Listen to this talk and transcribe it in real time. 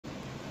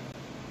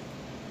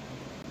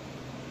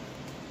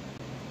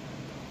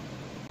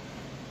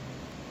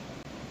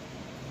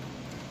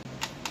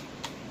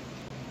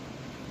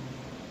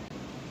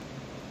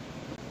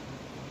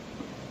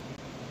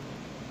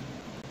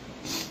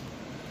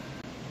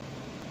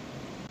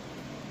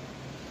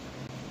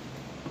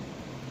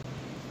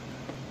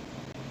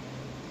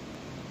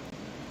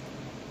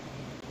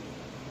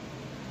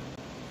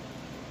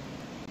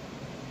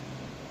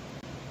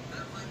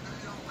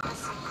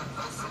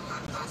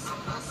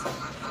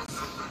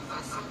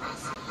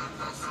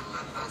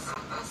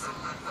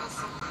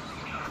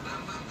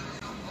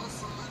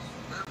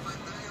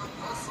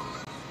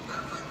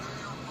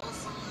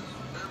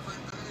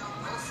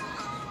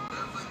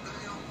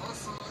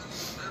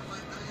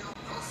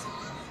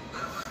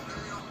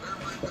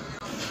Welcome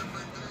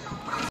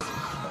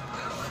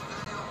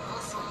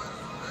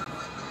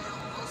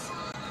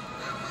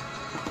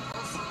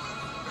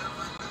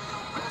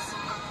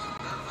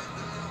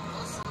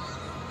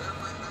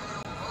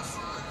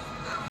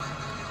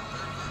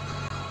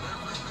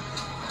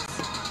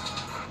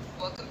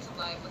to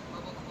Live with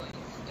Mobile Coins,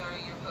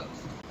 starring your host,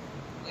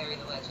 Larry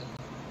the Legend.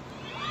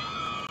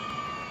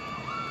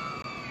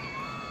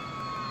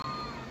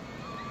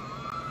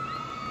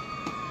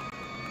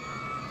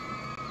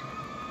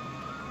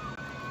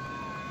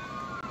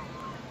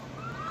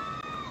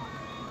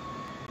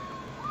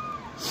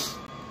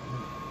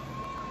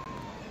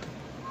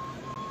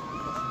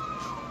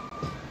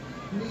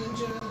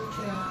 Ninja the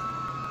cat.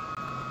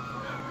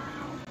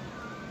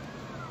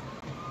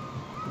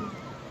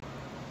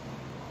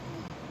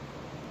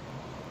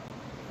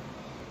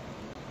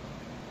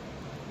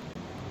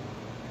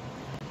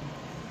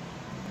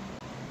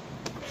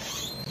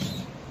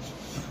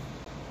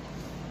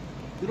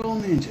 Good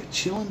old Ninja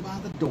chilling by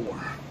the door.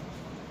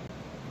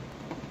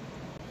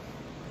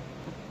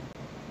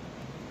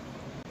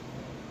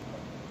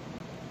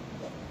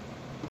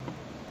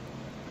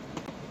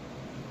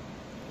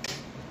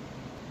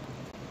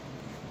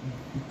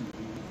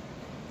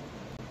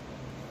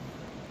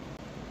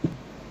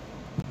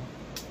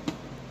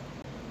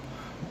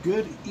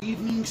 Good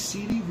evening,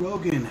 C.D.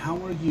 Rogan. How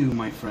are you,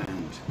 my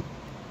friend?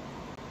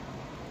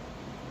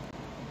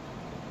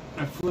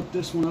 I flipped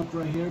this one up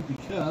right here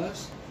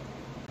because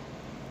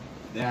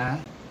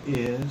that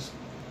is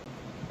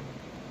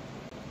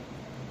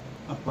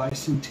a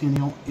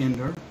bicentennial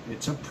ender.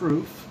 It's a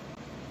proof.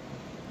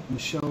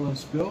 Michelle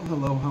Loves Bill,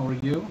 hello, how are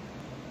you?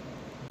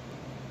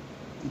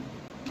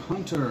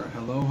 Hunter,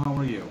 hello, how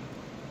are you?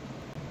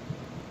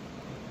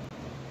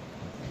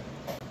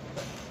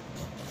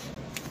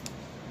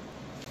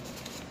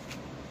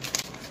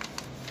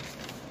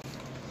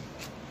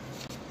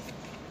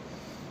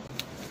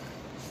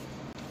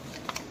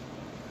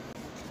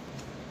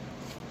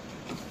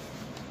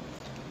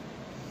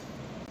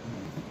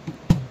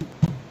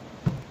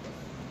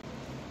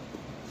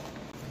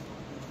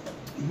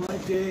 My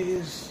day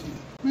is,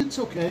 it's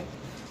okay.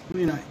 I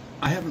mean,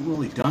 I haven't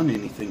really done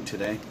anything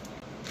today.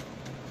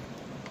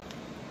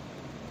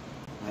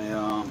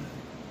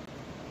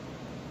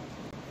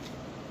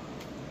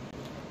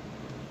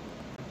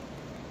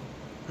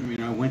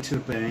 I went to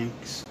the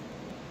banks,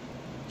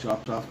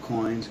 dropped off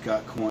coins,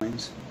 got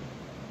coins.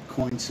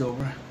 Coin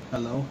Silver,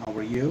 hello, how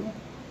are you?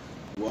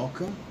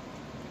 Welcome.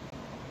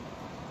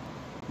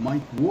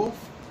 Mike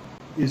Wolf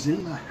is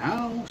in the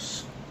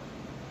house.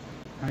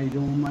 How you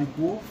doing, Mike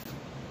Wolf?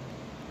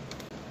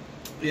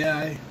 Yeah,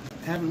 I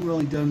haven't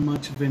really done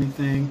much of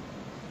anything.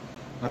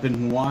 I've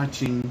been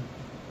watching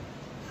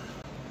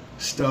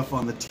stuff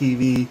on the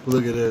TV.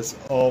 Look at this.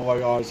 Oh my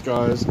gosh,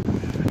 guys.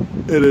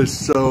 It is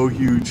so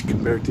huge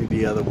compared to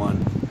the other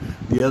one.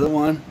 The other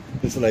one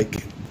is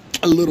like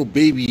a little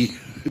baby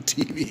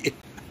TV.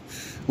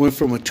 Went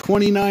from a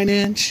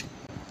 29-inch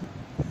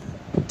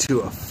to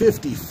a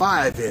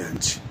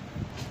 55-inch.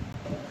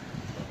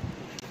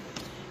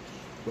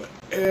 But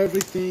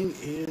everything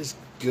is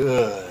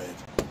good.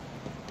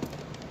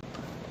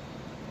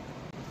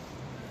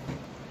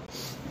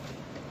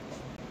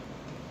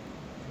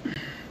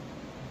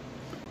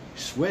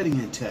 Sweating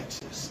in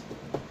Texas.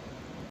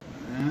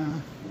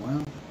 Yeah,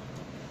 well,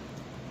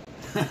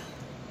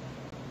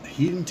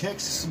 heat in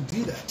Texas will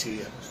do that to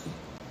you.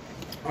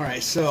 All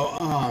right, so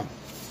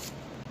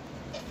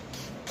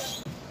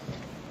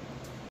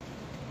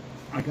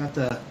I got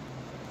the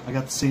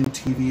same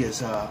TV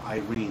as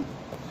Irene.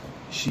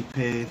 She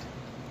paid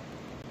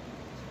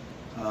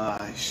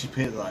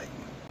like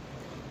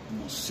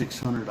almost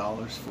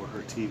 $600 for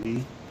her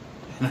TV,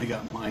 and I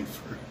got mine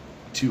for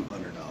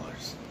 $200.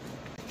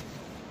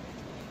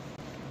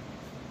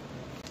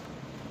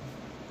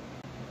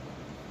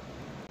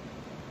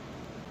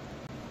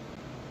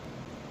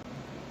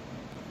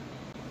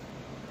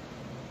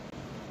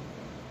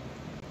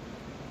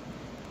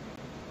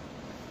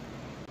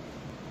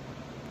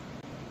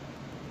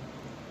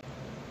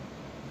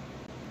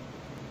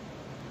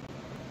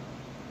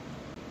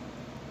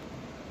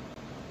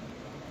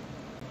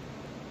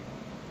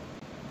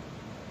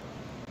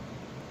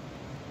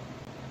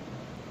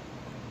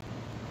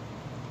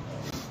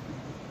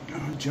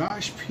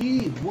 Josh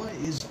P, what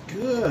is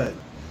good?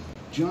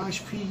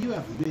 Josh P, you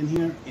haven't been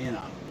here in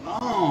a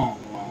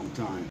long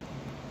time.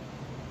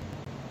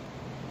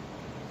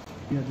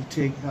 You had to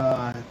take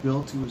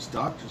Bill to his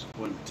doctor's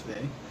appointment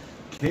today.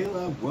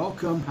 Kayla,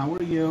 welcome. How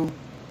are you?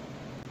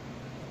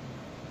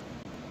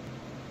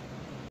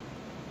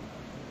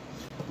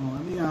 Well,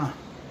 let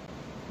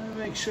me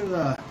make sure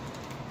that.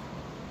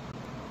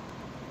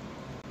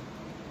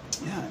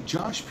 Yeah,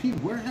 Josh P,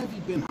 where have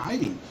you been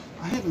hiding?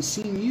 I haven't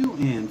seen you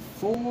in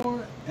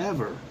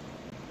forever.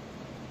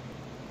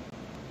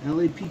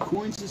 LAP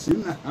Coins is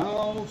in the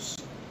house.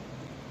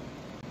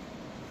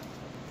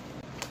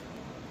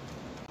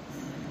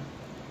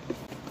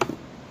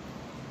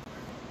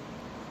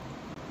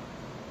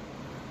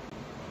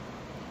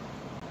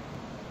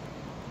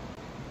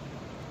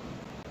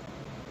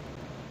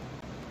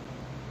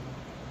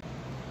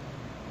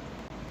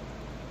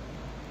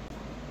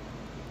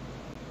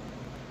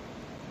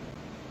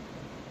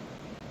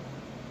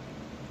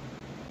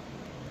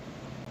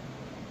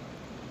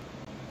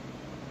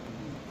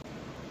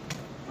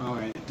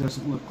 It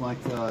doesn't look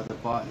like the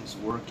bot is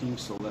working,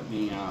 so let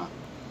me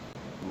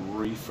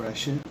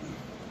refresh it.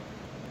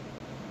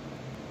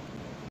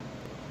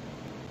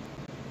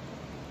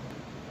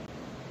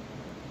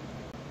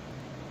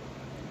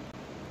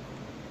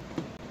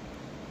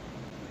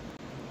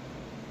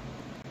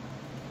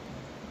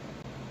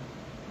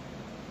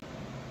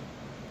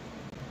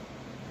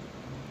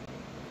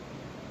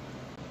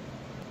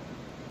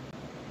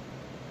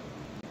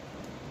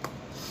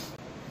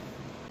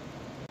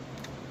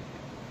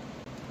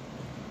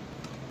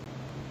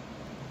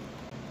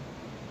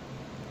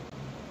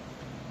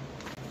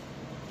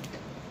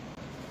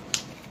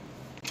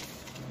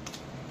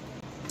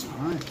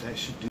 Alright, that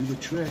should do the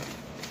trick.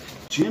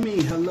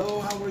 Jimmy,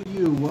 hello, how are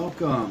you?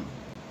 Welcome.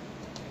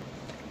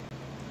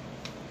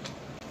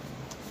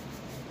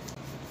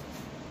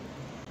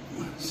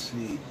 Let's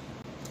see.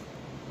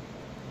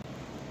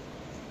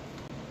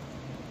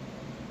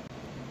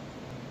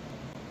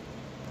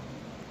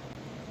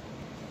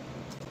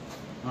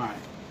 Alright.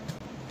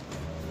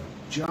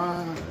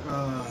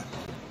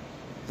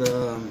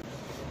 The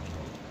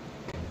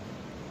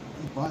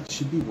bot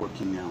should be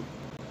working now.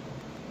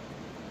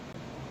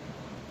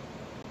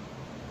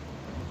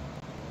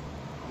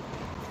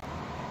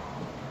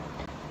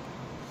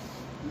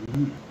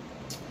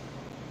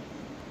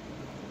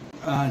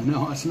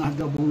 No, it's not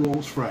Double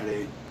Rolls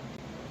Friday.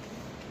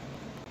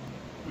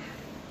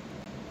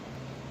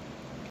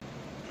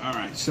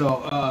 Alright,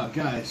 so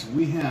guys,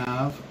 we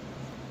have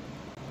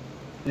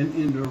an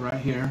ender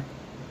right here.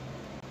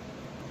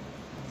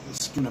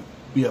 It's going to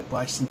be a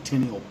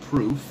bicentennial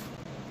proof.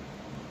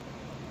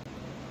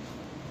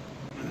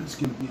 And it's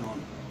going to be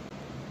on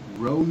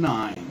row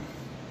 9.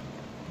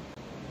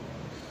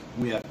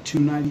 We have two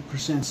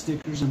 90%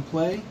 stickers in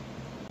play,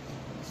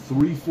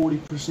 3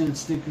 40%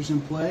 stickers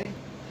in play.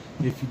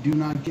 If you do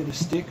not get a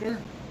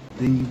sticker,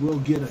 then you will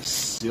get a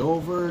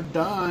silver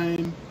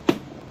dime.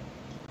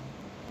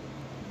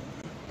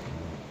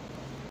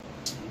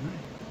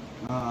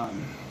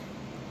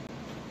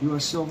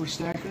 U.S. Silver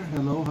Stacker,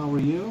 hello, how are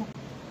you?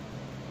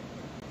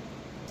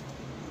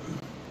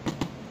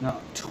 Now,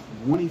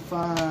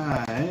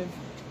 $25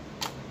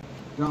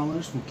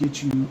 will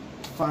get you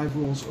 5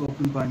 rolls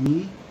opened by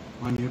me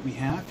on your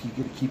behalf. You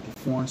get to keep the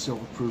foreign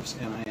silver proofs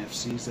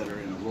NIFCs that are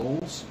in the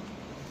rolls.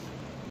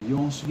 You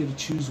also get to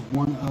choose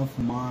one of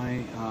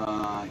my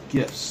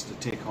gifts to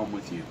take home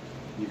with you.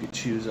 You could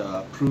choose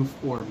a proof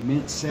or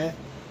mint set,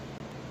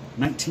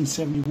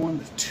 1971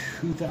 to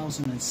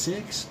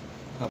 2006,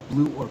 a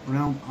blue or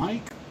brown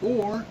Ike,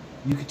 or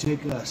you could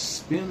take a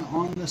spin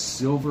on the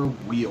silver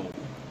wheel.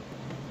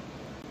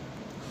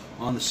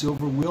 On the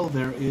silver wheel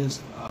there is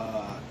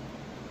a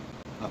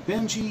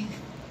Benji,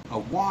 a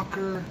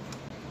Walker,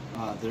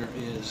 there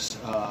is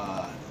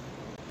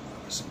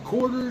some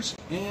quarters,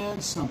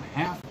 and some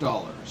half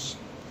dollars,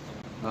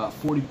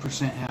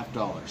 40% half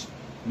dollars.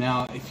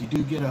 Now, if you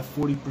do get a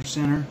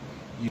 40%er,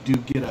 you do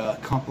get a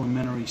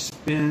complimentary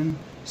spin,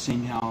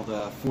 seeing how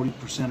the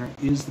 40%er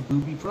is the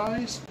booby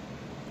prize.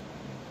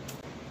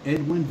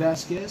 Edwin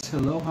Vasquez,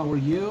 hello, how are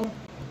you?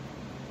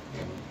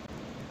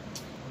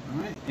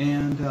 Alright,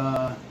 and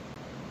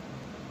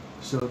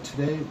so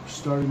today,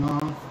 starting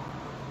off,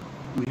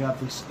 we have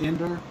this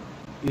ender.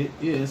 It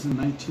is a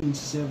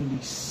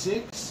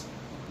 1976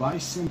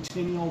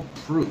 bicentennial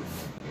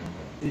proof.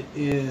 It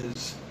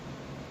is,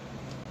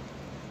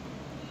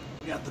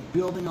 we got the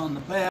building on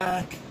the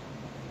back.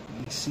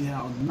 You see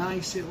how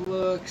nice it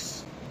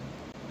looks.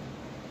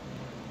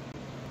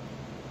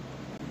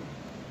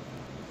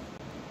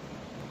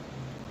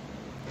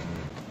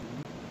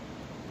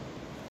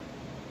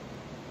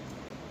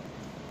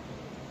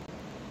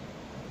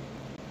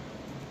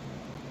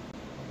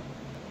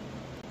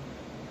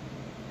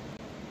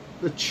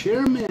 The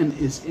chairman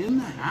is in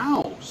the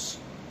house.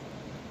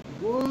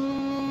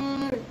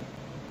 What?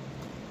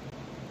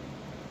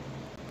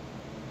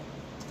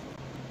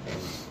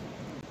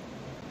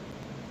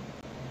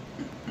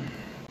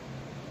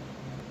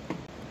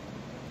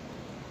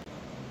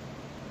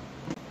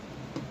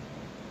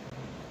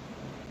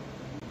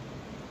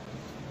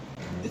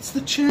 It's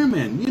the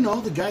chairman. You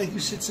know, the guy who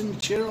sits in the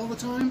chair all the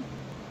time.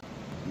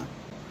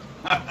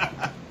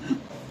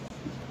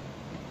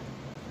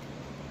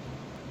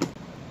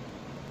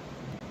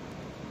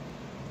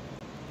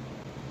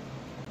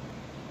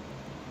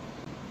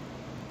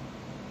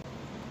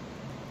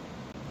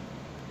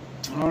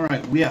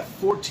 Alright, we have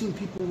 14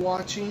 people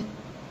watching,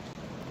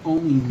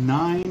 only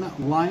 9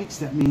 likes.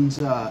 That means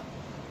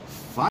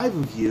 5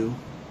 of you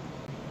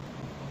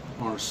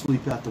are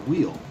asleep at the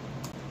wheel.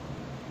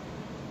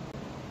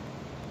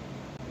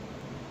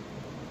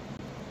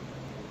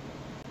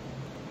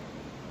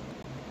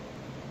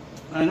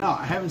 I know,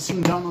 I haven't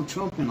seen Donald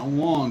Trump in a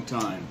long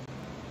time.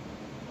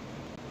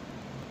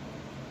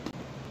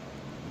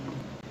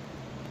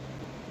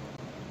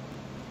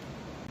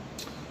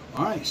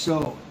 Alright,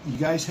 so you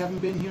guys haven't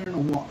been here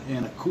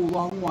in a cool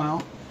long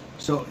while.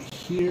 So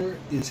here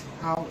is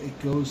how it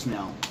goes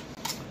now.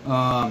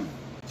 I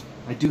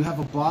do have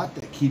a bot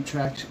that keeps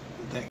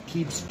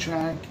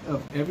track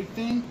of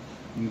everything.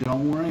 And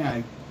don't worry,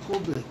 I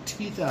pulled the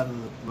teeth out of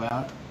the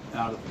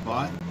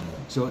bot,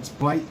 so its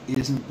bite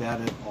isn't bad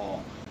at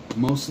all.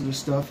 Most of the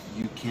stuff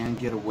you can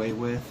get away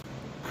with.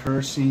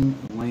 Cursing,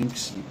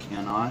 links, you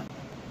cannot.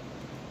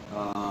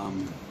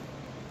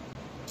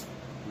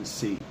 Let's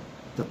see.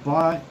 The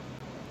bot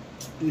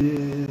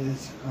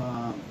is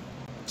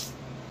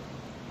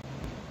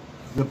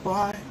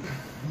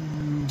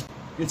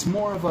it's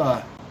more of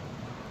a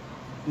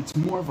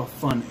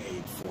fun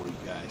aid for you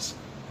guys.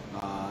 You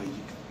can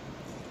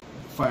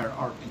fire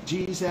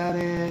RPGs at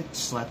it,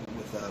 slap it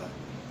with a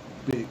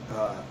big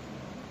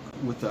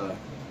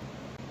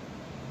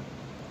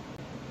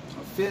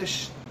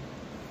fish,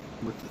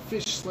 with the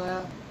fish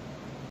slap.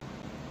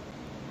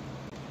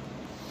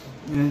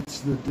 And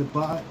it's the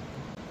bot.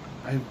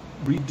 I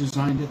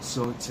redesigned it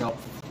so it's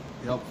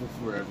helpful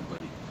for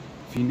everybody.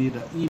 If you need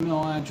an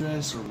email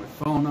address or my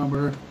phone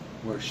number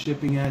or a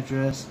shipping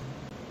address,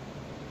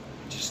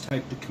 just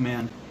type the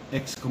command !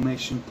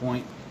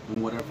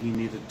 And whatever you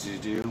need it to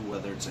do,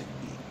 whether it's an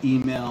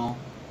email,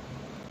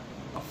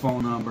 a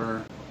phone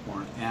number,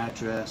 or an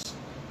address,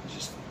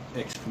 just !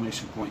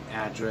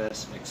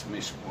 Address, !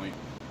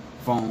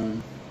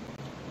 Phone, !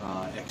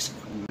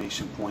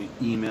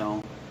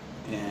 Email,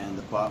 and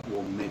the bot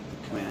will make the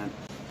command.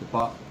 The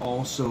bot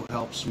also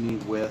helps me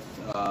with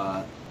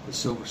the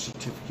silver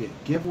certificate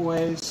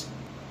giveaways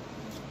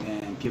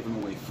and giving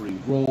away free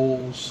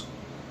rolls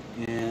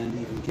and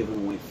even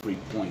giving away free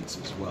points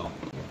as well.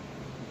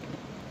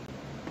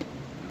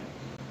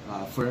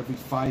 For every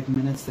 5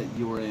 minutes that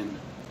you are in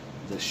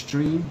the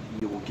stream,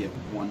 you will get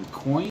 1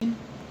 coin.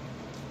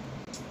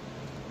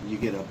 You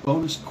get a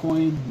bonus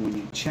coin when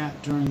you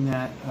chat during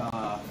that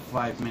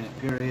 5-minute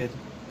period.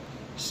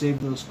 Save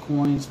those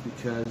coins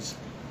because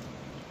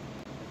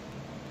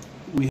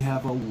we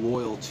have a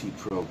loyalty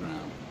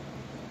program.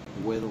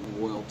 The way the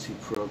loyalty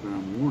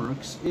program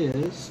works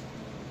is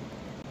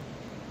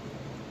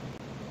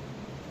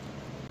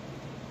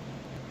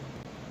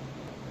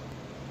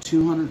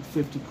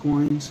 $250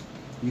 coins.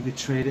 You could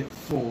trade it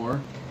for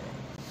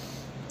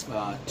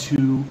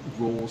 2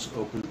 rolls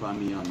opened by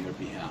me on your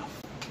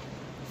behalf.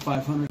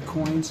 500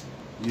 coins,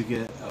 you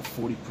get a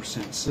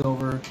 40%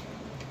 silver.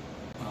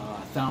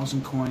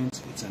 1,000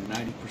 coins, it's a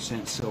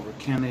 90% silver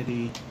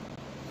Kennedy.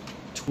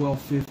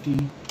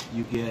 1250,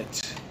 you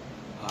get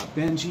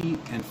Benji,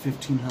 and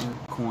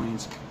 1,500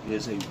 coins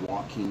is a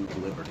walking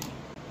Liberty.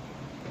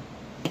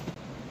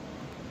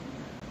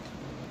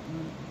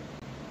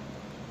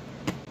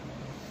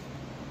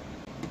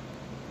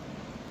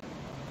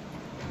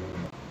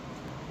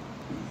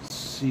 Let's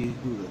see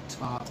who the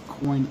top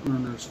coin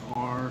earners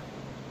are.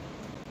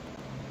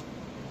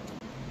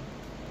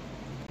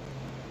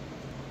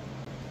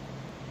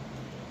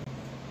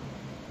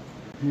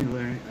 Hey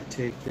Larry, I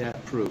take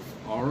that proof.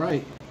 All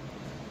right,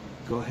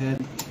 go ahead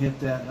and hit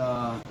that.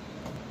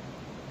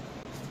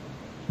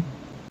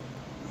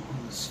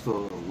 Let's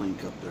throw a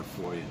link up there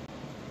for you.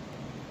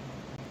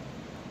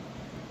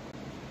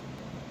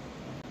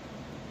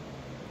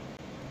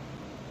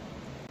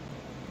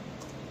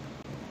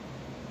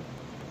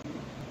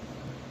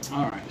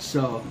 All right,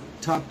 so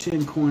top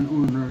 10 coin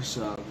owners.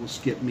 We'll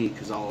skip me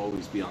because I'll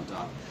always be on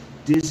top.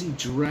 Dizzy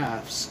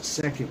Giraffes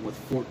second with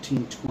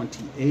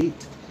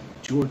 1428.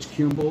 George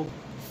Kimball,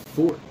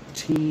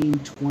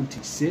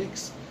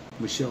 1426.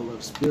 Michelle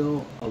Loves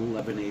Bill,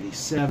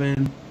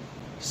 1187.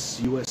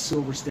 U.S.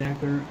 Silver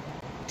Stacker,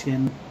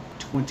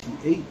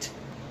 1028.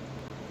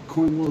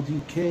 Coin World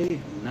UK,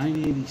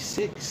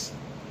 986.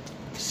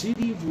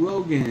 CD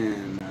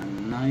Rogan,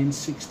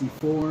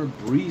 964.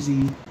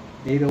 Breezy,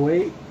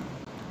 808.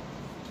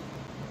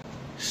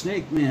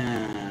 Snake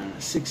Man,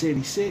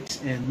 686.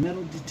 And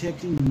Metal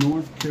Detecting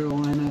North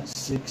Carolina,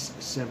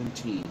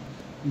 617.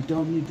 You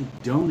don't need to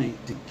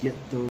donate to get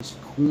those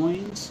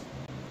coins.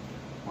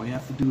 All you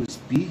have to do is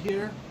be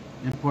here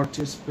and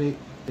participate.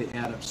 They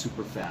add up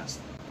super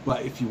fast.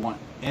 But if you want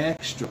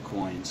extra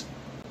coins,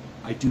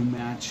 I do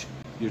match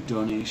your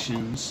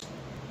donations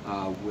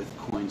with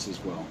coins as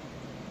well.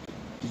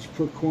 Did you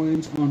put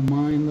coins on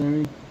mine,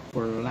 Larry,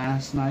 for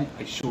last night?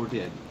 I sure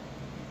did.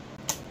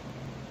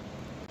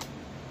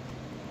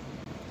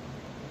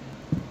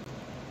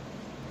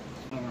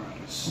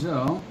 Alright,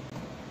 so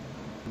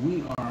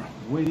we are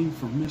waiting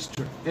for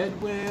Mr.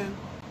 Edwin.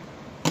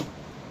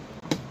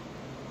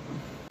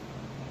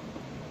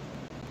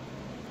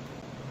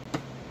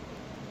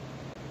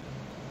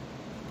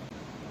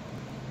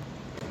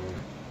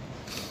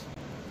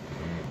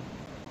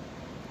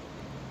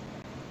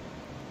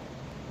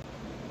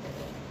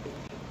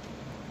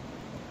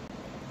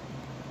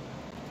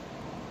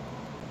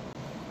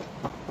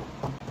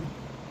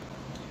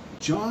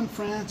 John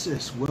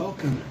Francis,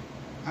 welcome.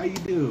 How you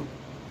do?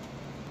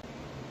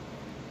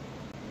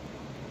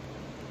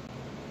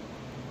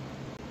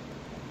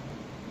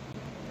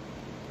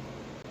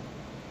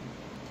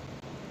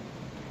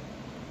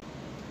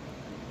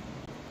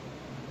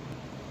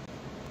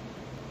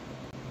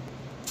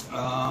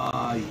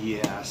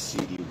 Yeah,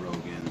 CD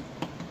Rogan.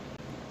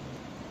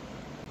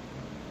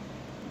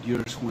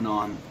 Yours went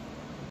on.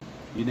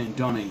 You didn't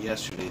donate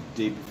yesterday,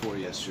 the day before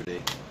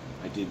yesterday.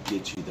 I did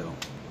get you though.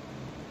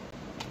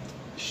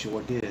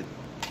 Sure did.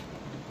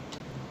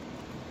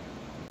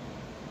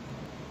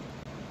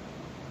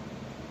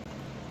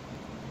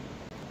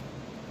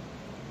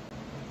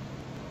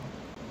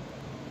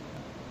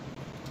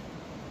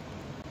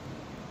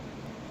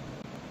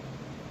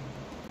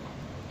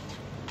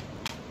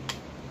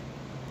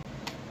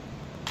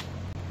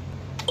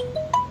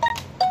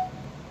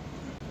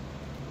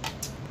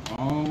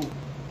 Oh,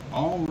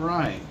 all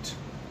right.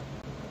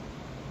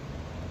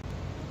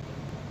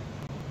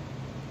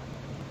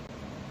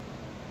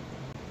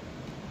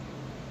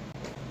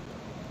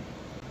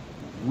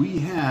 We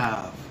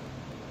have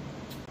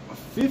a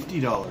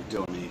 $50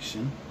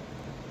 donation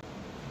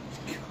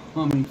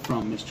coming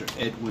from Mr.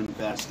 Edwin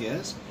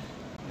Vasquez.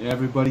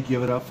 Everybody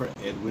give it up for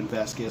Edwin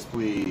Vasquez,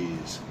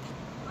 please.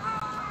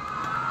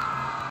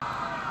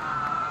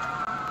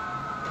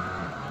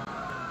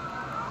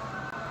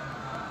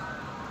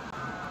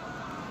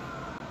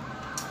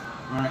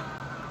 Alright,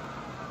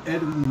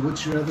 Edwin,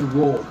 what's your other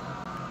role?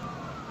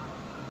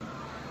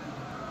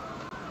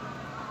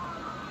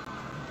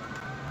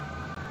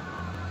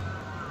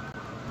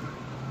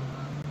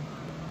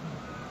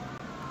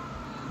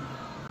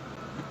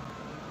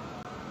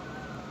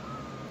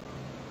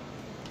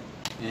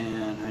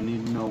 And I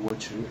need to know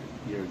what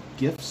your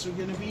gifts are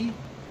going to be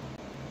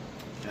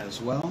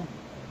as well.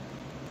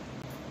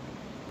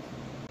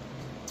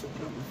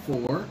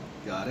 Number 4,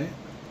 got it.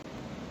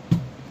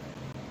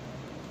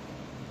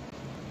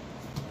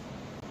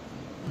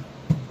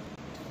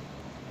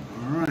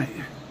 All right.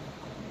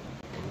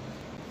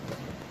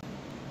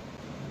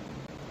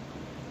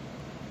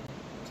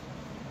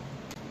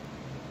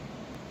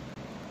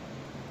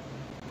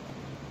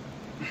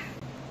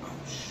 Oh,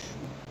 shoot.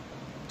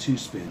 2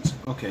 spins.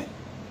 Okay.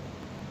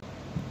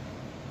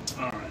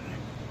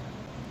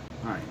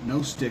 Alright,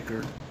 no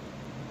sticker.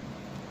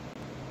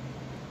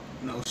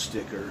 No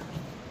sticker.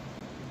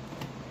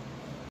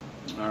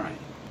 Alright.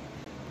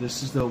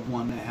 This is the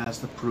one that has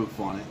the proof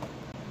on it.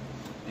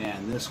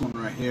 And this one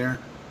right here,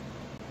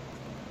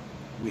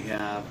 we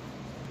have,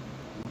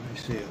 what did I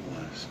say it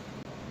was?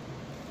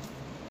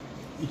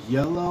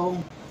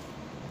 Yellow.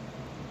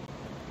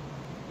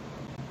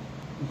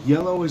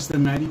 Yellow is the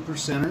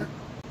 90%er.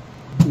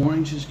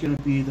 Orange is going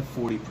to be the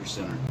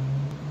 40%er.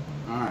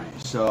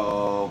 Alright,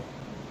 so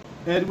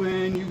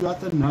Edwin, you got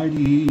the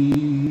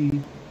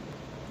 90.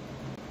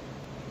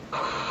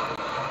 Alright,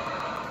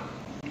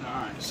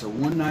 so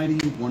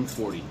 190,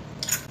 140.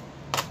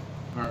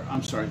 Or,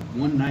 I'm sorry,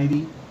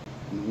 190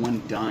 and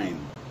 1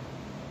 dime.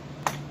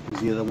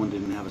 Because the other one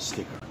didn't have a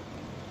sticker.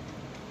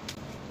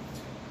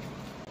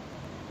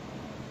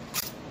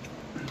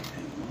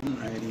 Okay,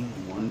 190,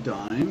 1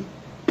 dime.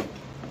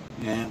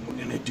 And we're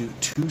going to do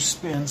 2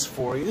 spins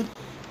for you.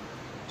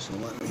 So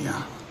let me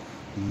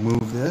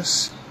move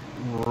this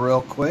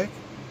real quick.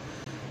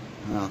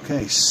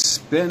 Okay,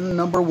 spin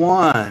number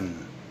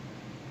 1.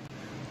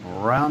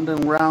 Round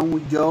and round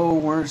we go.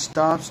 Where it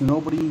stops,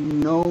 nobody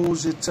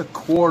knows. It's a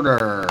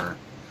quarter.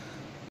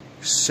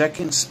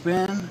 Second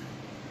spin,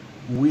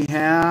 we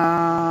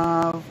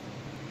have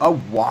a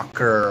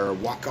walker.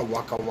 Waka,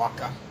 waka,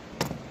 waka.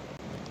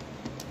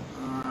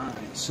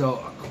 Alright, so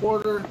a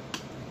quarter,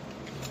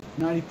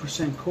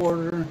 90%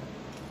 quarter,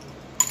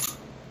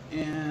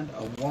 and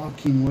a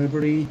walking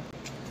liberty.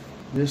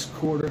 This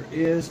quarter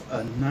is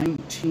a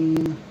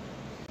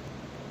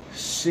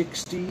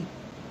 1960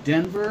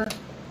 Denver.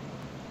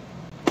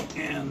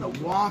 And the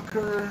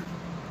walker,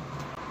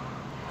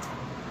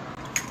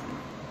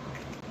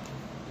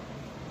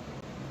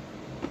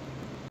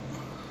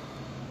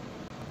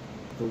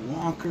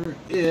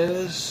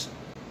 is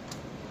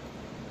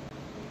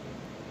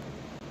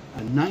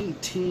a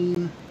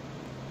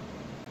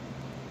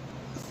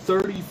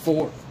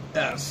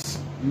 1934S.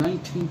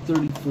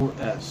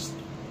 1934S.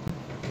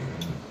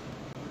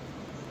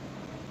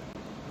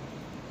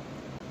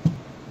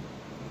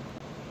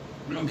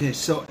 Okay,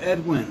 so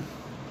Edwin,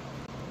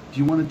 do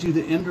you want to do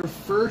the ender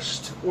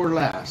first or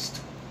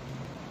last?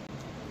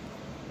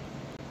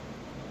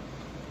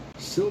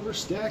 Silver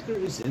Stacker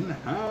is in the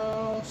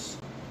house.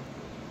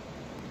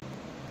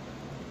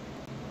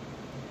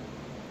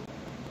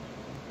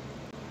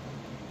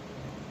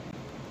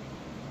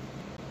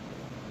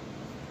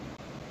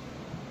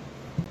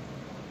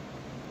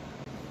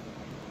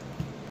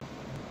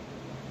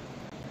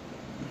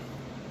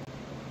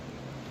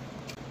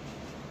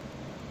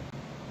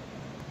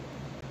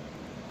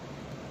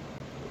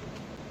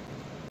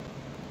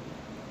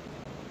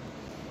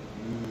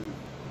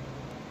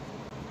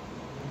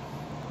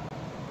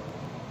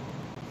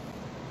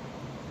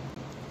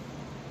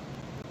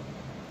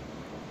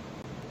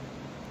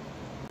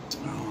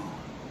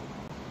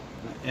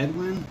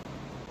 Edwin,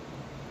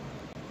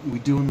 we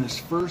doing this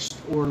first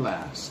or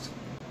last?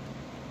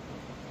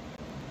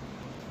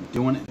 We're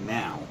doing it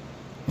now.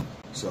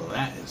 So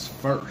that is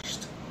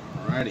first.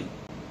 Alrighty.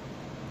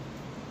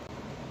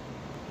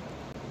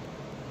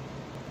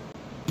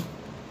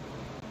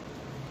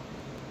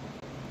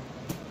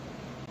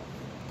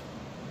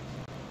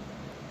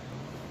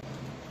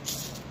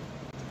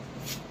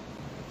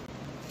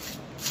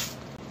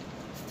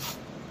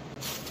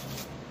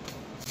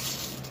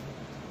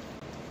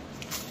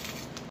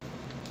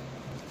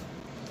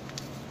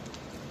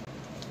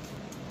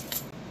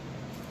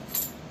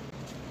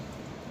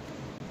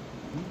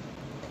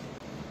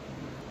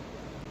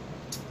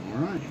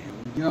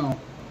 we go.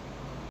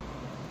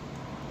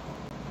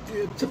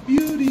 It's a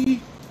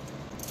beauty.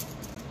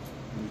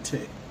 Let me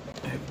take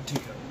a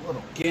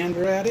little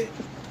gander at it.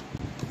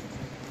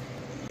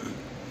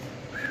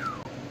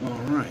 All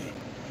right.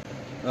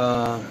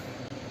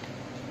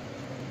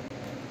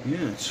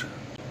 Yeah, it's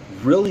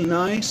really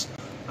nice.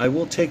 I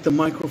will take the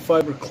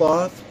microfiber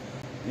cloth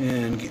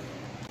and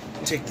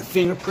take the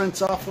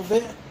fingerprints off of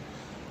it.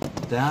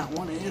 That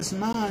one is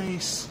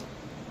nice.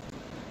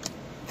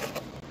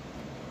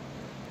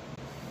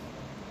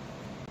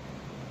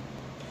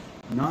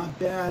 Not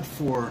bad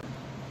for,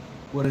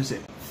 what is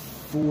it,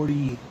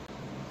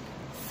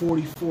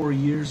 44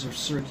 years of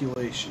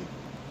circulation.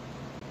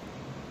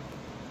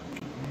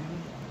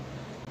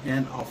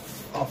 And I'll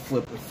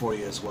flip it for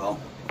you as well.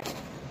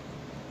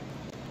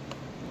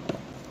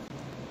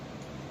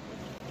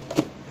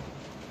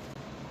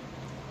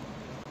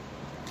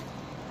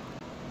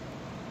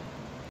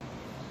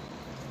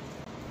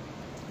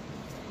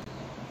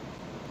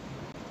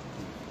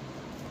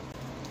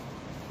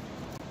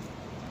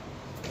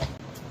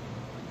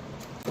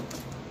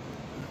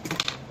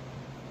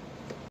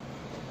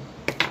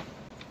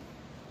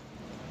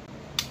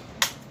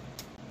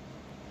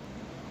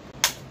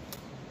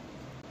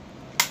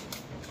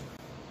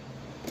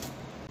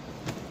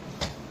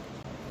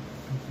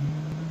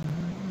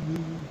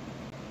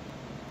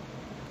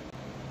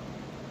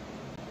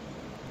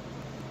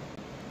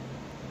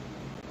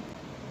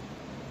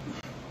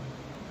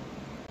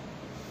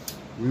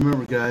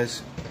 Remember,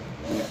 guys,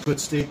 when you put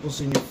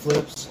staples in your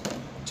flips,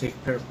 take a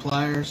pair of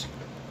pliers,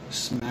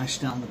 smash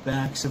down the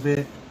backs of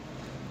it.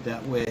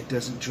 That way it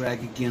doesn't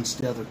drag against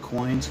the other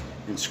coins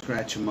and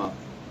scratch them up.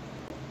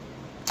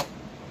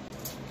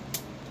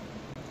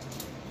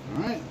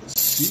 Alright, let's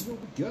see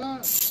what we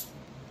got.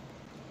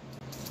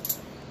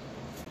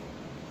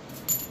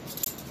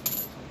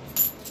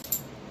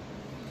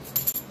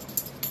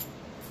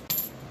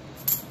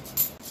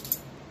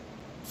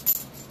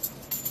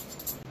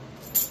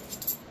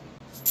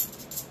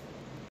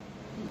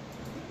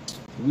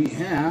 We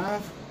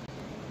have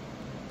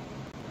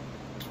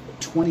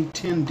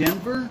 2010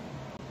 Denver,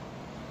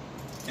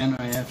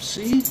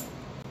 NIFC,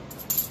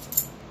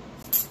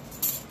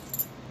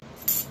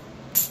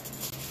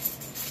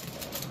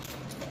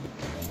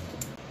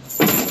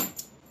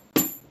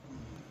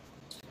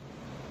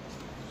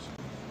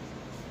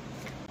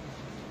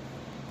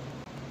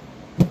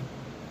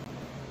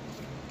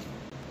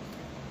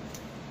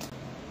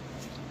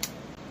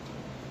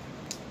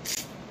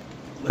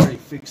 Larry,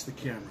 fix the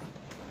camera.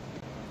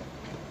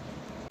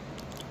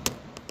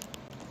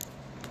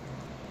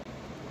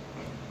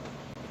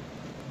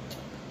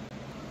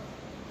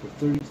 For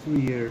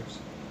 33 years,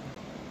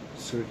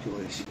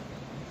 circulation.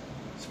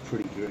 It's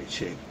pretty great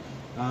shape.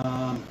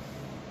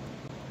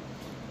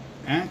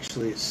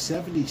 Actually, it's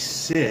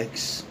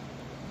 76.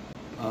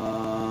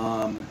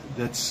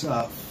 That's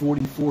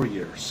 44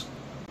 years.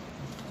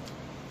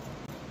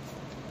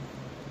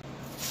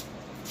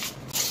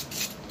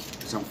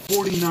 Because I'm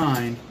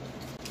 49.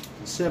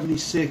 In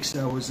 76,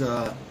 I was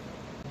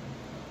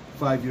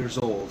 5 years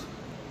old.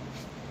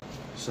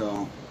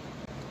 So,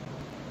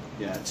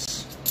 yeah,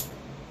 it's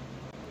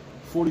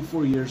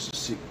 44 years of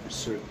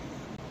circuit.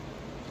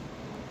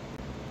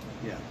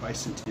 Yeah,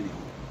 bicentennial.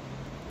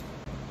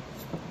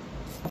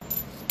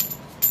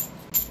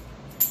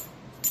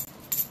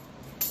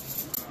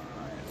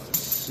 Alright, let's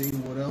see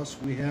what else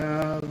we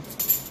have.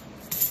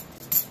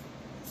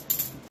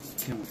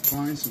 Can we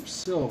find some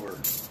silver?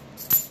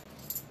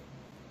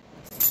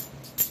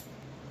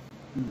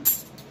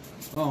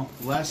 Oh,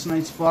 last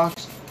night's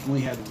box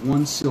only had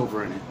one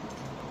silver in it.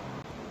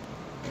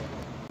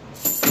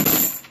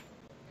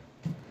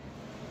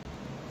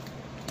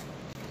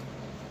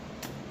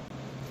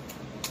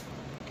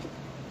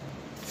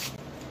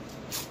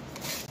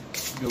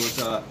 It was,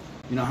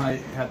 you know how I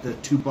had the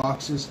two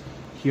boxes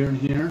here and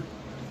here?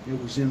 It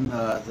was in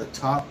the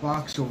top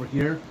box over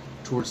here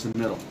towards the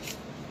middle.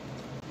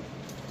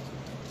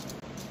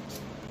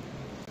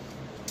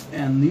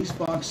 And these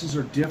boxes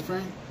are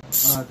different.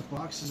 The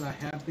boxes I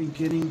have been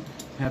getting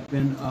have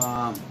been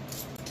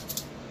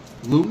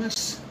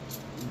Loomis.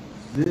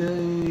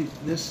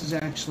 This is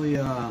actually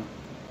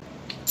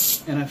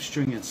NF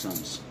String and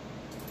Sons.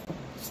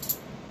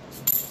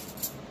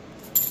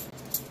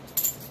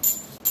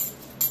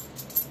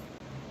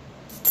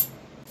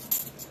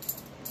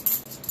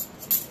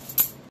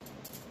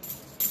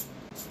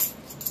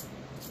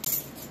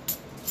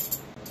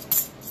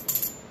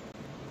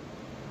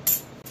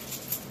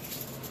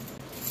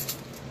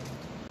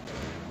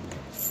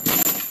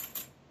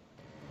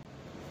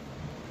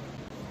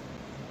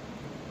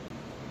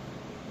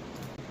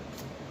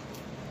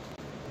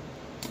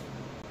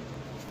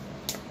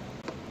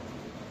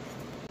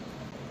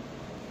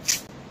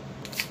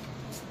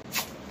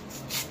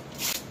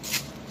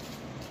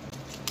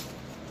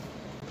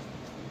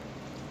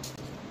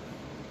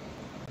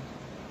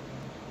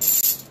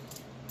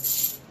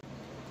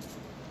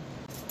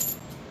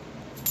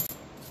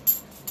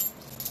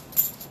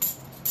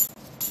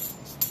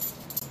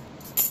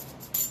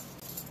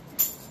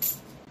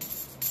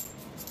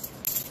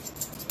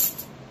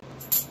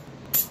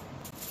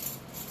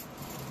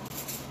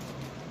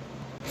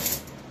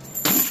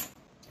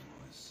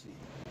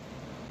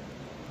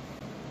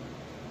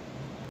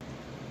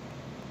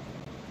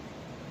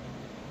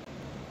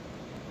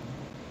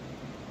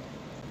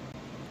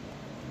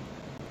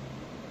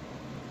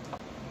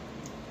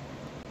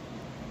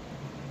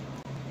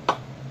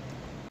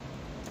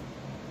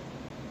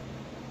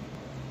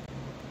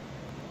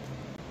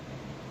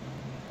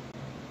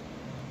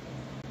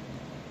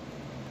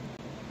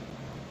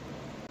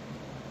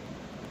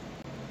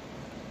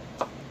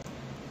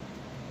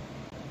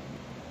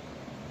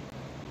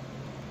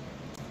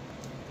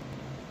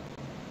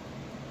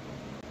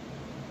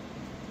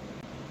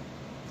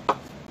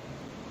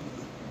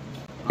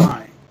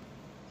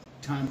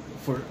 time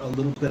for a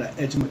little bit of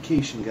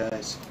edumacation,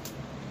 guys.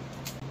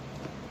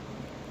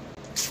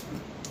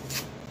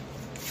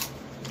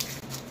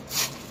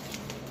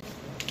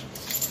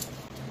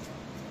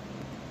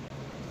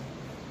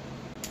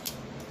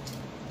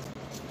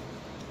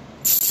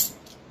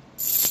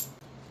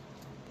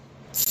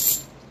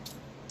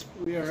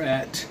 We are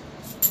at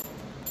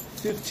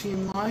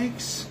 15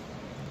 likes,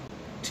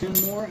 10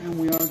 more, and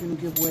we are going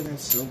to give away that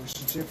silver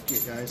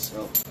certificate, guys.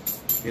 So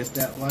hit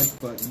that like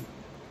button.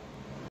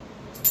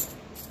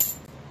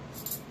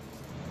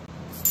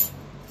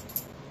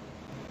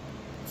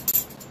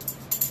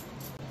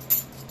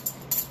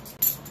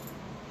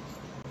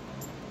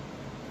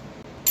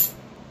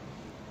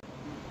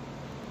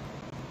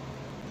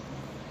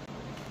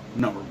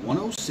 Number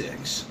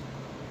 106.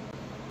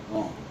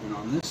 Oh, and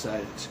on this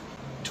side it's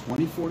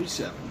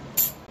 2047.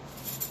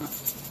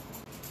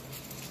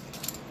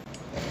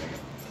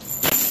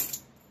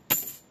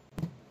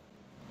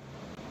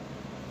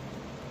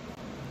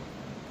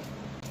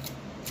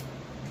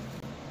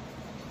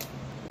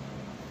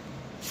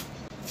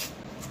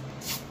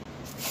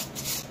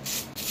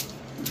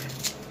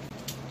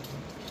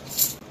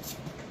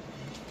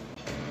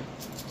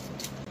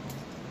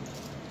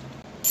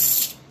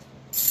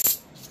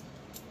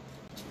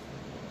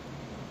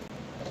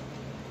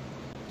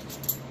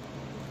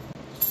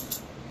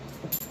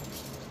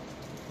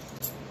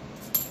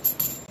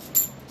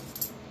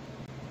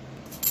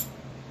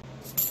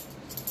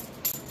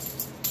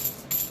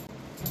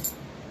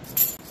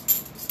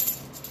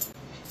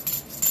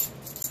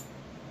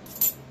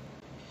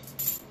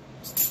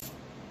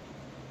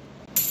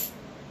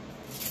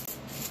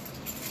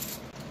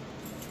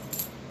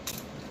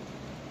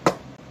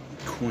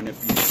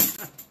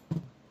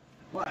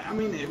 Well, I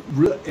mean,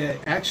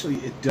 actually,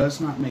 it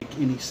does not make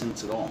any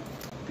sense at all,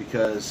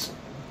 because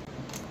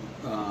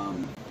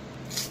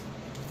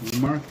you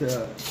mark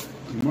the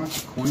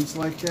coins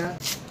like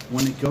that.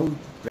 When they go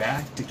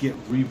back to get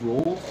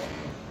re-rolled,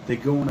 they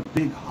go in a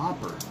big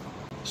hopper.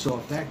 So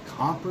if that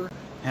copper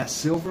has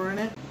silver in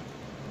it,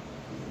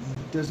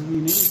 it doesn't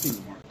mean anything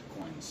to mark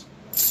the coins.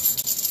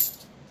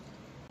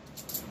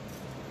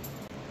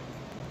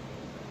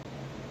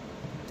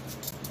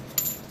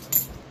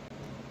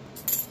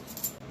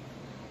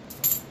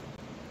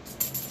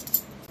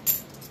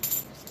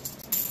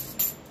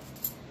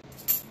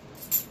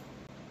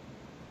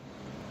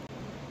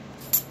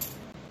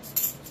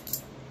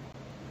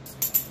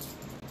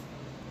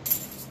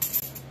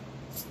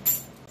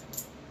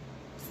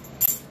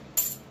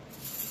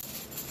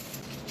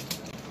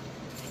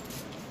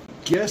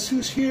 Guess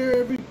who's here,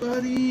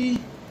 everybody?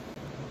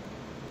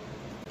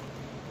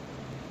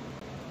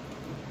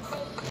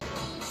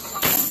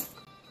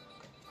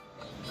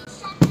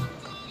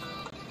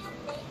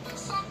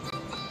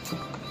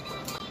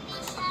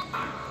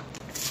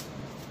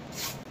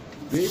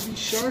 Baby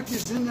Shark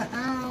is in the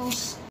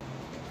house.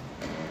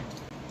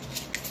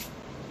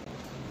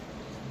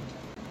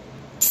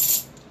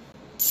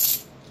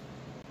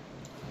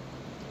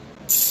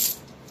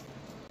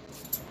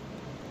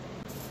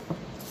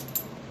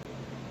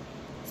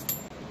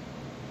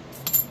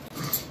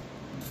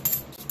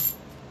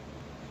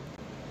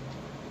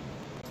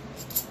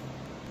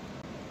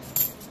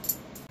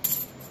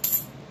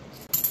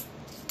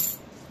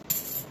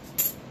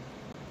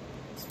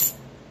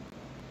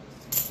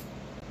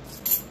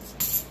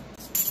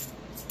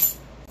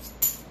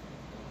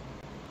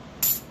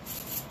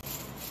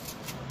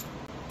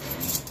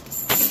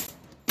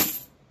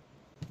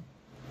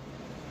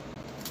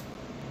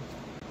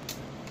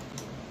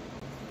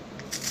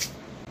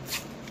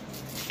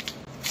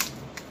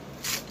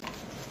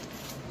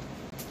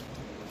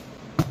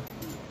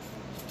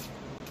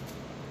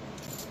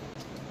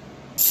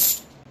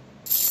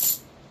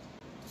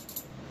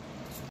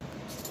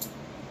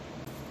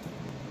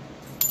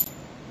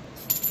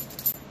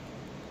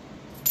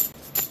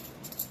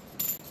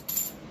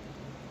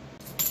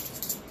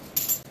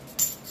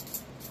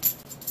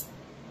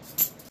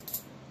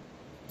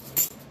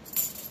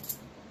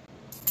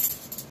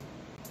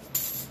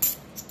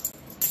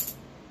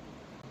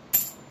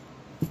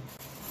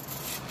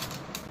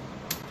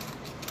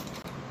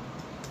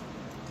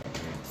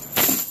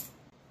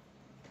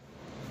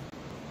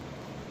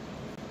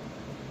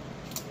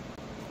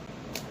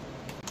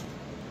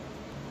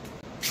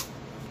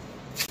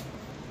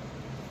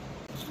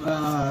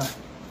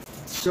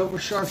 Silver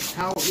Shark,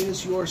 how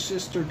is your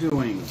sister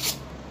doing?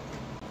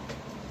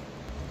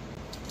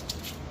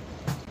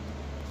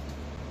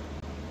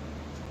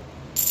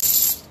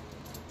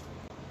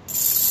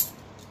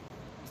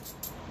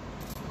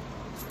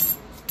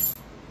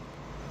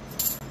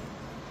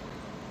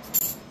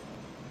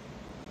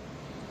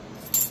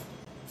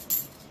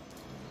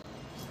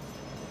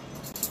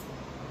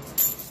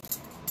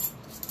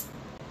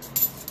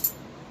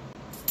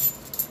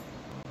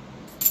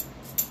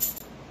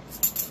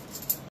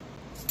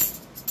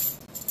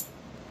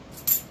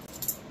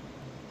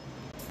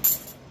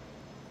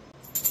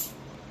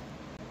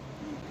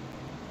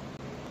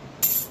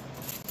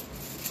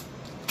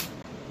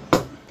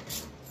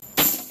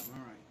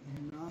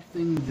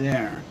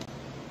 There.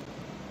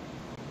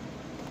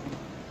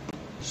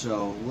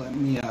 So let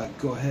me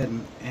go ahead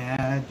and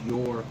add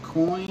your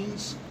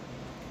coins.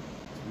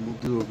 And we'll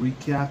do a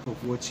recap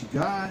of what you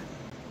got.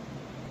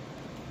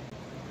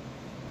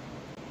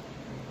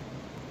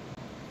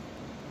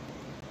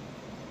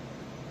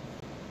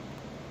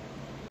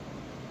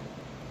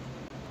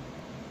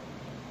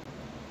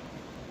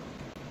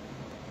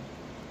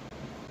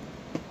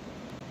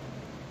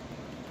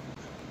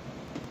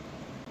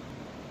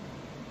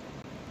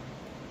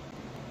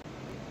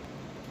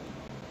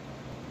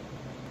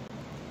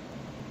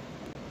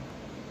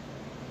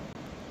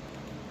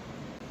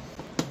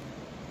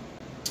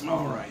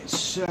 Alright,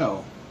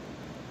 so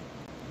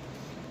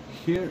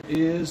here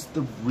is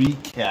the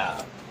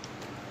recap.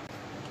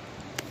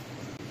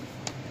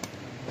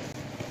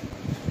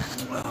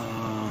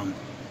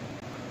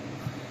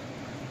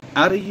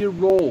 Out of your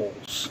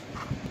rolls,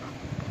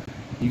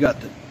 you got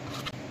the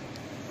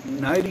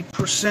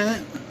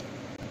 90%,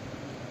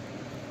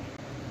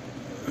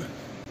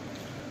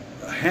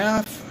 a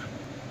half,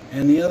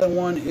 and the other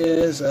one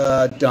is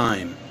a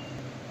dime.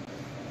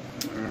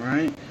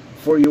 Alright,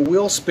 for your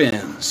wheel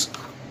spins,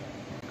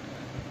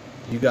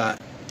 you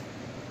got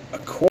a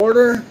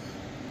quarter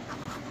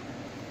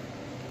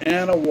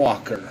and a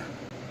walker.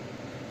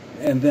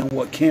 And then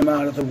what came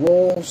out of the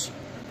rolls,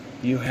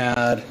 you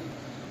had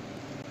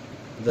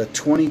the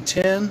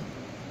 2010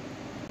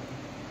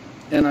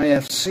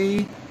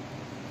 NIFC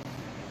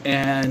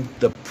and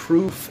the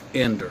proof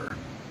ender.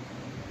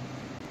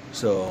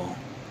 So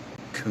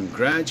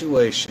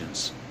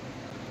congratulations.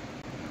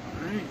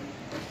 All right.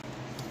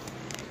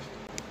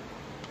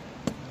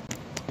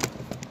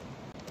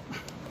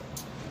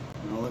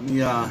 Let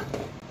me,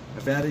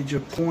 I've added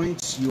your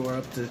points. You are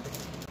up to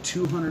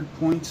 200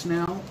 points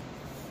now.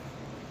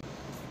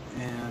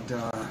 And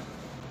let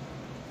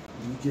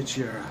me get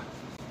your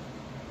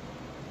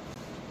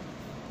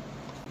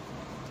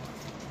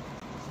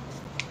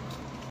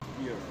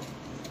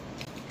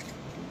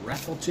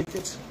raffle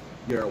tickets,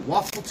 your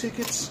waffle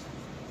tickets.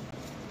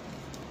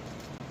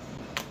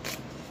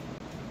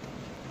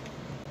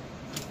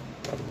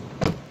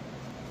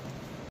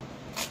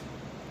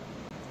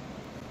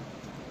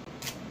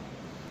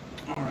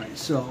 Alright,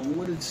 so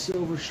what did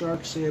Silver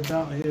Shark say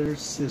about his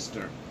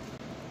sister?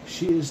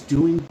 She is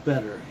doing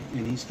better,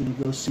 and he's going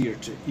to go see her.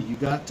 You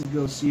got to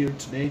go see her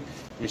today,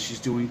 and she's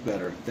doing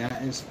better.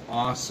 That is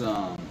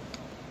awesome.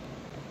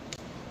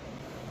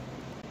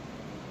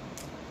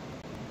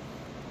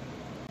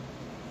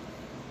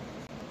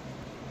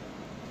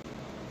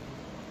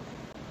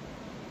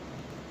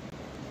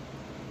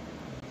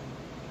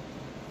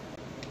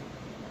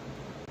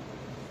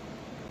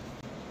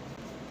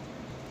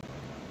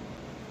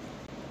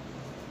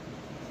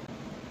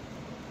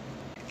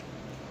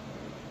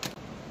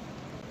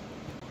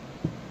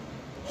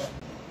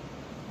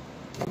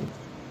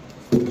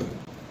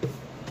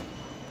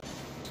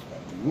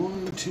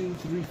 One, two,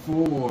 three,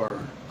 four.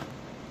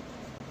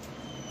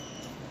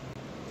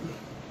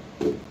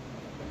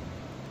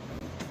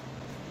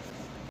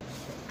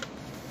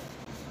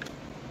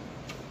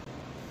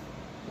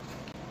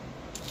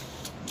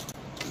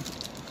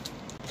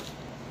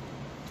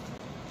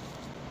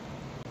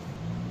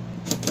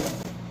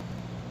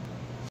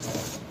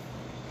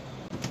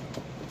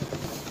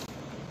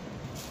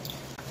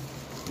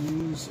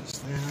 Whose is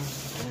that?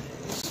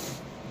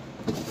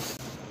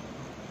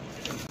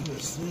 Who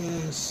is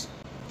this?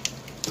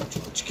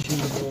 George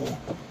Campbell.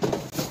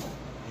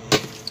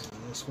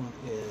 And this one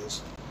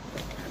is, I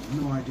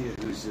have no idea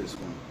who's this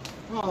one.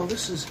 Oh,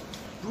 this is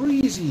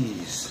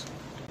Breezy's.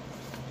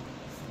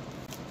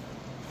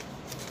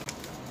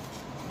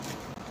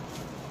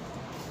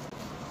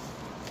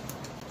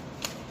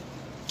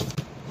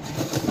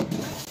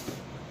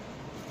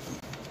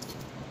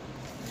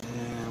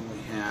 And we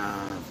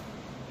have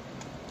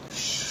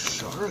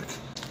Shark.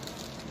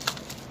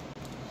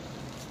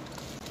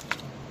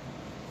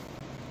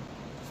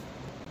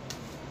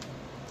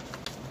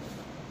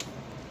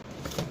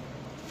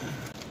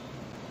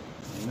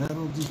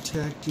 Metal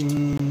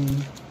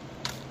detecting.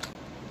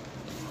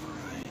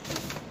 Alright.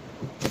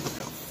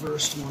 The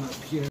first one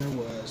up here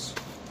was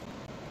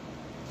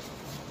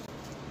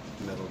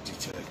metal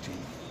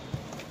detecting.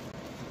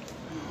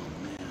 Oh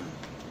man.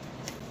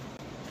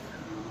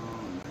 How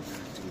am I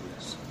going to do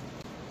this?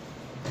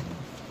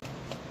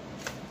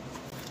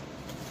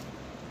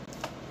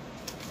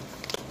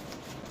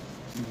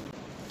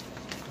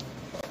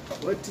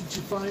 What did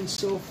you find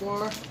so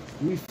far?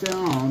 We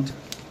found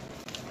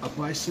a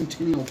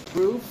bicentennial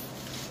proof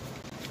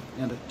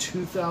and a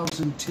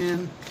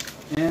 2010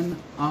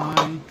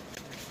 NIFC.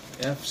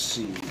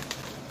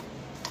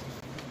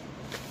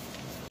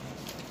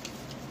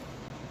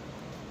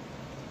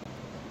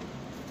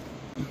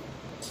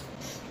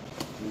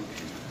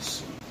 Okay, let's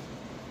see.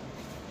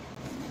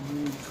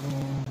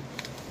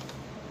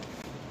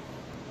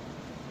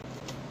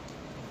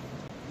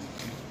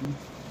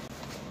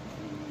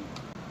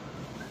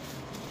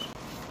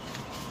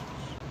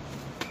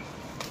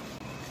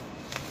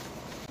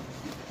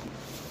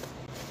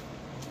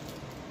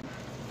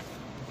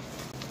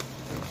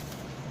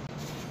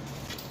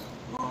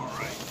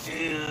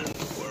 And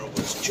where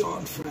was Where's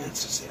John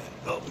Francis at?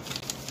 Oh,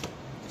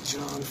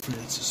 John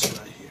Francis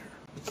right here.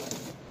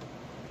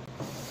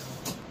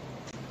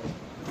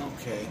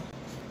 Okay.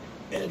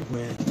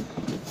 Edwin.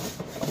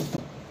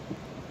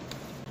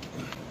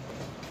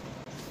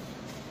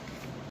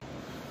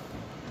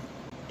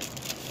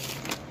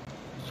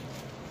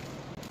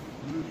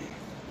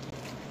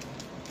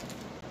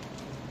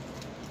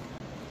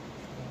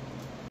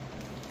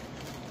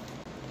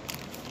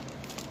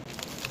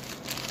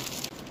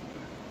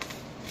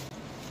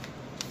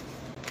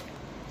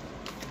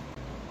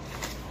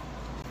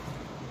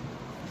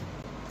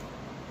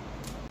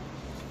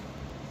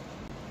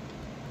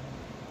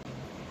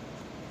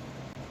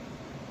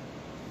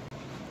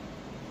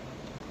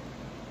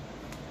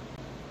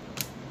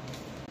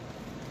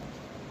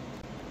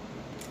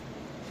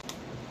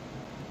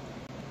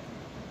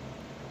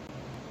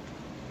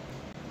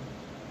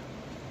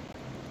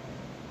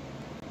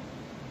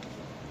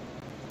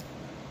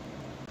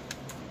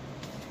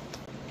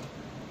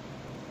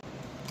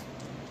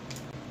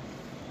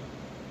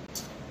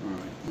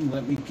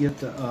 Let me get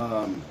the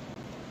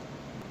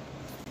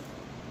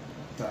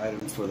item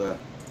for the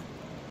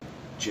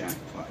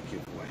jackpot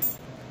giveaway.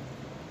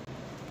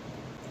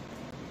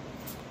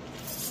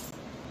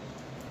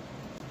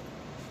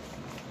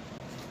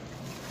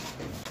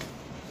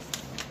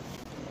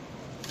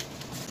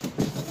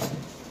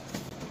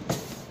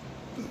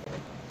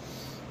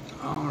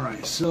 All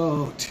right,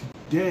 so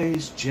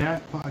today's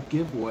jackpot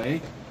giveaway,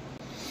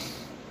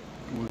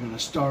 we're going to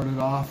start it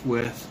off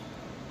with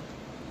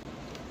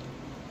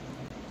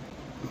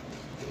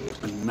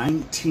a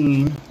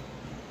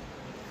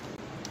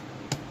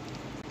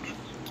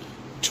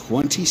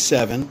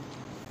 1927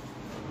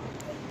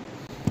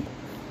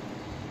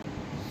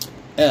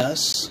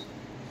 S.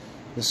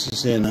 This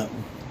is in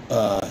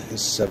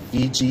it's a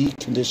VG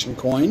condition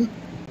coin.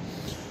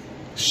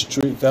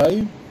 Street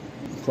value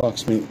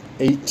approximately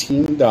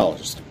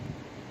 $18.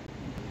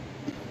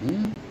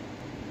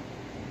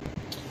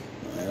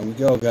 There we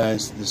go,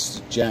 guys. This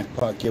is a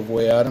jackpot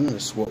giveaway item.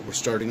 This is what we're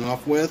starting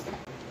off with.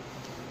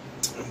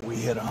 We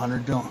hit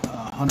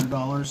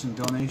 $100 in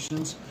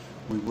donations.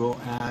 We will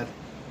add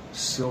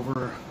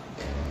silver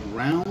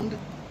round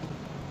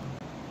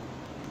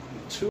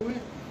to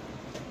it.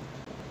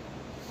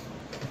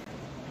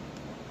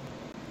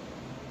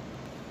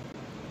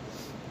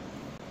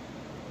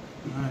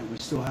 Alright, we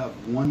still have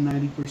one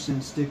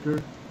 90%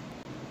 sticker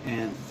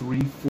and 3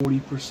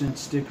 40%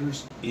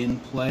 stickers in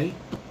play.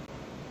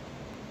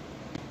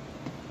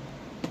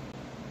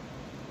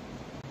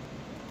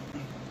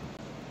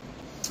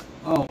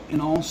 Oh,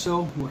 and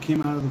also what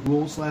came out of the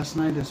rules last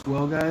night as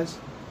well, guys,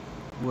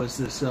 was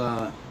this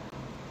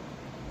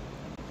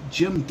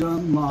Jim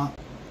Dunlop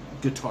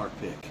guitar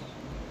pick.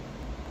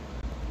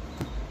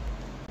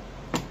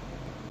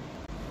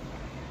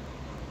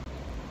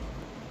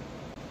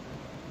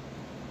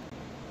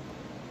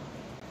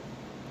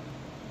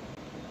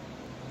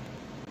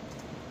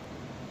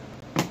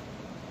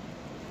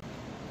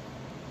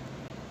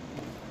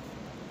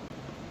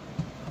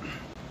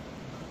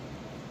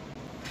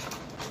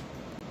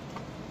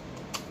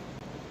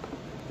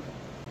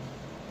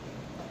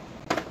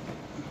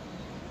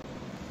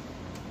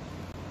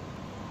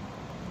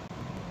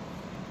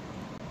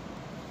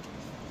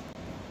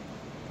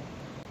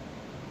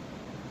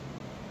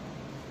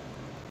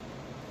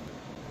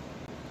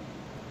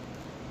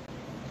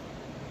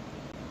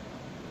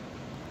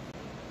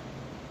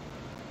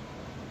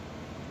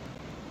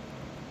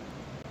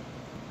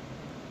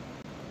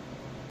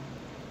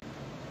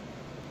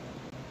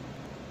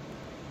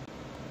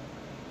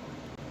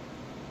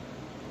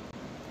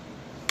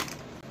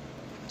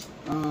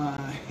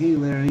 Hey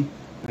Larry,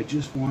 I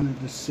just wanted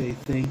to say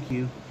thank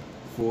you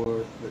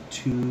for the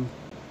 2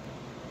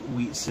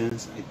 wheat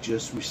cents. I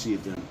just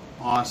received them.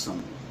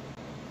 Awesome.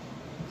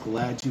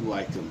 Glad you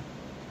liked them.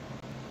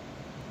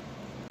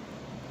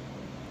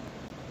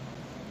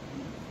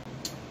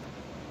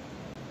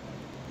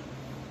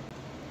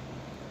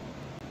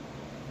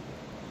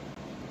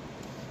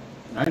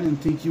 I didn't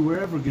think you were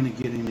ever going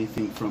to get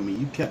anything from me.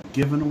 You kept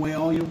giving away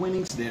all your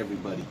winnings to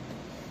everybody.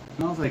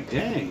 And I was like,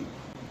 dang.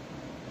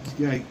 This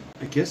guy,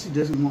 I guess he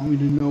doesn't want me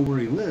to know where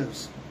he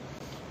lives.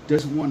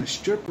 Doesn't want a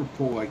stripper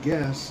pole, I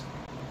guess.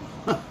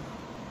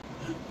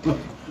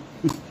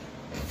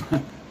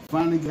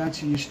 Finally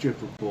got you your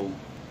stripper pole.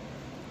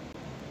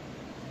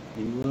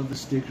 And you love the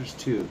stickers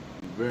too.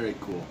 Very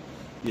cool.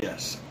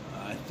 Yes,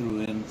 I threw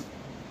in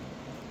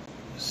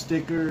a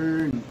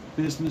sticker and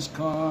business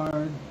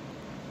card.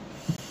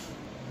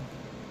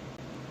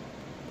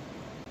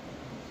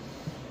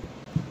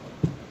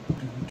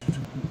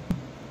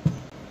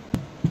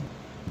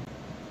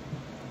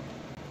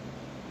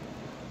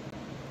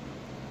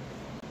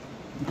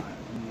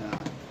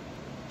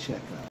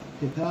 Check out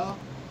PayPal.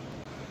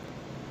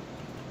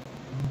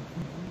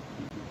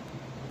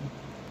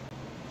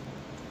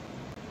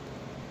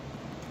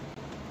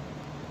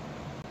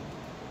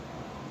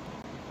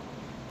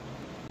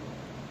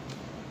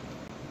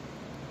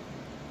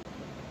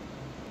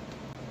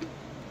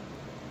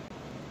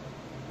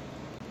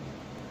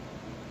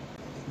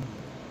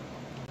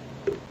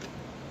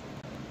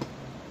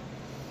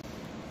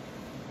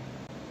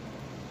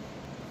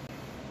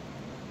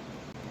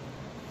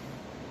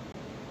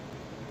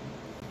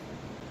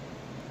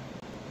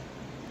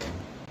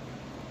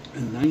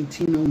 a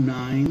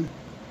 1909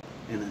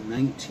 and a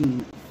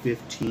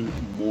 1915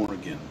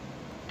 Morgan.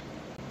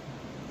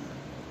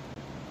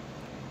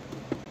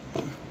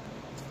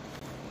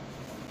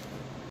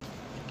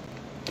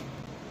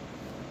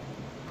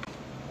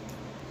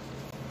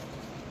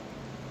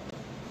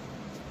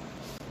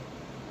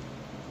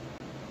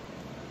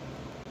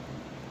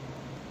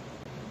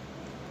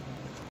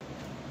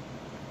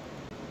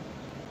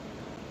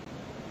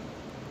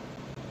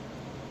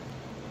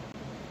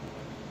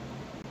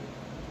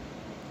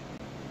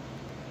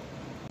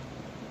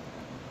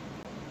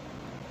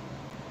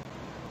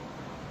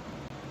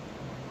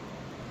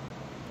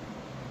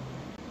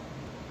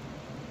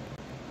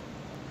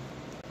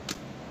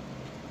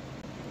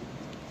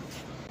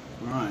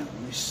 Alright,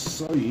 let me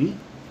see.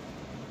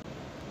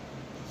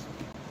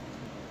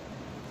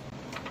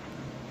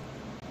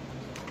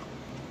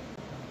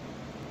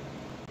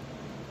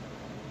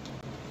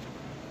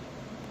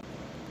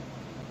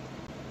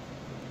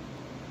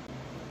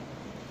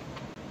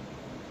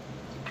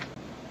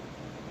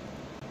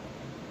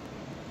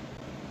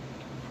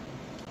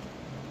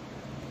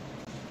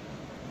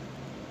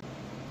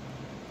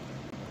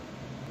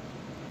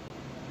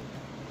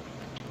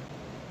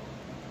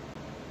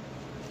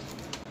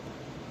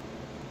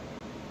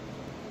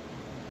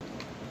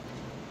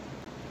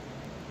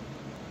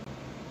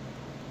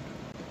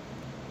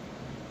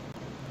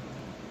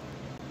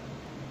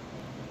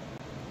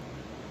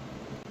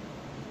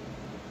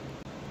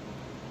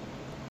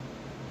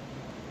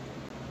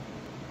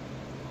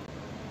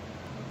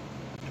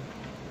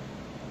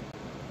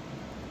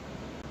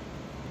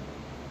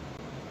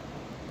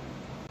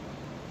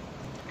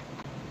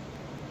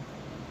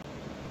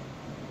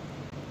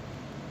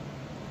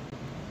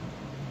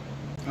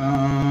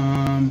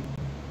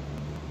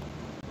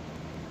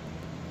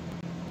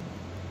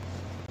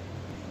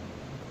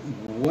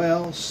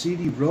 Well,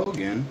 C.D.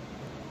 Rogan.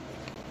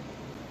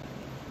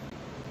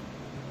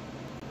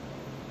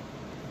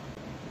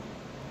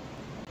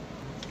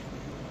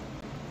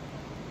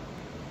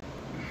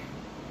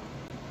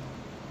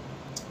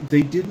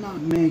 They did not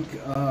make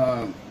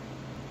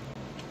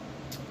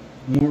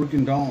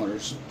Morgan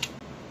dollars.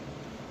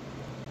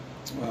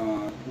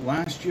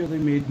 Last year they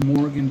made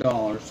Morgan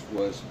dollars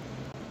was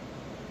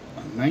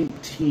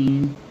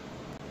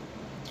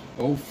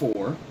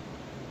 1904.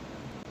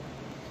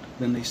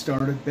 Then they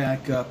started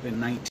back up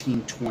in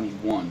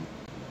 1921.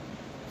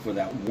 For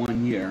that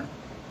 1 year,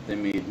 they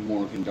made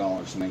Morgan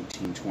dollars in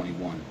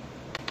 1921.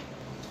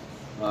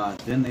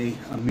 Then they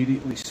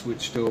immediately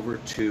switched over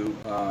to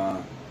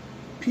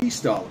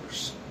peace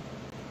dollars.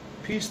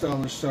 Peace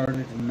dollars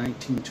started in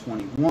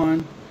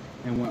 1921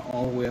 and went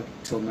all the way up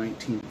until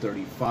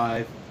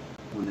 1935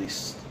 when they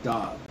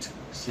stopped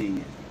seeing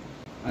it.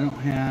 I don't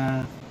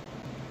have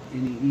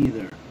any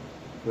either,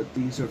 but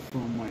these are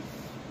from my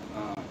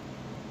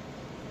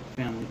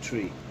family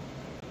tree.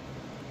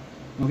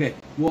 Okay,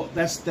 well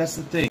that's the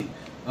thing.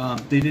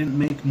 They didn't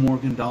make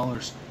Morgan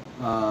dollars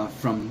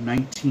from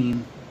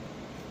 19.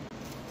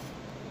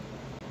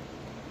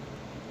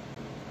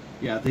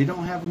 Yeah, they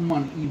don't have them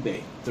on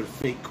eBay. They're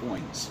fake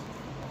coins.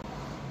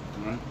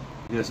 All right?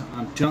 Because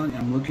I'm telling you,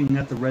 I'm looking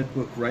at the Red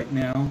Book right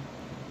now,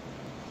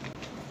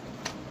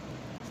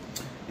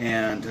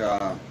 and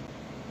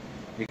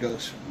it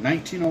goes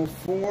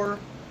 1904,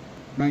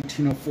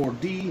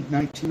 1904D,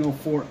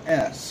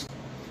 1904S,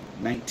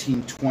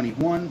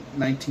 1921,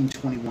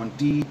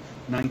 1921D,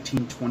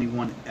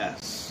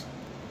 1921S.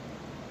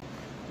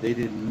 They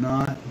did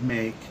not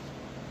make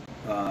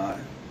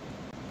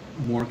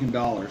Morgan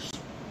dollars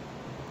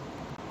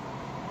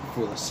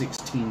for the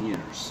 16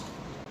 years.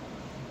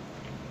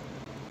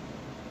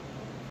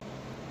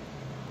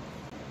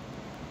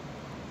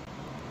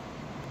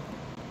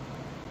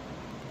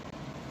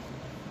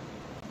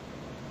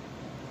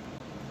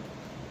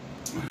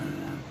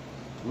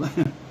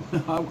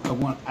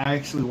 I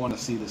actually want to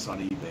see this on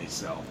eBay,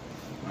 so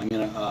I'm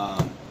gonna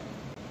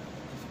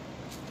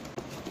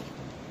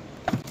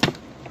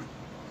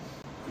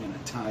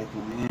type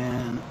them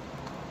in.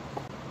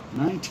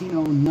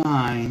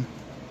 1909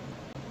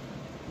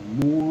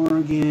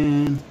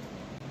 Morgan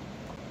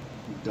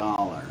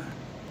dollar.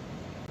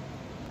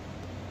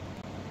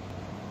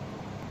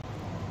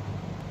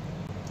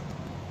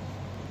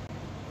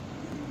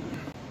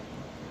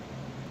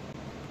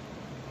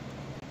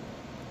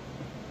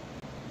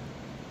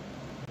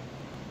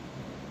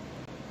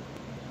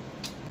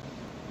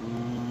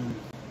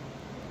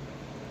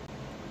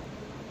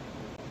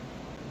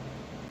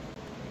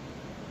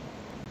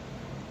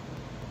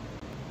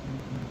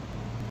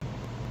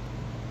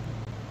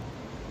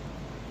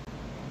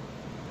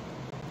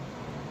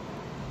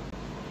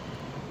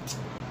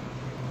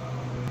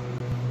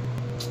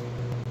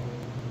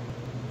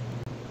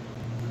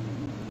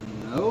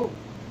 Nope.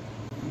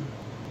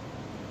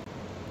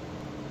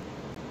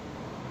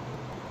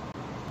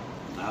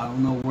 I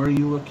don't know where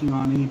you're looking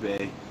on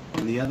eBay.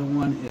 And the other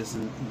one is,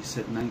 you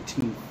said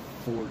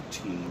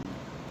 1914.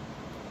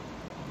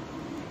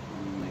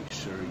 Let me make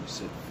sure you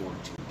said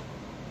 14.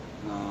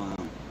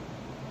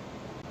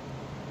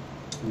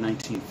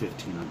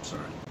 1915, I'm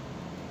sorry.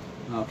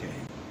 Okay.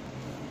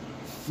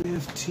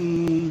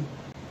 15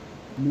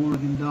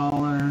 Morgan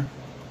dollar.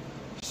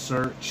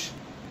 Search.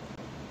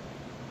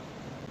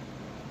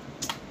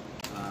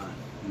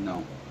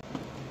 No.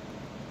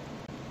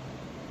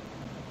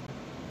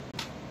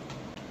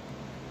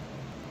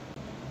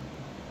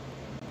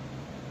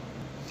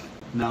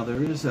 Now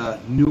there is a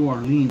New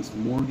Orleans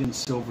Morgan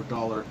silver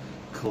dollar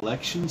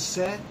collection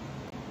set,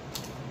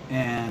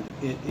 and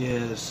it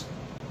is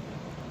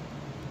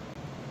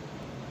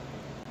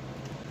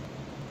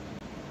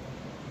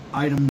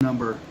item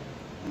number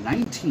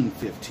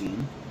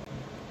 1915,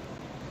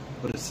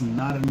 but it's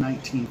not a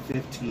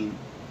 1915.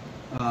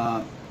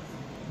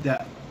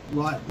 That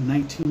lot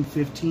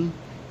 1915,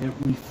 it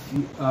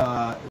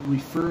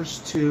refers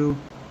to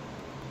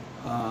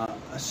a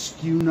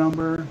SKU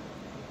number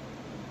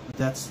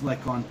that's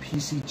like on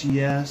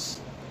PCGS.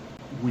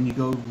 When you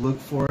go look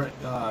for it,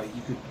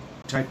 you could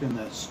type in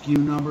the SKU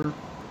number,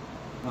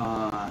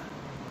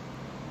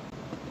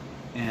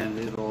 and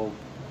it'll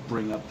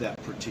bring up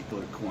that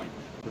particular coin.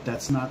 But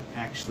that's not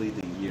actually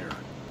the year.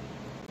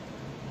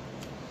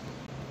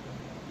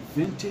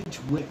 Vintage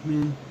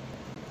Whitman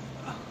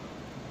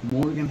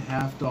Morgan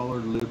half-dollar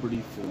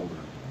Liberty folder.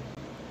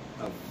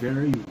 A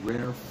very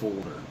rare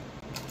folder.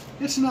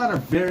 It's not a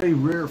very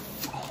rare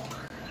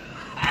folder.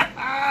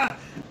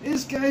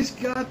 This guy's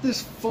got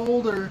this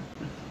folder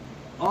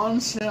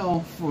on sale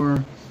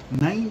for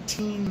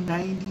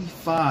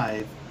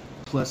 $19.95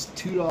 plus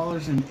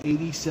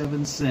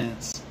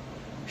 $2.87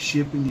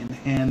 shipping and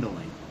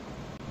handling.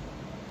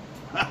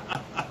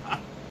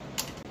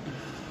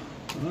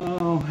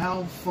 Oh,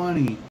 how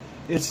funny.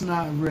 It's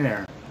not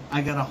rare.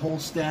 I got a whole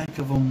stack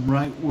of them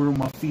right where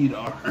my feet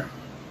are.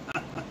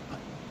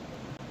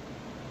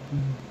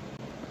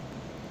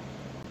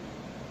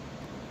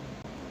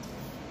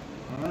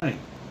 Alright,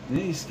 then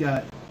he's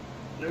got,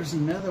 there's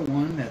another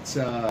one that's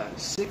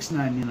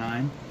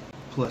 $6.99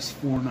 plus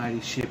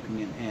 $4.90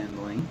 shipping and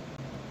handling.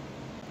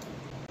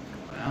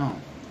 Wow,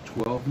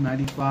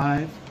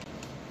 $12.95,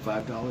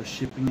 $5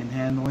 shipping and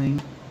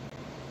handling,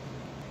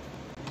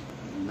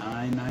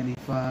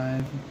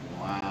 $9.95.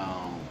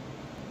 Wow.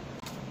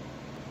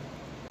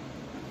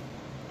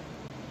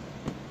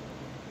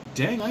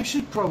 Dang, I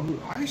should put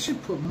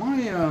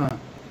my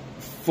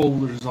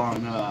folders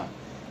on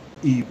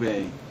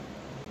eBay.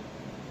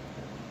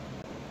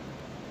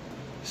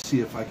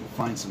 See if I can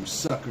find some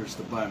suckers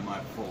to buy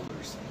my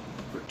folders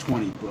for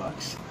 20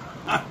 bucks.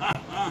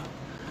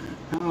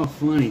 How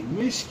funny.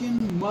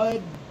 Michigan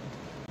Mud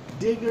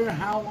Digger,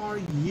 how are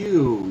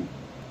you?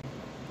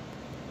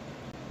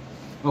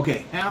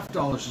 Okay, $half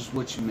is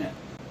what you meant.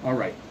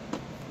 Alright.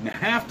 Now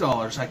 $half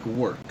I could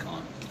work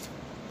on.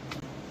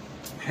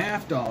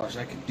 $half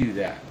I could do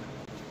that.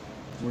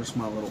 Where's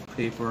my little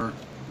paper?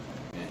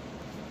 Okay.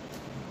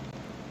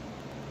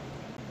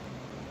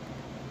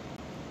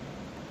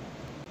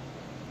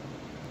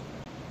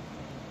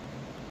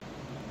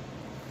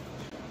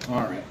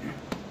 All right.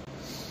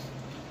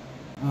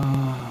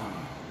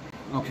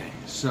 Okay,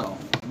 so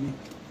let me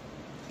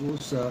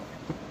close up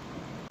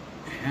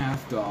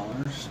 $half.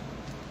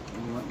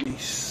 Let me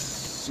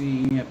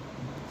see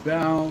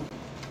about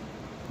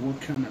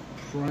what kind of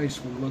price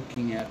we're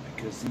looking at,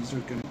 because these are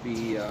going to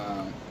be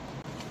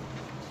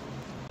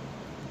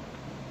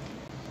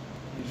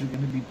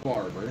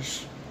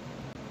barbers.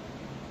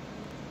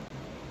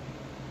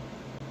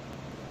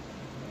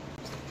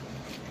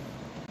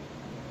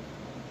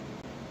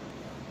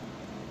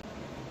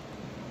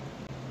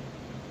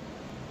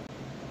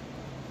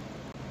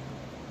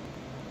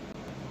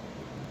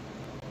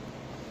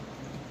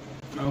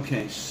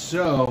 Okay,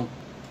 so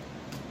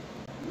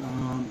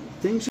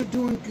things are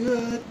doing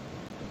good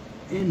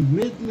in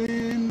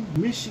Midland,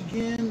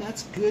 Michigan.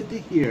 That's good to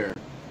hear.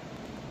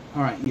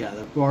 All right, yeah,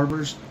 the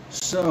barbers.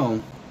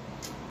 So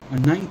a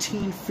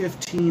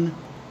 1915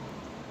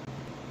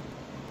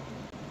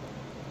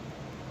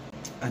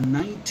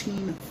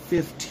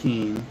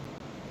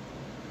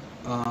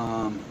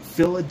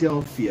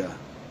 Philadelphia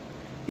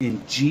in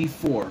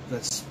G4.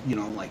 That's, you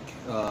know, like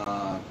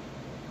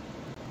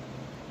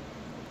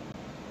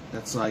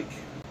that's like,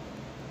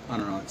 I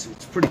don't know,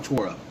 it's pretty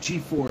tore up.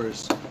 G4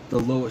 is the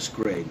lowest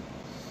grade.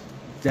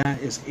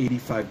 That is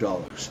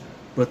 $85.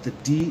 But the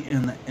D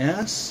and the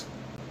S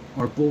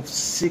are both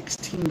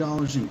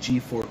 $16 in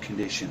G4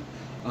 condition.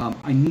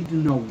 I need to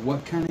know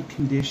what kind of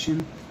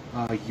condition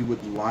you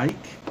would like,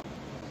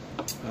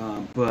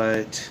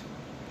 but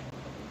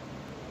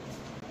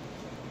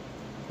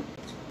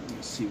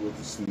let's see what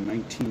this is.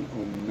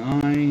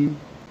 1909.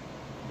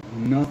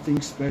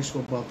 Nothing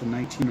special about the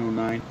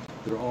 1909.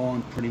 They're all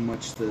in pretty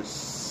much the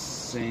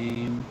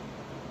same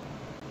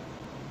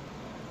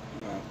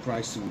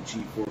price in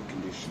G4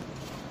 condition.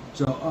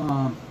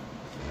 So,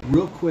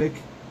 real quick,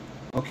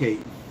 okay,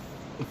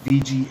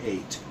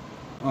 VG8.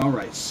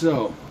 Alright,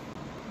 so,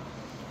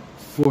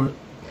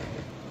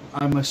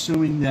 I'm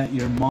assuming that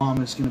your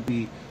mom is going to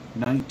be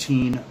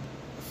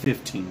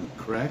 1915,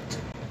 correct?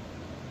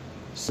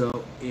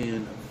 So,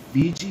 in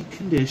VG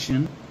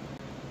condition,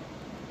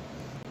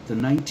 the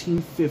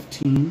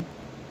 1915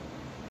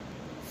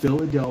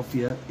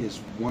 Philadelphia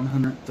is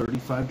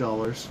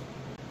 $135.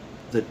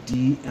 The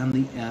D and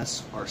the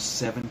S are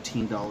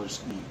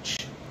 $17 each.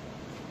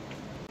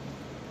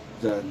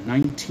 The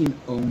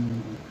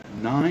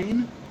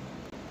 1909,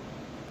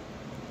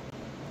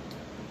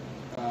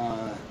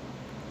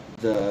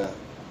 the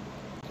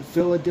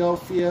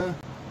Philadelphia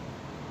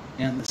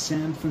and the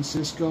San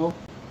Francisco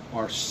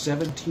are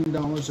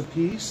 $17 a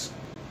piece,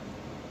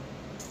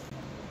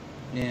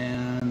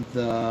 and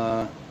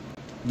the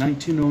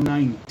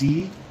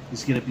 1909D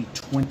is going to be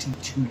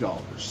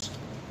 $22.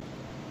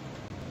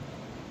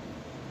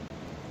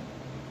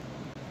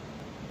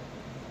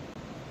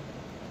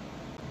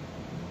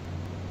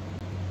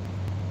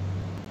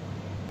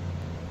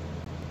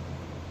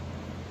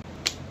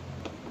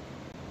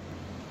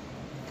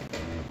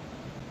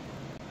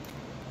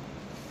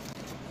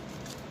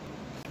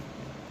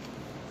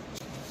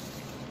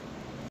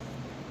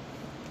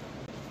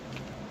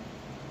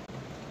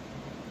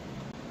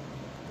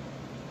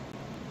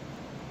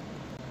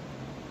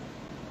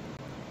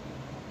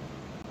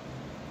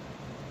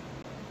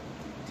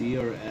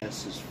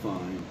 DRS is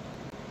fine.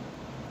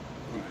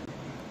 Right.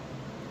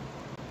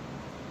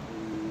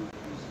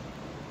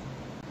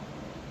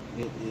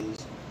 It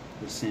is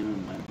the same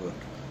in my book.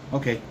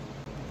 Okay.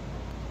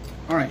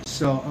 All right.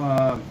 So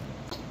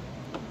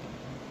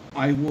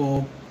I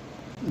will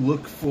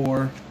look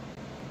for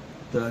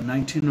the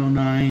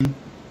 1909.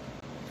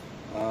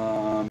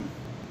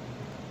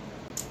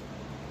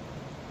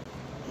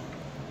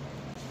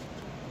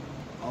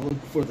 I'll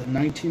look for the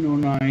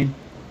 1909.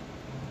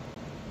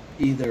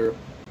 Either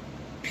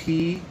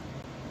P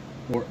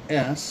or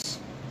S,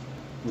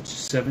 which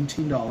is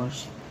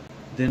 $17.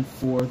 Then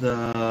for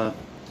the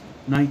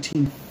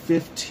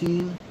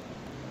 1915,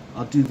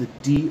 I'll do the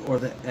D or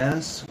the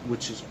S,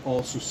 which is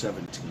also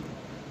 $17.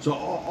 So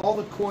all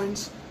the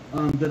coins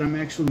that I'm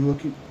actually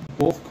looking,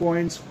 both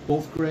coins,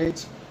 both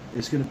grades,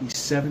 is going to be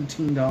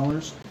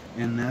 $17,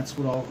 and that's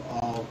what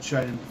I'll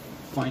try to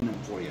find them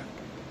for you.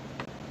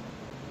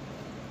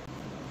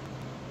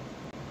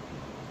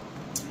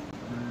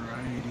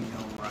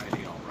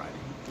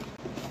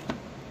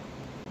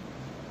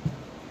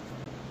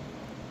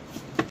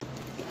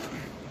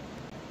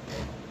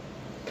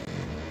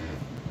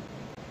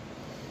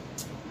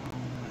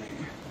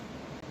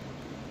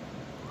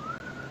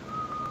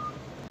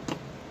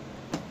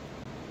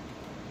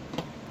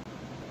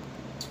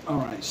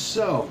 Alright,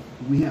 so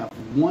we have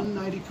one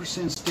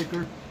 90%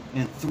 sticker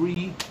and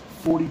three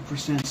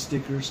 40%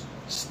 stickers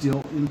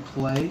still in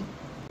play.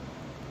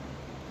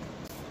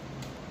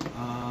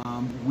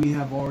 We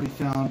have already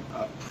found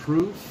a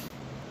proof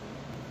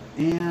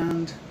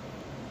and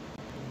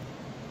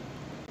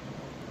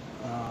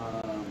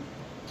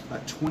a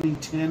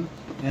 2010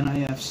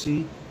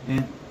 NIFC.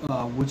 And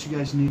what you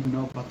guys need to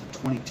know about the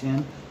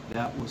 2010,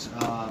 that was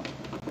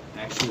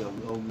actually a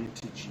low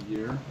mintage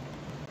year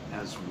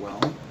as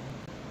well.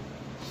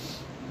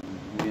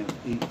 We have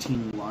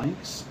 18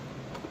 likes.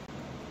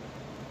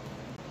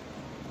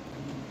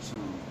 So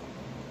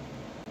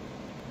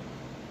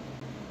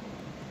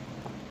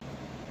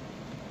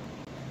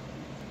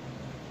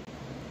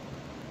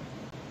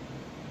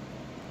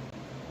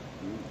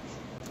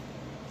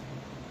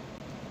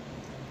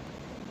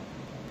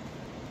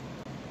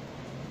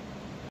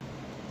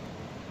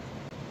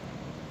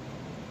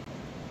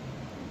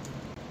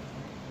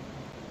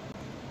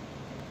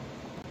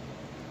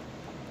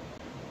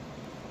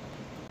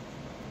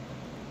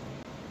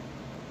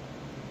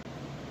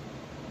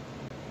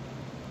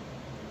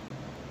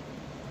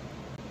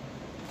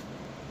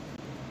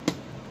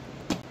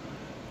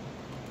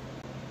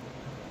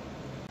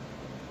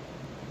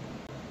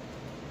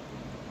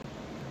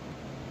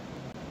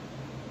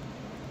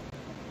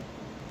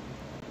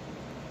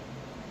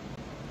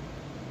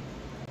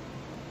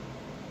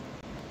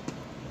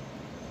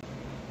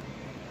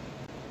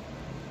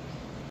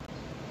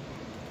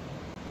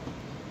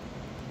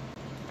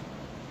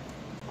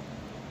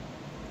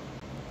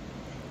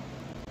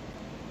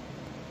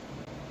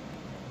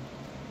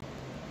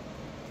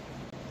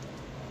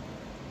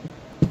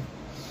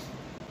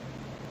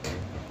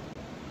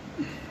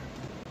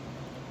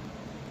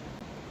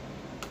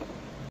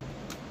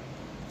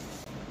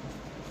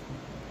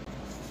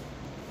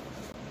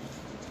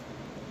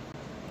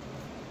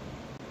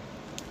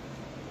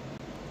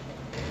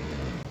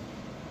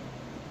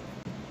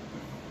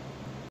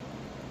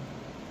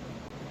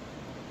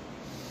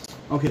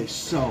okay,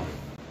 so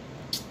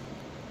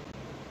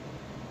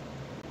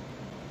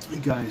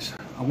guys,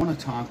 I want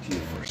to talk to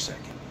you for a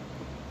second.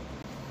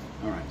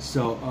 Alright,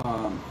 so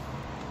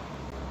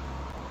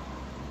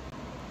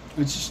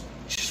I just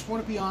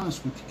want to be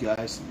honest with you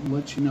guys and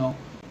let you know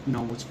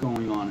what's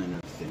going on and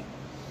everything.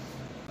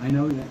 I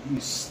know that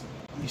you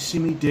see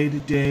me day to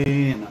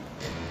day, and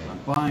I'm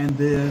buying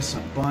this,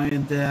 I'm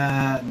buying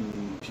that,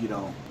 and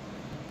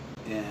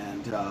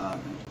I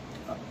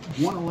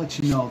want to let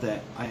you know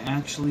that I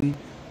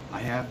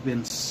have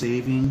been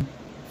saving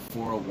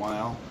for a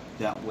while.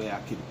 That way I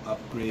could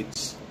upgrade,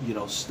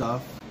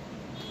 stuff.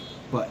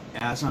 But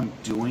as I'm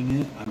doing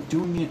it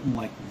in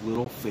like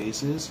little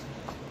phases,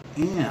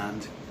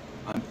 and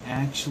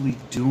actually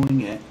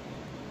doing it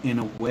in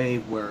a way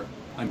where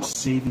I'm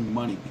saving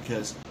money,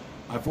 because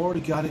I've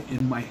already got it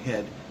in my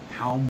head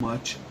how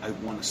much I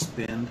want to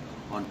spend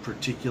on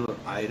particular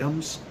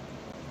items.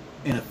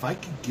 And if I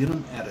could get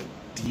them at a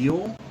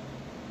deal,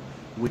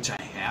 which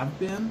I have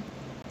been,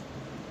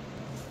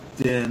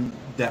 then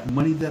that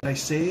money that I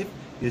save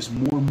is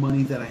more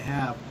money that I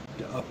have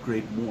to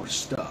upgrade more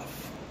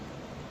stuff.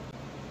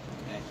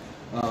 Okay.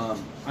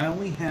 I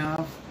only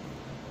have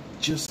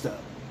just a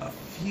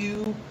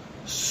few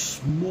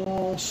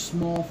small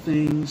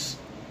things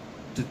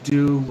to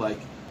do. Like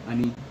I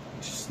need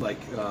just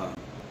like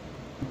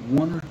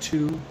one or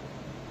two.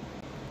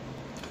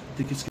 I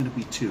think it's going to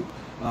be two.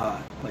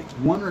 Like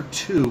one or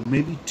two,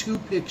 maybe two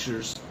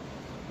pictures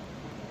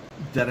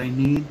that I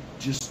need.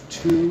 Just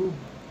two,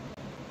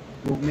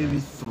 well, maybe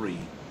three.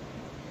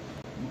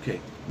 Okay,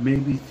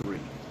 maybe three.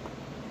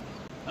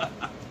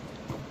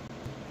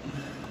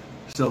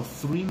 So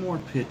 3 more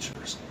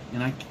pictures,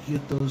 and I can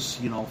get those,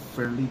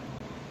 fairly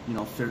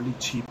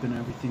cheap and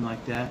everything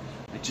like that.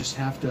 I just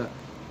have to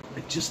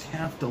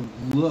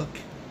look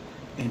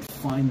and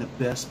find the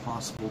best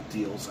possible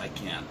deals I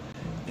can.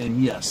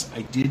 And yes,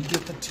 I did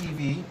get the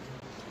TV.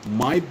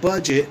 My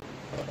budget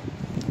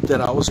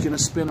that I was going to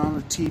spend on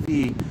the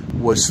TV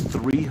was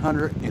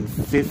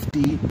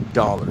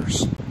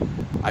 $350.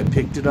 I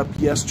picked it up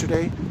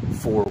yesterday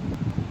for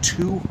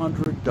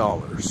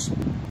 $200.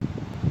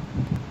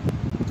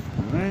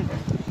 Alright?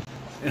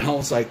 And I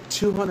was like,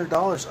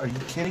 $200? Are you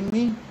kidding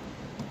me?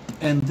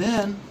 And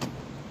then,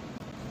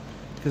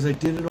 because I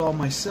did it all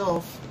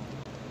myself,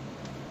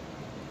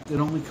 it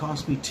only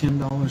cost me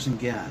 $10 in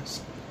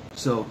gas.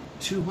 So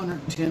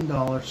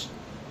 $210,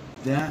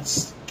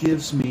 that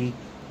gives me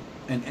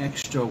an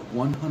extra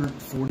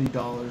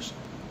 $140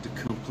 to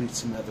complete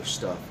some other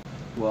stuff.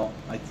 Well,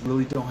 I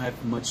really don't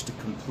have much to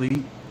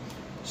complete,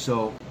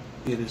 so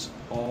it is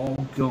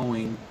all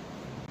going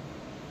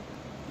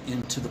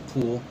into the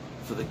pool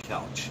for the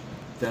couch.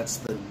 That's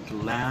the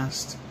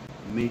last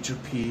major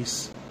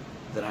piece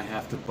that I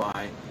have to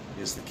buy,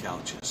 is the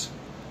couches.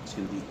 It's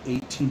going to be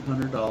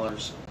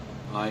 $1,800.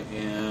 I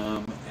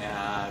am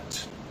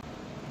at,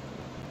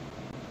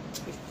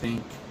 I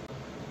think,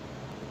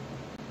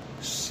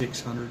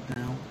 600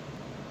 now.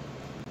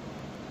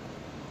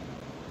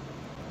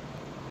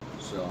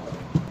 So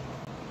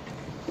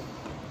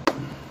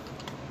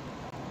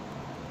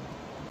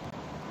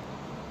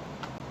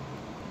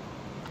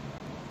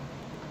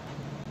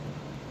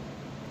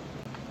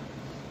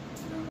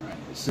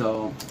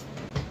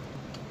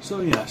So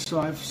yeah, so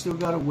I've still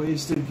got a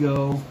ways to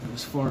go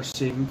as far as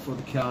saving for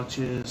the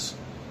couches.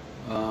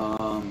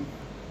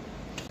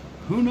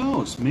 Who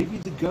knows? Maybe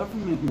the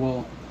government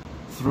will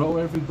throw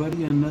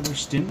everybody another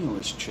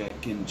stimulus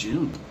check in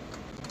June.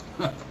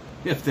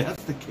 If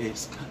that's the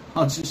case,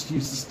 I'll just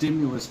use the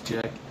stimulus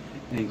check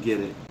and get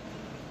it.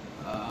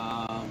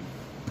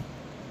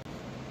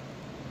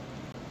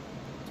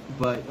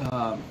 But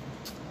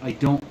I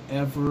don't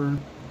ever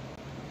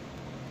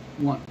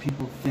want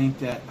people to think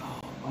that,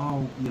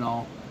 oh,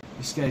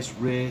 this guy's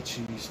rich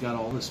and he's got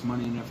all this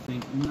money and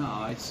everything.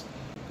 No,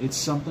 it's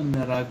something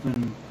that I've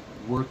been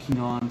working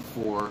on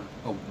for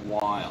a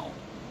while.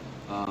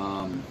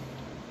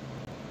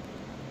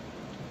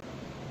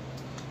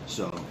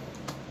 So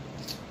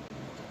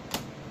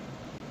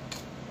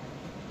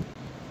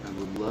I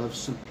would love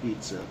some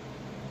pizza.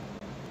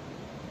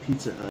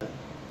 Pizza Hut.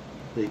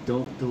 They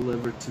don't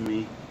deliver to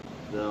me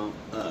though.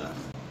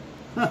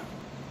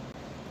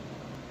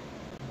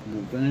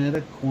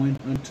 Nevada Coin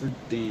Hunter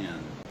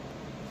Dan.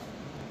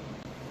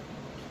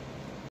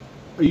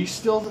 Are you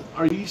still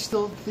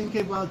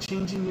thinking about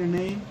changing your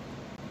name?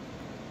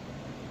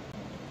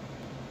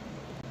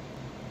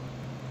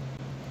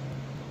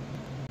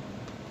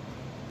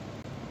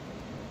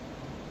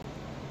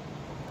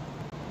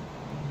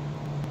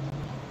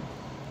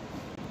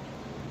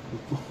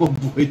 Oh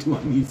boy, do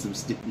I need some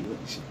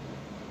stimulation.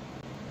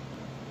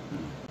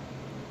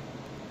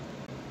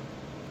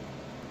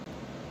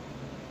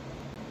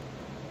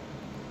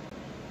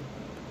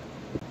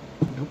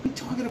 Don't be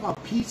talking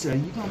about pizza.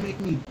 You're gonna make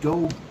me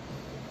go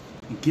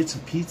and get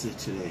some pizza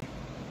today.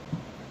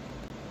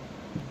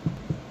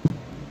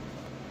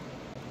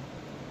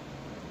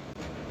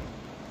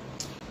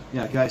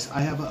 Yeah, guys,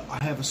 I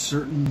have a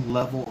certain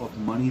level of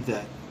money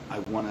that I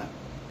want to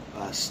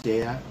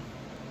stay at.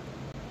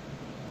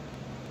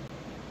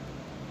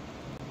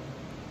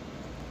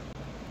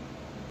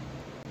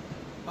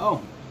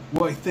 Oh,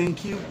 boy,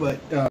 thank you, but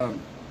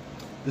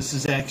this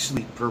is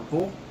actually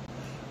purple.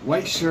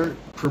 White shirt,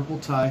 purple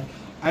tie.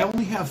 I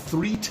only have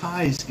 3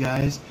 ties,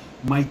 guys.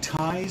 My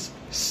ties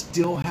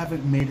still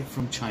haven't made it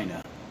from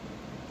China.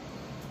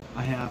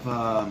 I have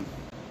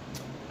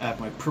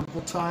my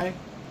purple tie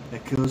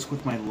that goes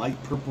with my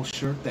light purple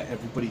shirt that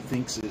everybody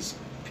thinks is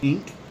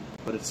pink,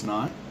 but it's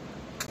not.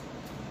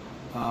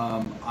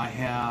 I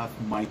have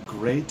my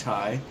gray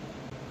tie.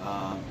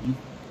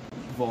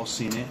 You've all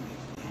seen it.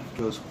 It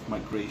goes with my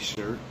gray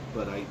shirt,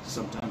 but I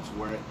sometimes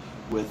wear it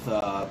with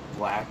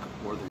black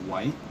or the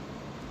white.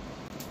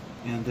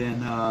 And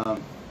then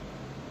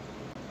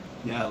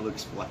Yeah, it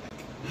looks black.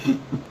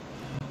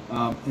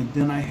 And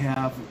then I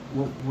have,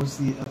 what was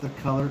the other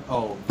color?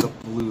 Oh, the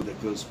blue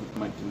that goes with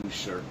my blue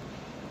shirt.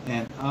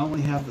 And I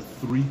only have the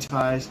 3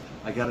 ties.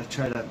 I got to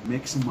try to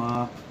mix them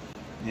up.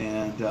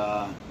 And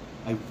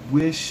I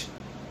wish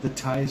the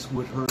ties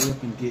would hurry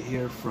up and get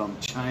here from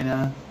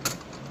China.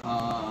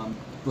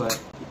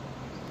 But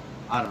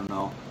I don't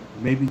know.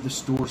 Maybe the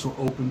stores will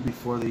open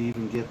before they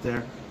even get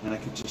there, and I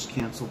could just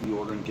cancel the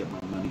order and get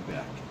my money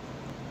back.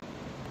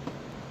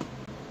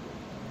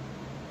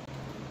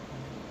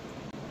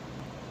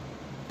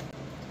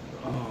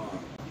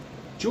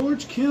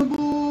 George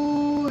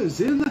Kimball is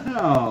in the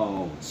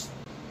house.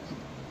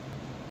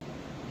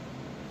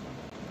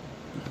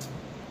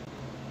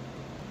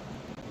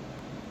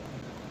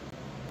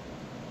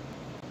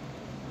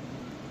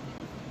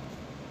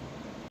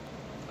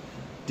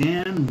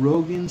 Dan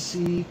Rogan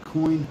C.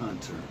 Coin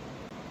Hunter.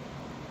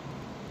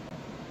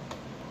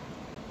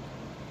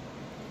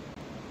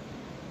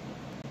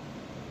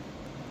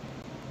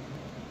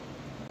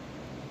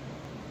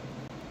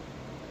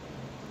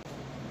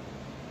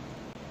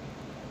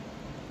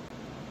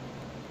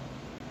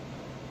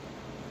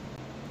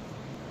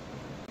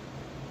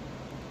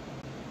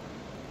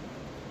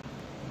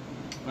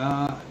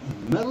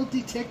 Metal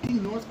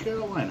Detecting North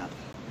Carolina.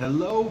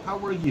 Hello, how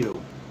are you?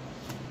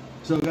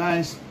 So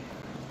guys,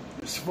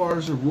 as far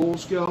as the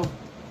rules go,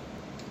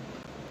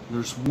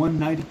 there's one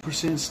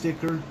 90%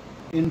 sticker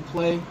in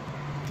play.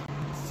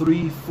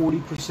 3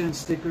 40%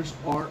 stickers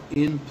are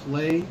in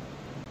play.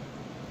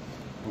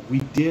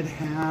 We did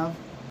have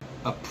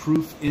a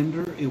proof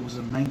ender. It was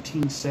a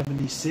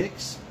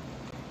 1976.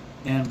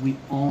 And we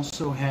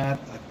also had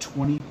a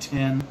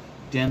 2010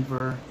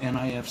 Denver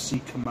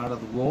NIFC come out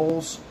of the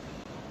rolls.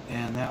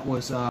 And that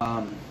was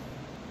that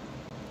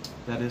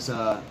is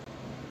a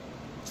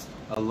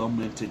low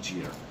mintage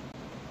year.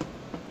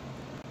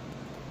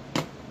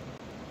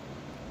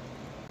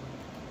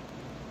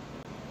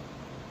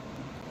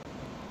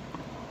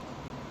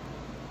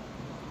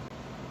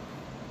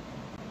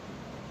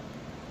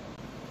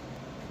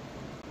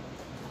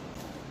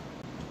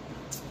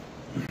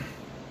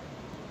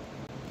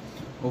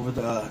 Over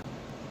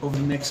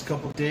the next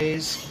couple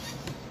days,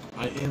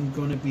 I am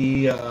going to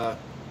be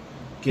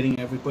getting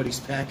everybody's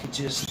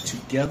packages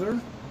together.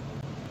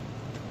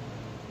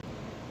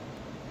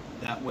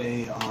 That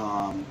way,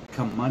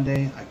 come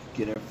Monday, I could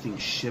get everything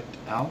shipped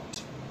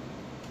out.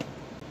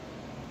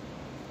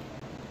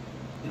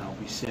 And I'll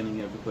be sending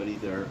everybody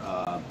their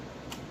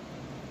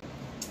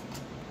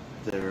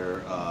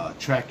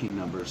tracking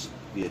numbers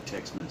via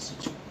text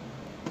message.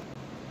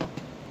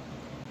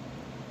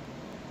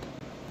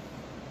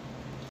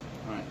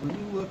 Alright, let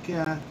me look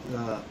at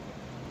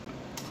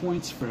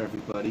points for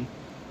everybody.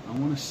 I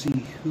want to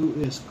see who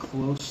is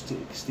close to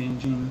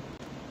exchanging.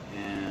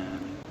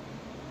 And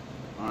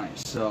alright,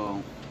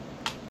 so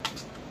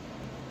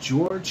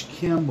George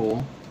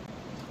Kimball,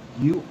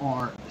 you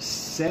are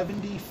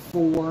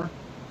 74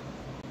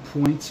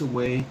 points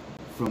away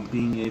from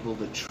being able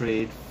to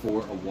trade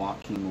for a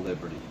walking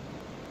Liberty.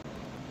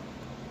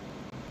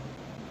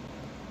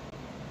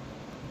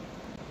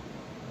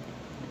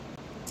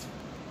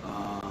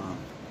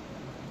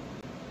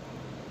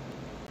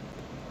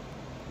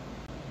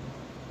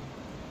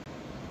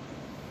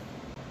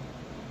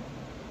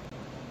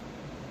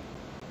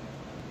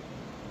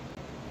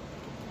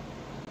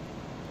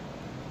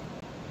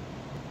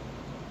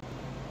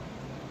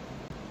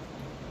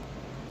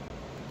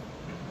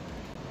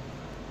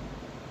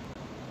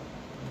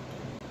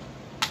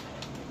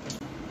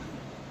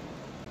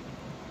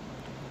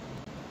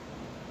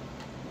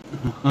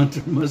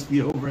 Hunter must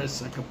be over at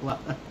second block.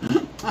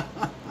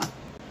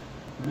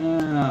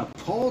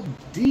 Paul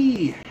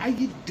D, how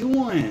you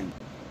doing?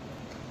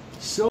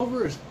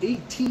 Silver is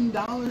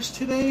 $18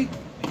 today.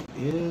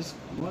 It is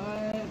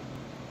what?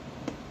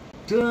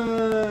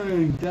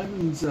 Dang, that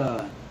means you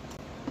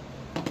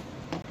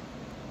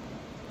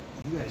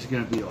guys are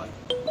gonna be like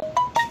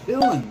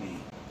killing me.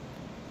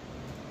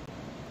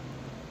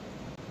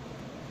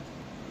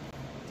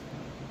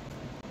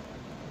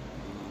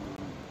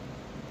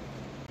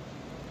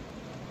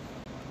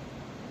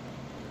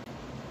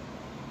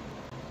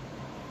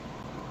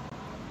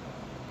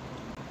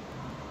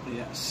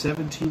 Yeah,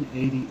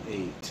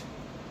 1788.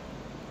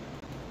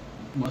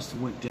 Must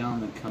have went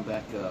down and come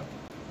back up.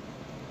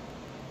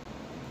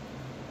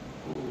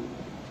 Oh.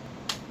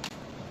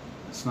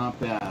 It's not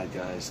bad,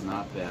 guys.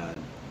 Not bad.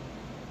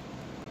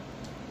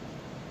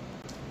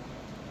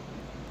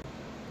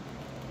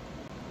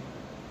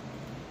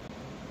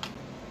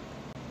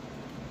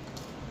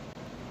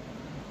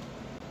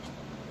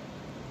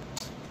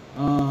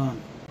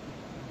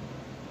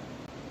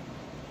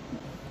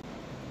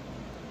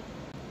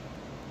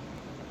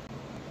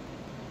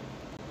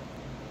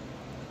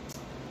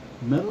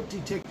 Metal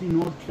Detecting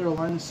North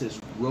Carolina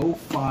says row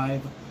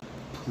 5,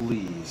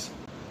 please.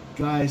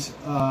 Guys,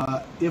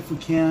 if we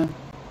can,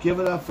 give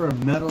it up for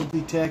Metal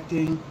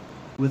Detecting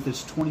with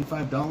his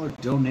 $25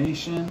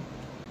 donation.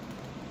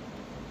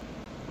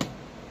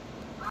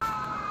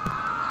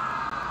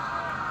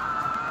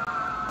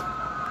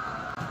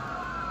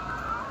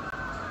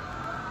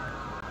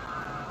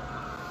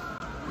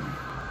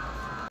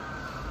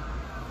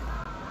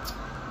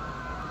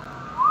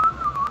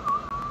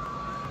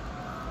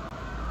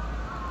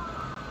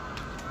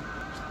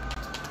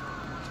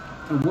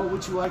 And what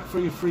would you like for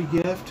your free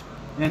gift?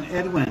 And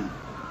Edwin.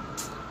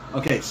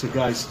 Okay, so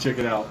guys, check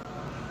it out.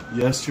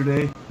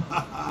 Yesterday,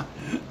 I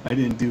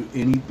didn't do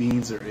any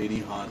beans or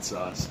any hot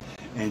sauce,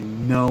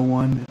 and no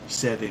one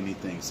said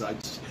anything, so I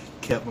just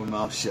kept my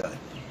mouth shut.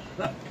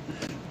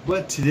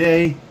 But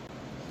today,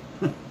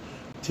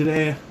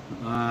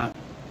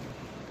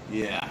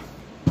 yeah.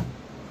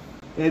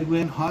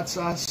 Edwin, hot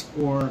sauce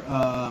or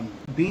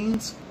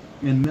beans,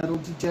 and metal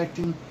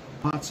detecting,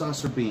 hot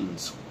sauce or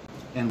beans.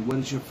 And what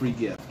is your free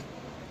gift?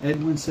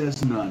 Edwin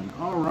says none.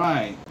 All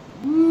right.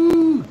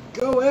 Woo!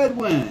 Go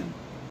Edwin!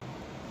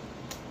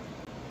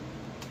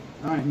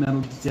 All right,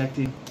 metal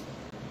detecting,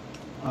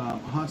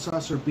 hot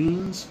sauce or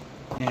beans,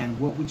 and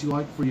what would you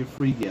like for your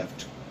free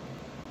gift?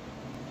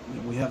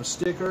 We have a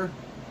sticker.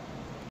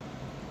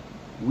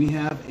 We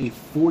have a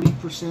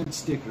 40%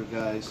 sticker,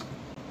 guys.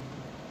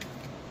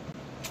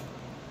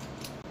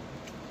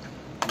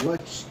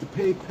 What's the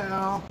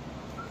PayPal?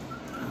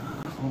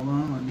 Hold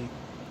on, let me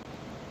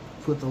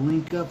put the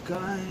link up,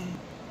 guys.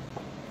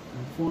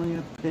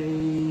 California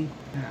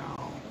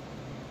PayPal.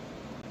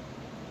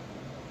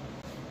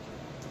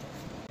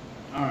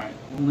 Alright,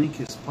 the link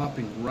is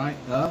popping right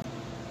up.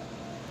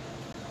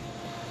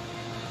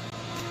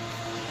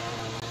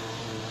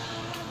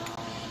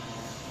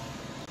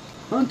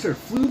 Hunter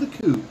flew the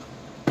coop.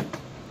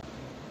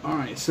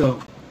 Alright, so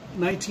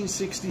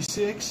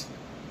 1966.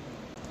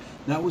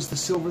 That was the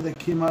silver that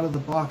came out of the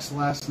box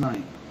last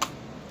night.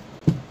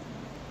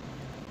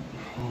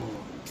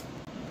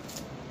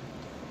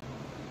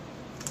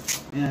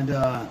 And,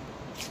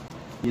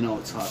 you know,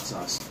 it's hot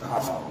sauce.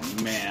 Oh,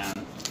 man.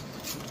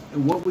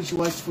 And what would you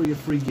like for your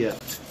free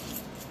gift?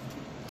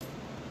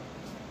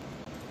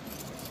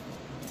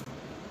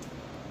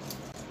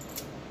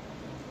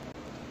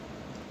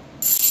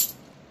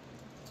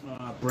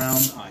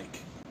 Brown Ike.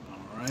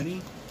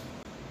 Alrighty.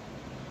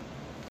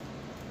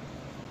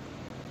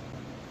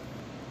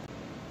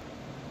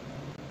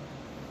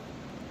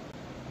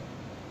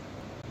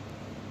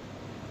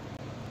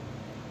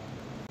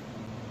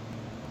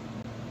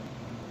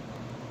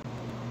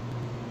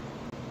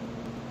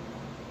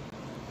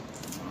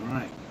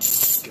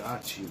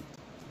 Got you.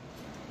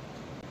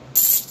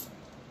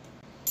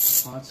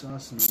 Hot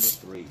sauce number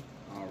 3.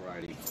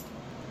 Alrighty.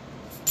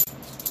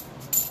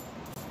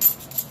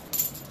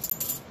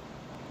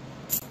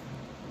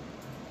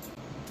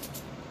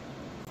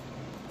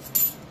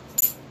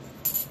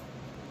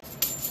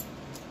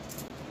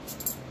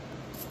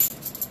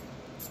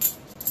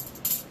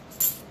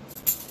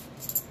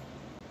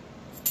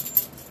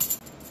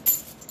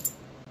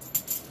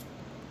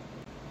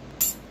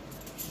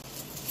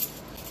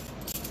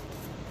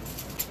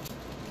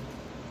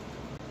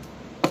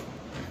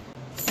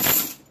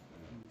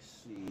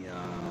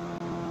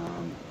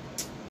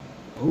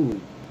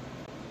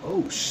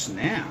 Oh,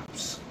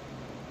 snaps.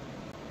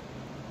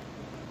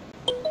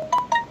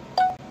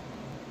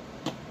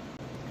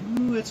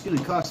 Ooh, it's going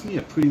to cost me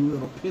a pretty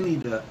little penny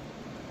to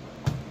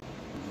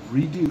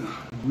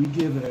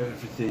regive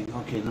everything.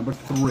 Okay, number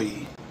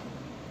 3.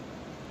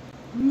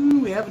 Ooh,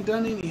 we haven't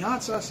done any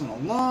hot sauce in a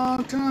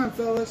long time,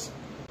 fellas.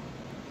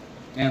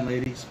 And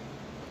ladies.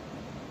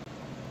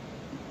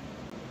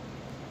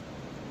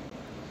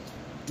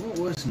 What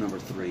was number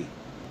 3?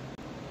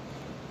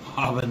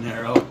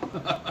 Habanero.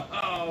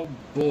 Oh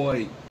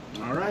boy.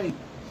 All right.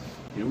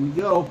 Here we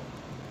go.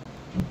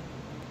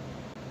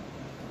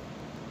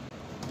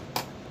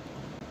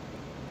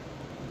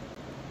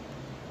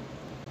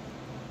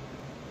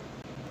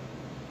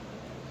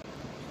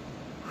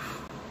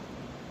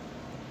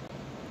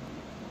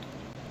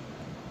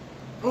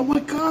 Oh my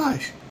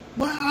gosh.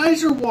 My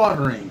eyes are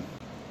watering.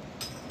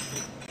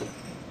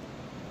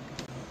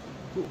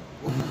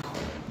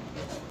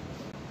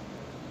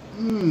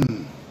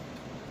 Mmm.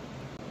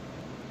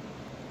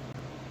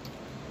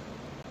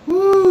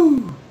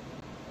 Woo!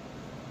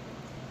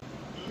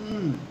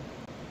 Mm.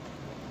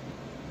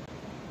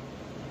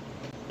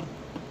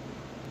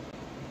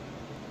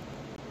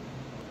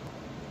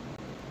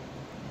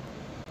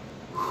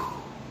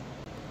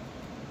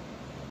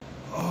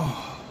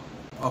 Oh,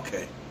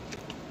 okay.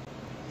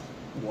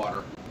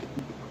 Water.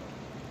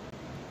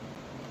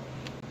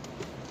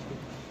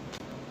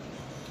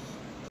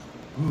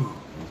 Whew.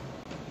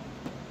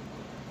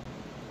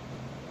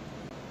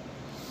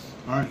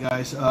 All right,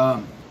 guys.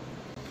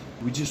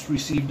 We just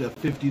received a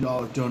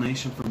 $50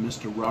 donation from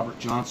Mr. Robert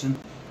Johnson.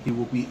 He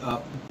will be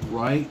up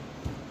right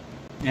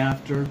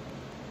after.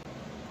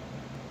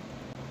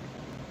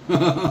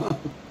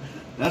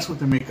 That's what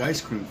they make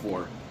ice cream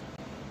for.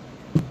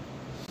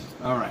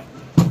 All right.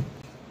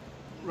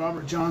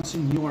 Robert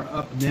Johnson, you are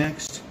up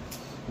next.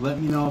 Let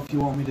me know if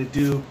you want me to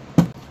do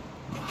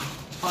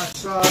hot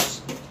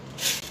sauce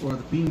or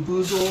the Bean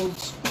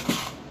Boozled.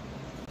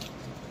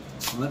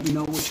 Let me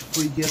know what your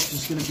free gift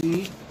is going to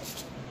be.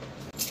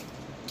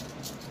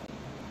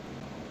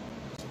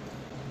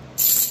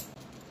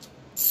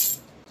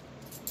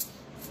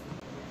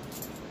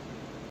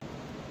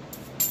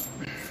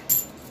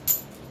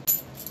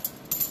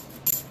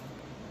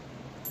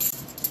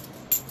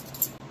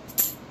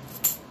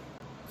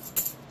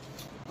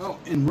 Oh,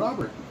 And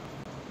Robert,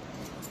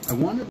 I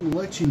wanted to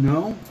let you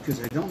know, because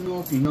I don't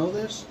know if you know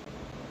this,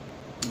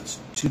 it's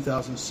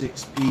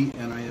 2006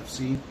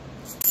 NIFC.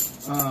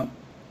 I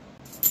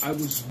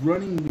was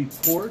running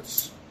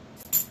reports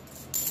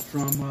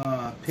from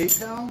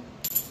PayPal,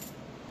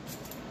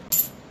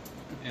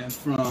 and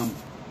from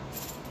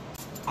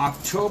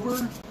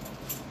October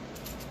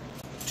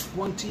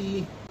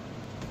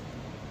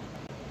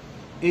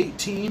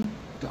 2018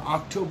 to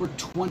October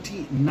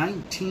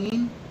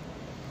 2019,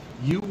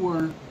 you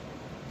were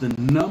the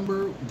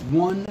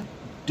 #1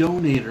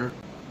 donator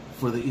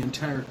for the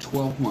entire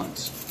 12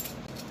 months.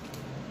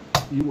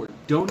 You were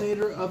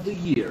Donator of the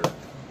Year.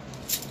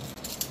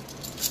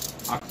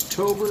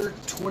 October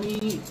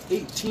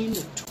 2018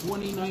 to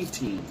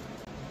 2019.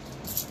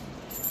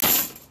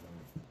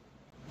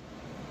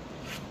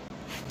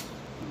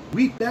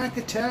 Wheatback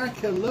Attack,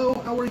 hello,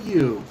 how are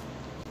you?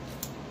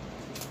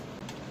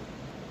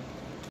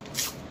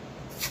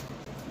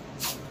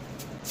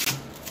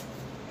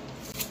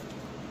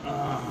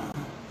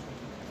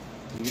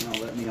 You're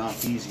gonna let me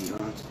off easy, huh?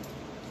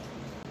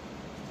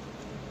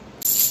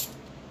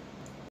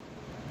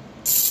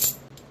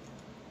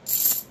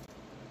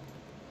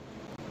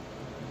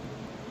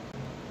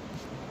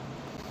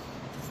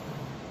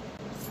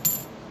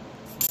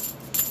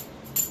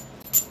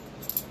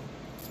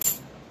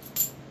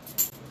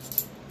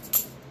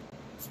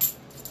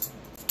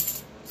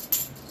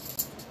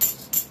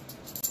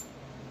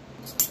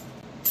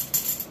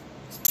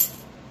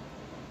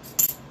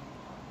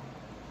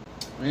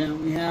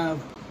 And we have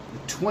a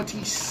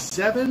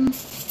 27,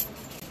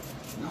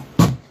 no,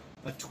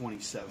 a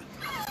 27,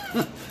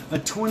 a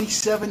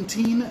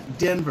 2017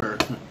 Denver.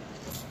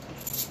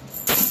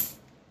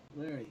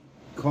 Larry,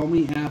 call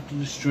me after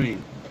the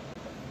stream.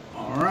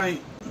 All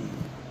right.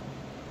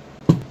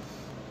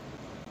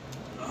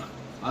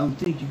 I don't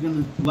think you're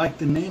going to like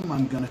the name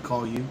I'm going to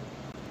call you.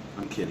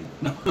 I'm kidding.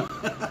 No.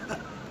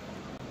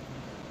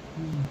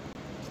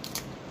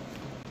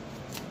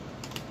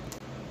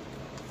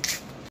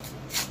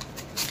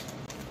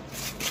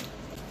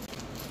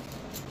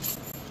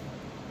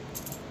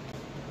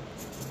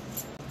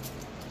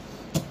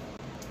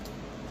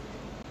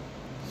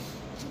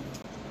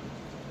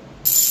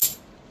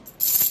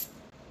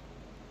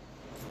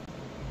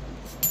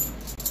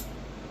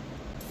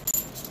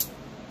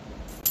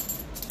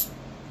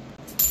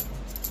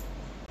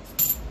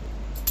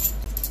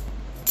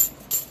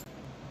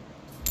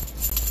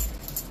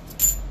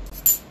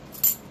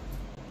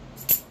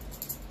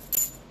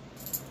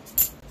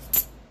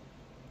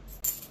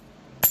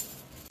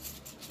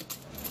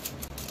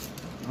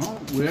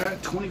 We're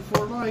at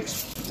 24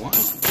 likes. One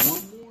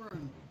more,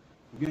 and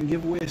we're gonna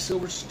give away a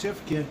silver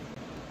certificate.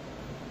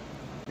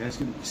 You guys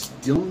gonna be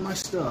stealing my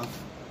stuff.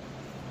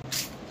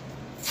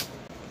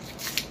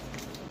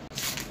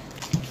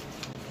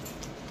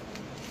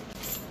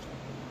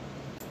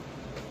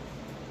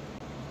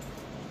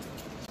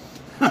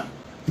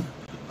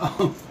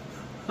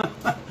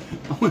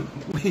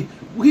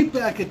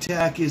 Wheatback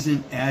Attack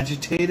isn't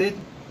agitated.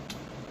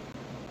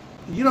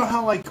 You know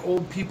how like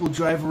old people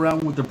drive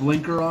around with their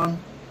blinker on?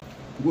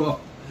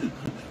 Well,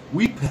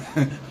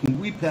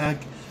 Wheatback,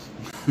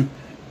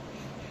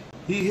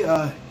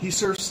 he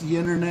surfs the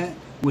internet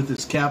with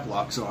his cap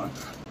locks on.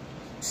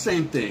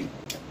 Same thing.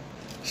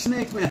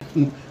 Snake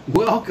Man,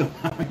 welcome.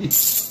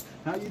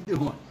 How you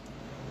doing?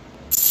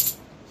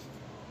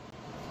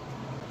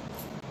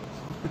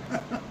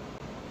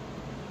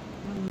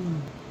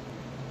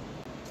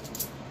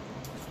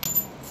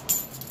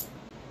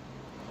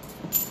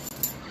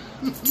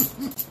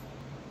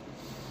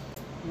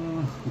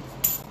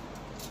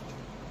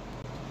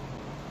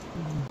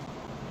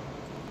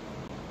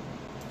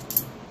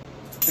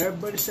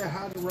 Everybody say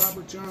hi to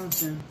Robert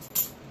Johnson.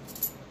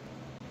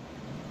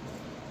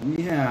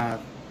 We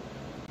have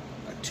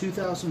a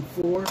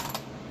 2004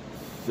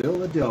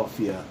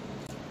 Philadelphia.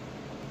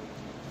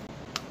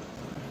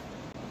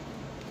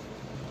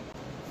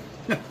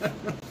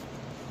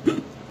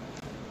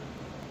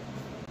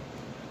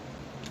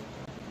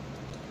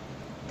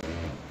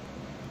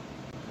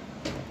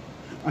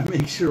 I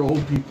make sure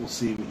old people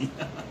see me.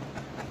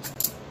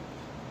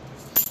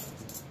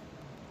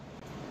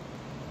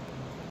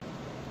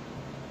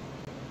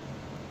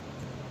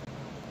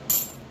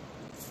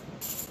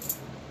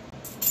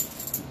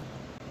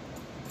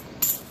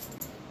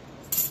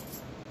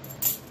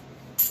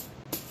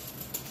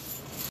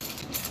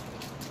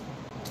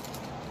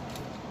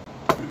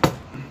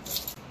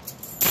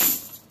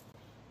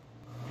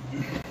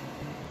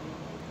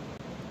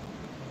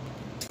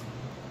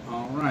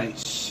 All right,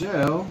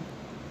 so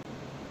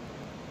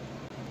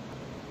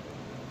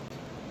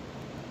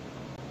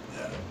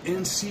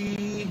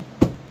NC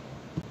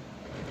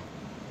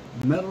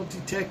Metal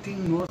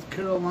Detecting, North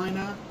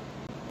Carolina.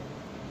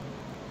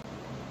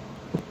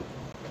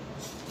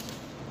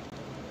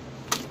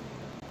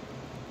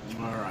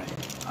 All right,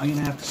 I'm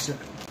gonna have to set.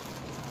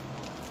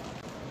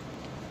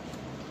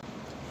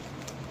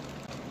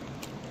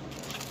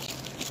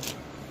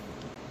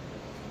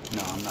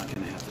 No, I'm not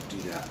gonna have to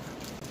do that.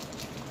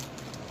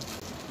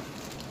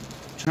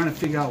 trying to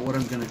figure out what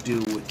I'm going to do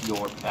with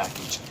your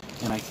package.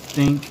 And I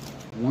think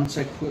once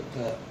I put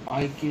the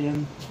Ike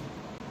in,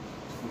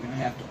 we're going to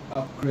have to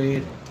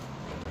upgrade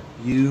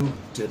you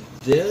to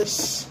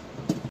this.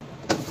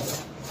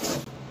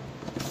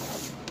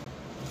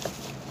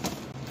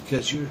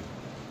 Because your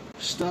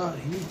stuff,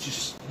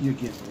 you're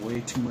getting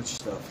way too much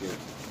stuff here.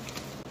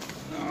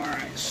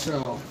 Alright,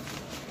 so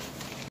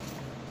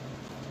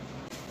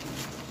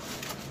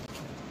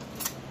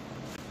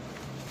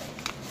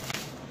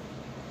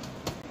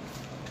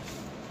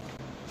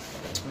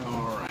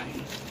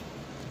alright.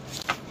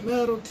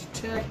 Metal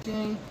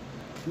detecting,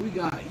 we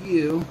got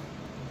you.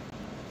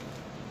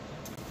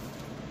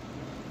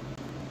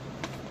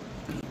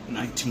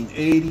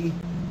 1980,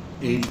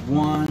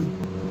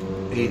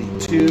 81,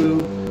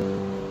 82.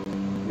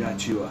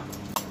 Got you a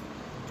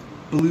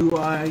blue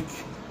Ike,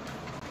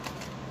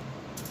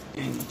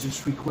 and you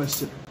just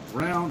requested a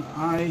brown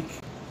Ike.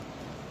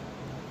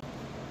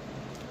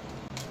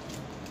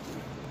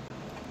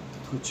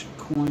 Put your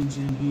coins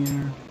in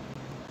here.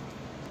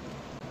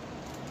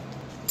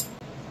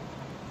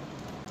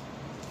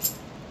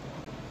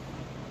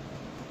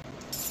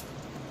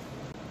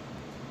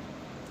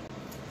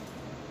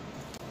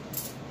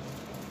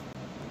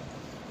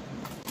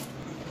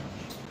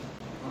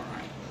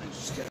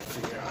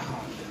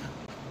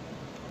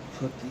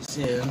 Put these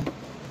in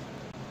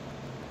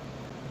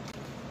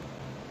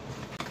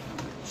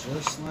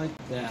just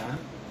like that.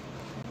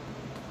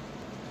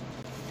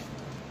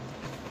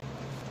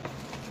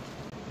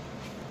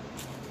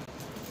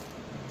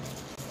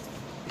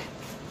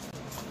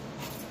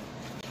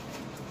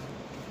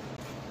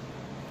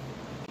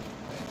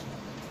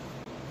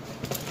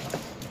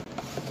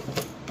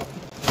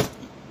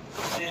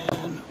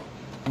 And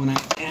when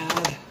I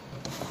add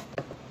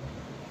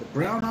the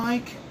brown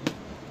Ike,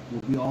 we'll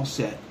be all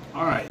set.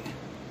 All right.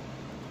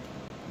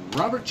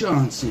 Robert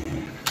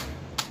Johnson.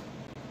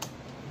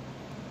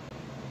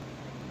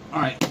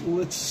 Alright,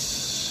 let's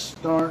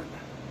start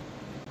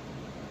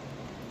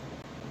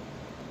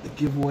the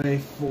giveaway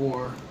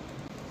for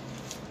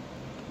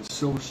the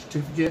silver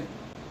certificate.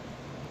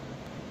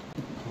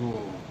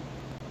 Oh.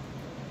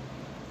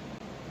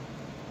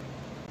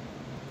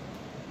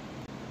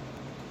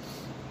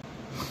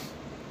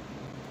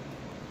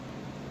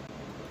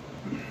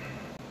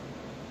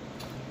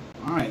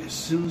 Alright, as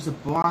soon as the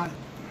bot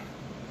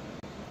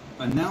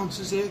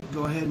announces it,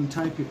 go ahead and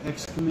type your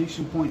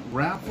exclamation point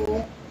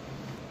raffle.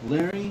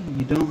 Larry,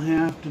 you don't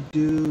have to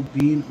do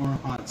bean or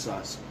hot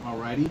sauce.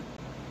 Alrighty.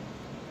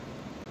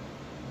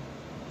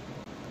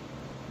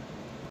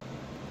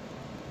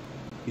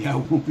 Yeah,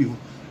 it won't be.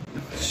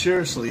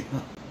 Seriously.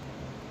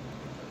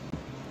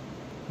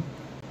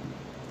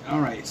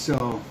 Alright,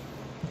 so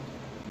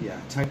yeah,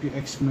 type your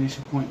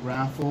exclamation point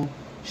raffle.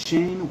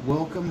 Shane,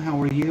 welcome. How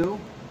are you?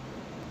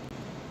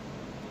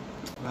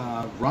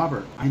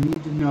 Robert, I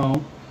need to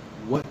know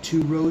what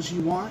 2 rows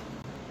you want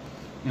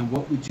and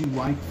what would you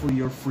like for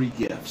your free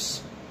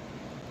gifts.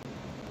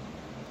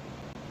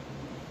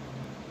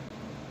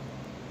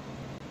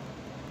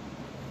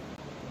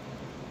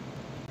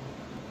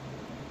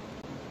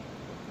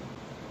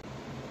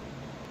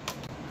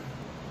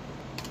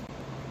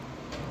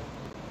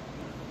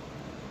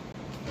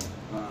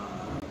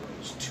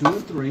 Rows 2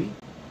 and 3.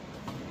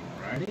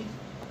 Alrighty.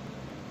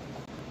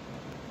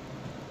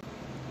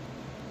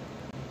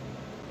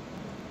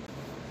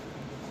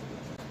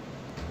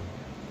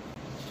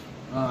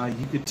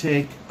 You could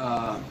take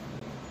a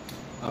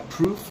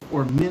proof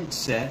or mint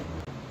set,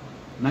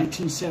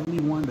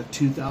 1971 to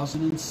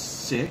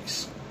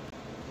 2006,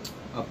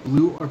 a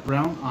blue or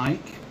brown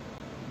Ike,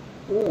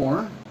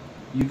 or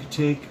you could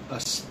take a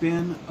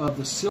spin of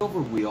the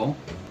silver wheel,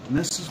 and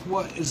this is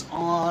what is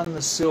on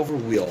the silver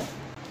wheel.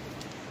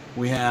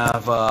 We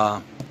have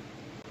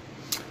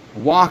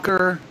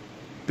Walker,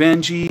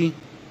 Benji.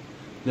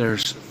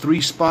 There's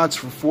 3 spots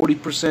for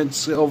 40%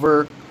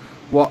 silver,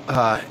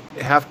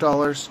 half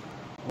dollars,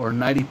 or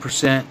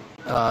 90%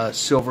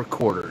 silver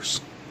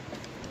quarters.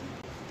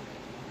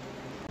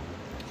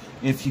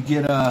 If you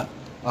get a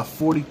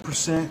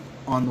 40%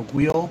 on the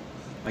wheel,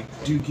 I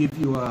do give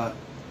you a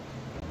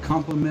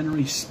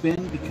complimentary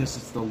spin because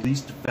it's the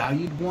least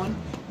valued one.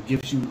 It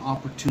gives you an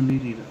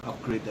opportunity to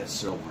upgrade that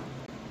silver.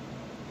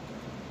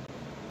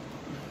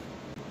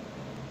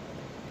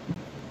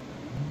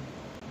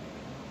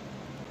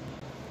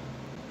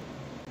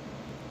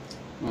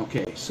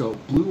 Okay, so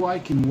blue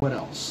Ike and what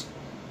else?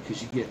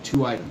 Because you get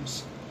 2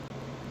 items.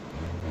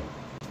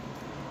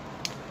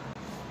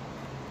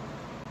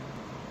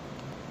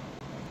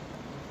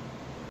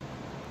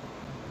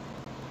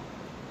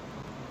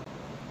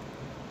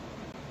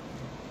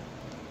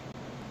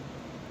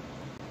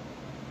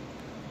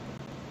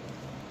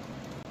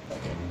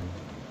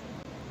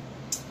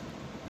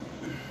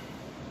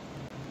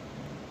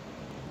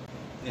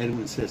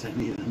 Edwin says I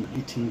need a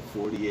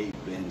 1948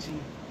 Benji.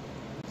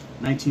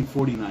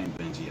 1949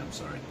 Benji, I'm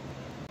sorry.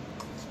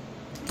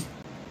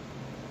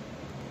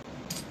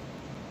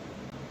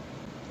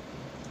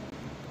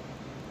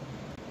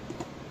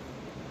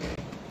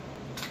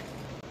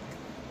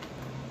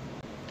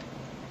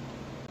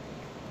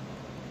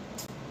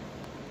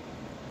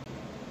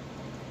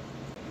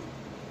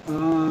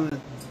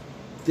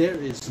 there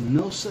is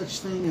no such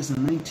thing as a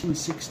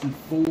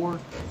 1964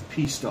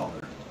 peace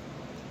dollar.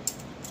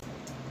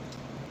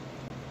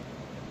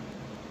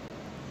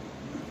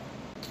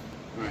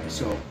 Alright,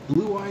 so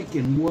Blue Ike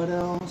and what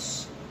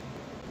else?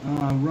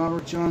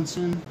 Robert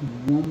Johnson,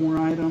 one more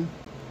item.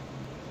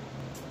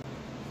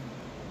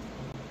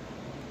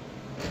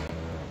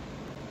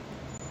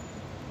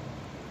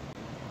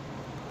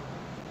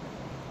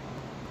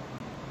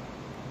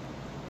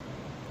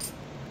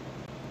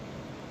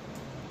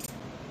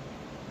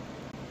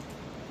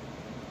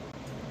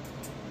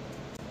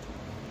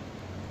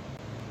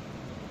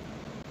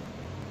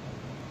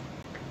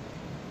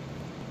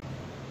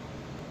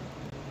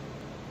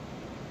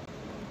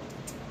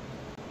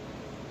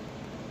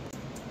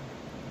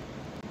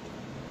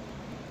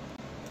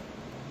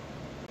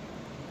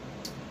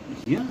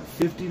 Yeah,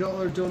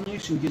 $50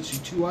 donation gets you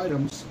 2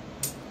 items.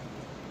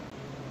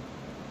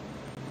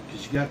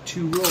 Because you got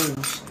 2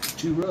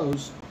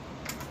 rows.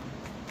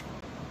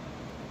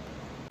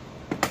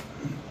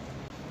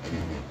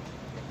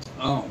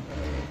 Oh,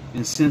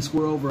 and since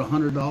we're over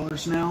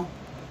 $100 now,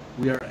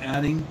 we are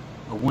adding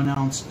a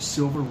 1-ounce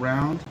silver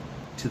round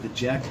to the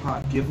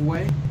jackpot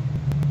giveaway.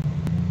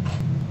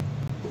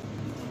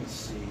 Let's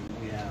see,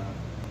 we have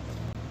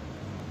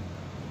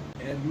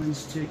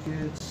Edmonds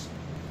tickets.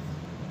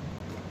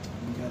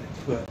 We got to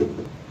put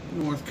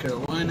North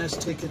Carolina's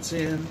tickets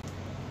in.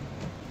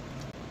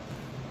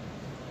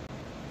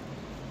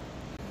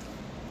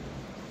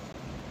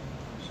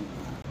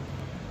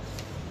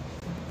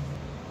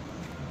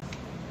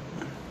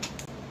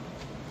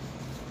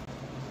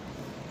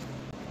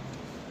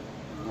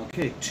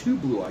 Okay, 2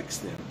 Blue Ikes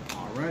then.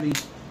 Alrighty.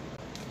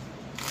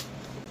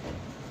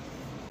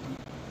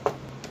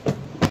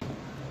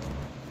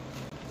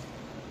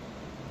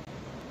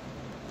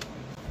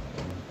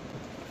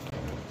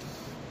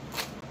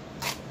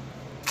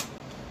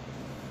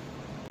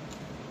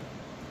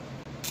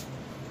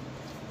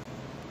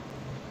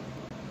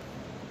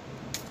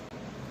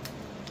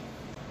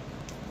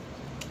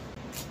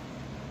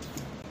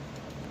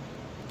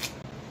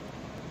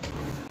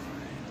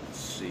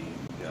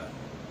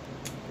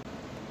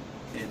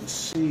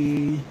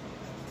 NC,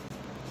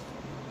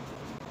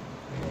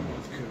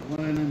 North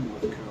Carolina,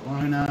 we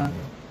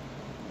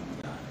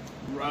got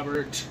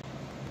Robert,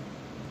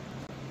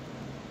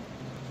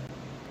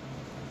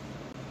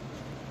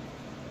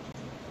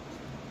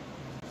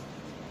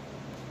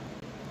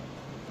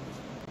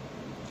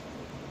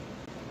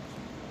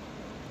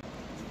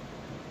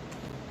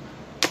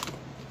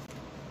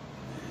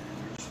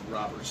 there's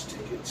Robert's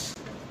tickets.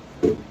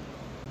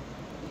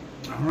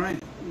 All right,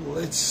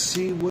 let's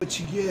see what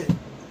you get.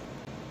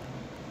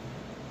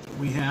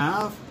 We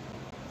have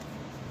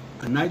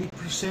a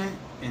 90%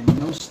 and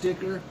no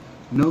sticker.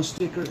 No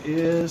sticker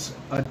is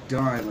a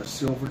dime, a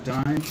silver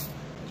dime.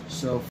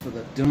 So for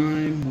the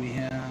dime, we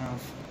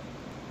have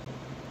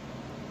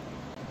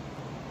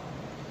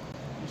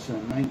it's a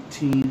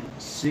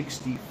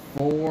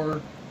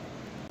 1964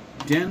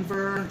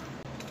 Denver.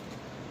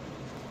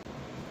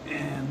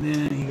 And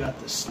then you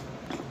got this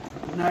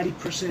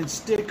 90%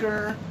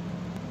 sticker.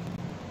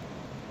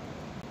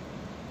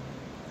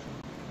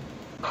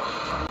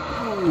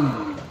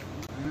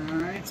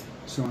 Alright,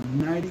 so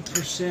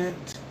 90%,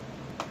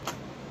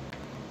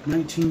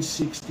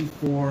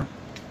 1964.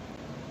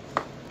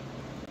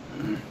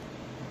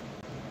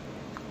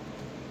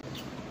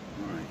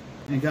 Alright,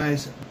 and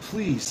guys,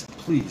 please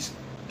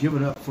give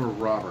it up for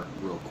Robert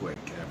real quick,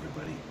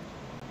 everybody.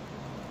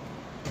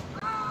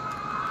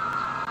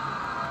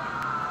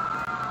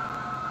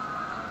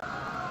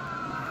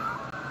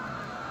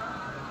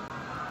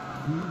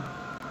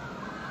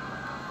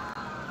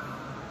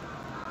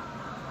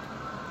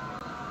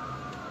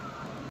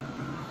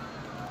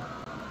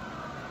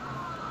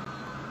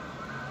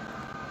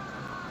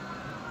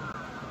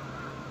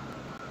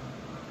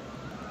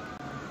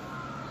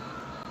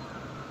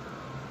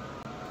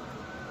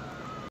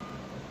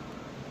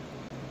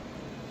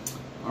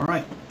 All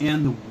right,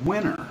 and the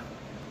winner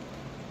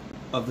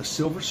of the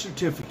silver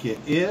certificate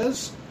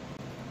is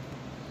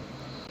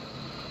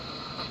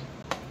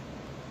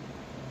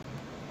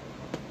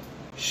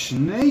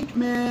Snake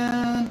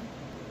Man.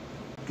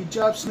 Good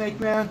job, Snake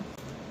Man.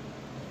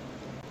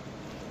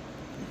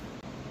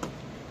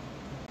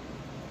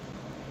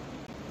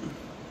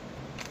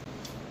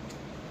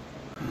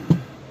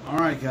 All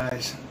right,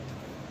 guys.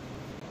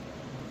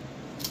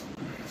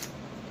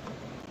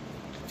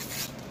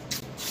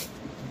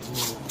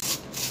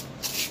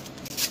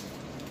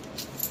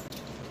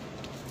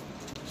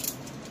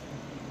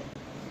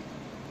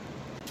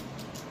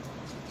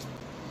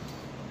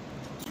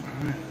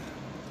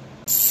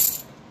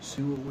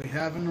 See what we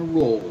have in the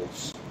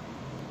rolls.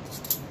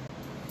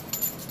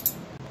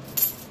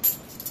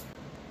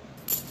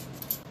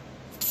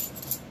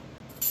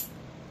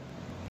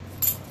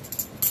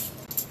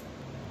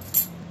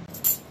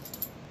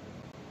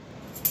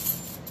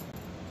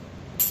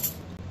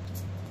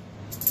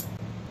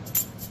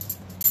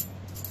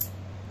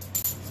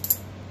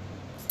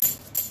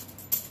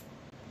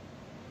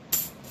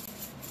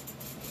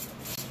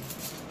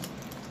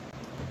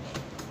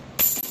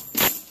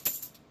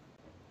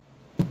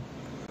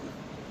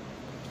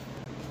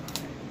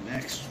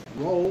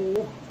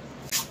 Roll.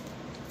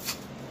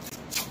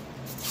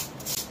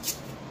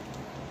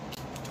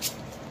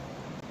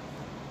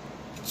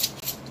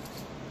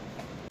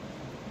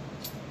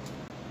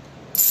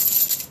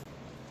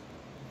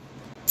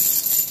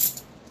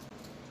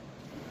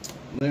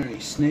 Larry,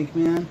 Snake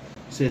Man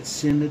said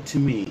send it to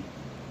me.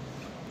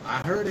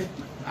 I heard it.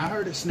 I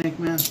heard it, Snake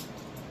Man.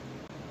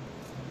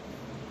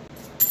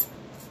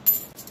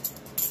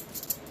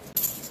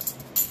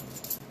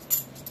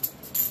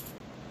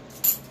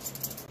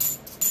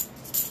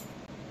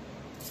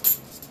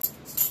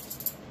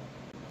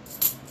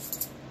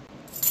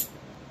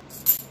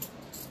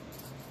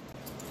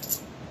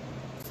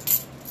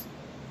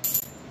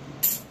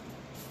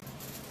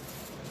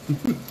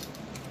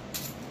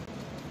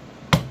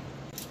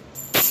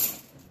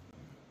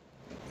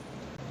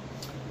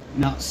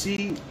 Now,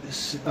 see,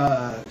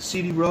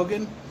 C.D.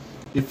 Rogan,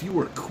 if you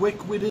were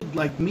quick-witted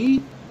like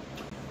me,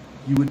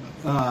 you would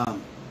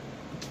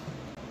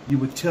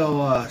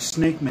tell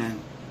Snake Man,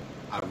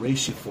 I'll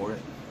race you for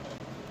it.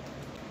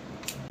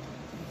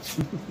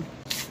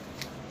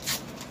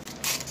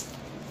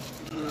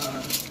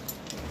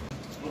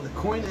 The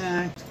Coin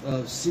Act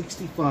of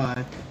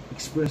 '65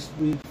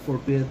 expressly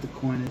forbid the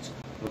coinage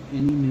of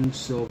any new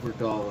silver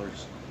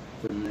dollars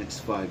for the next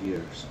 5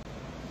 years.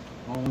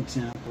 All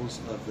examples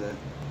of the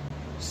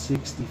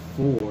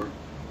 '64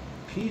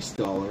 peace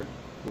dollar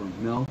were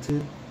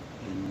melted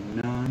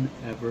and none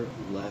ever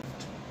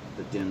left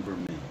the Denver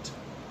Mint.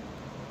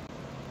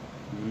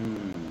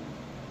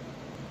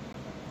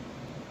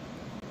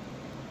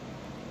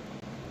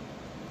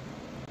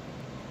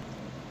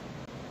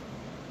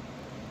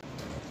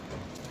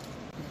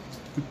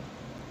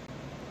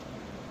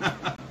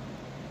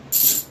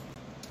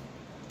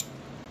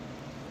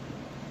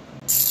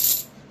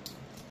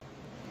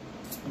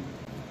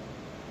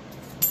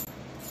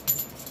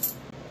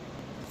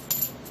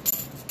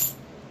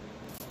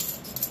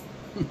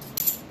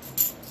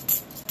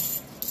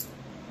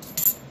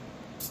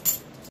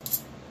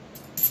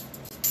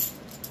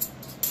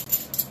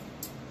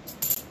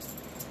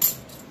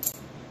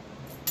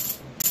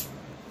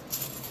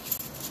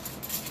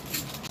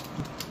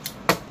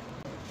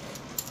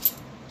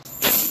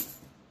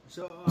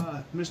 So,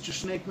 Mr.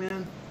 Snake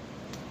Man,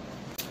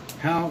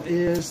 how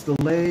is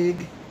the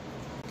leg?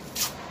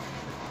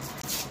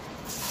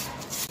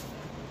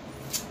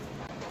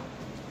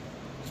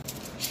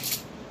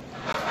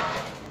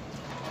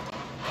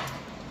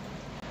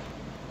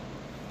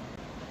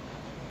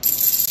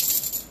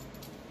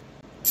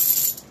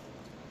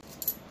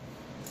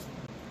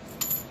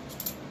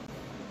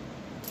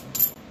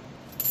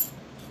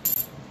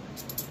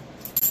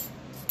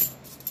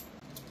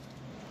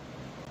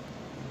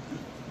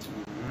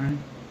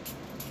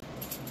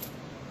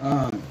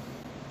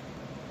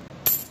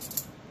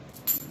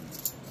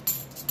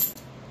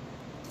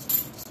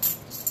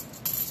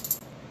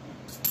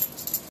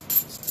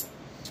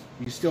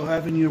 You still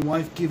having your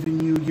wife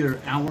giving you your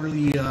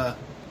hourly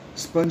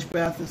sponge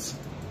baths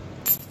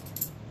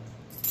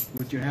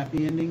with your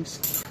happy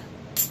endings?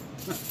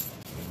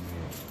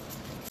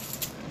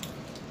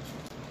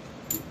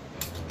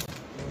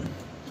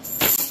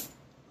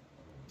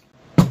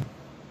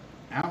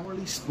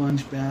 Hourly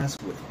sponge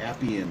baths with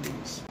happy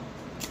endings.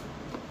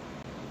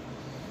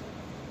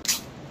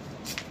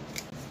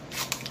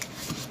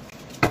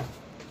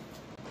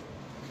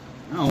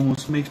 That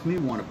almost makes me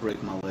want to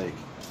break my leg.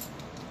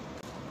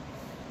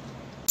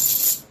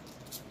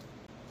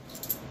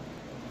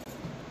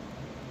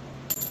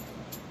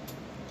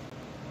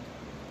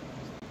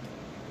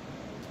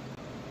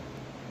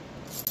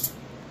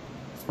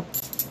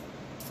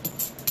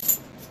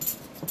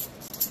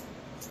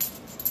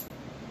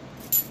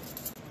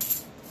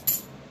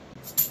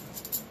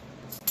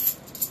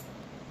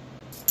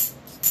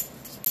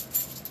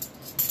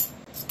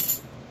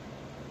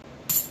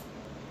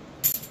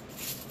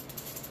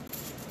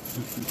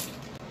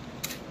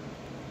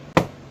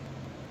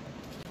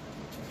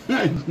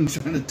 I've been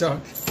trying to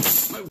talk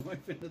my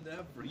wife into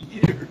that for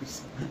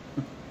years.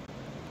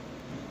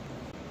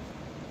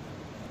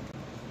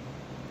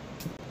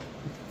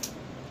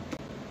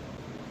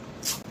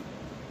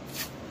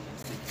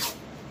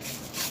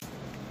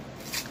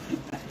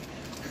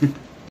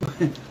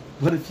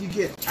 But if you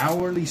get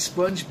hourly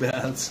sponge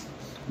baths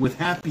with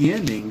happy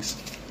endings,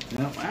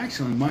 that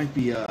actually might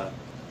be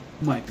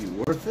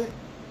worth it.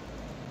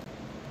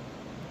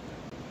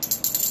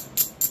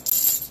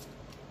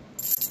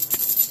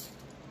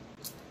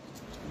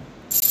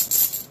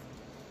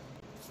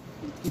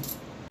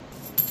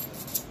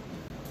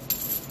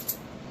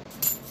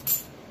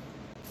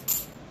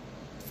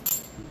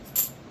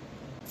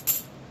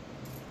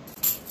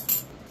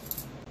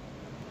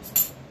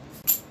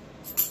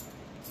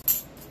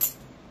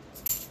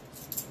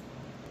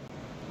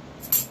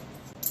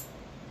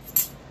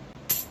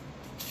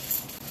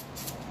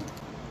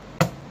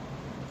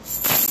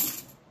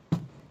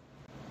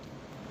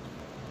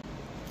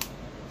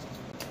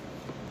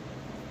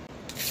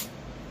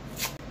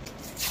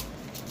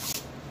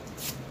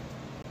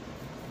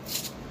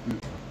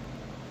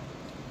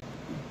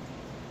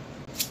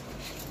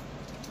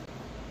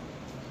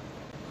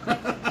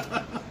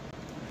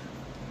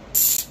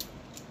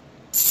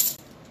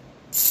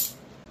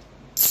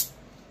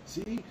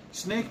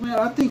 Snake Man,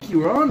 I think you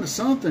were on to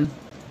something.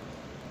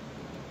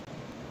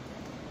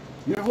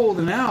 You're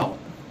holding out.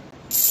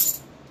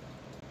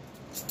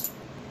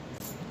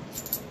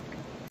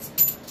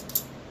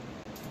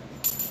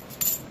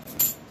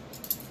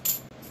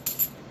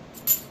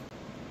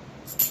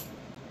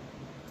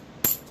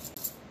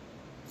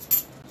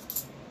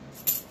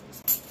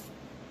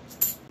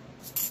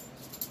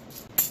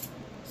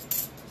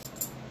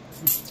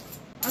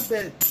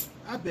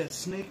 I bet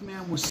Snake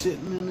Man was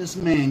sitting in this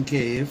man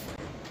cave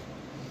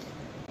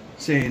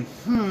saying,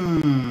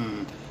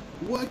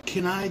 what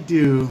can I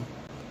do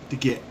to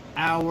get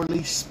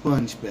hourly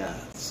sponge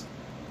baths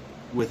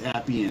with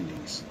happy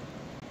endings?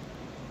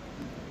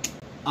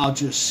 I'll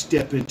just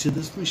step into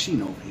this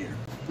machine over here.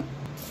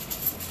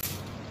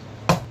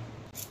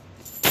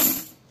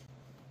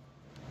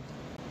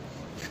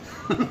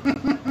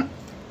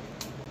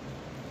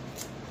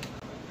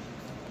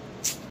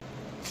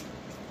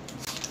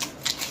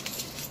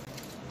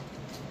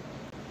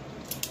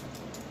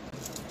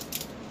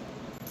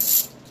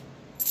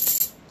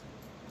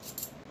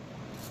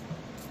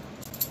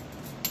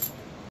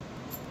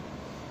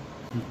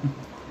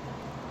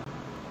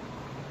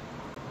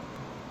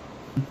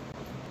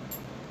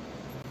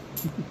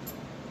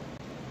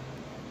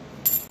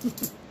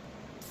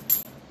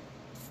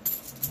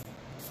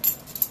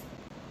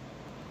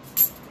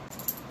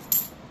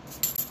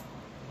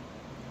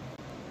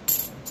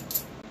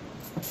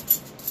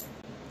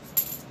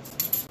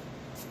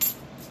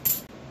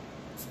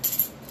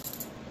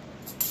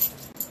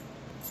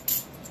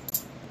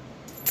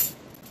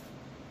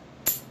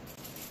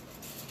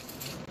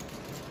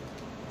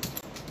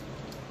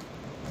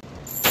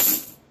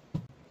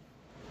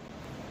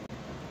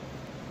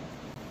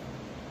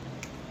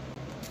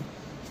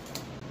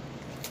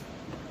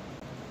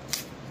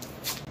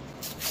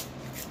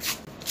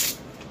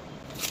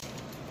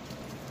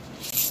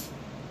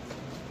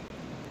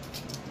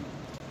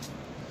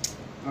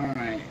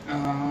 Alright,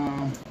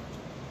 come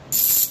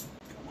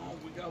on,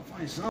 we gotta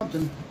find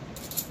something.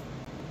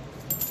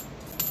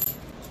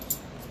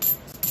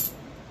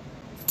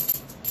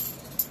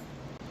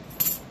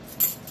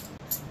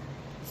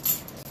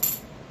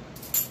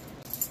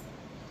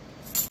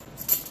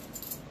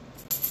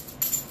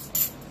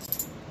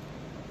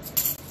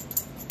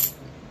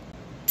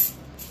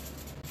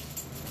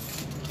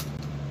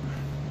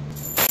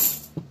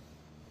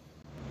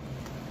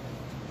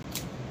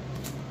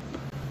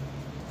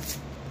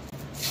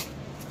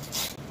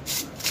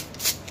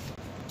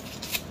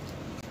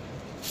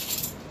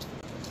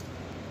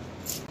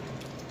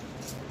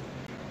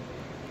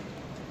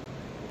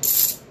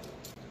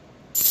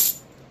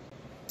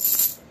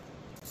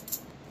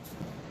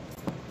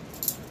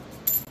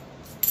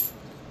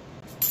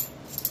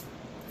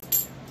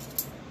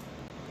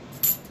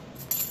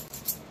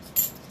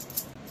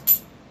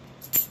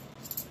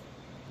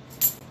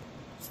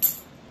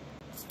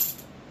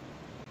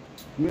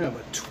 We have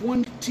a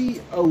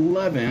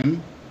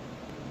 2011.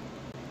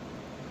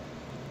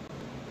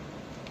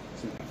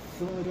 Is it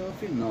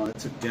Philadelphia? No,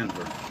 it's a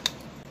Denver.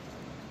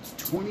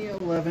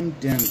 2011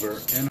 Denver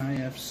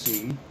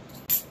NIFC.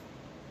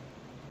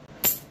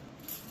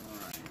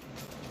 Alright.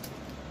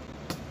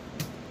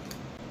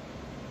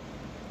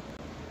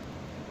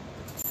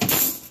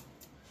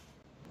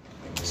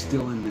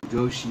 Still in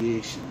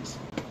negotiations.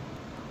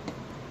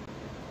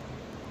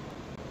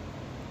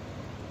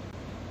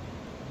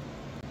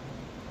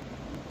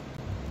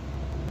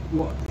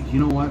 Well, you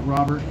know what,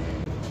 Robert?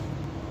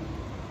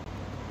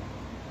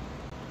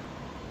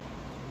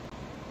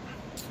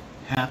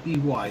 Happy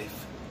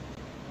wife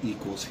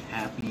equals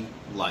happy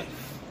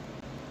life.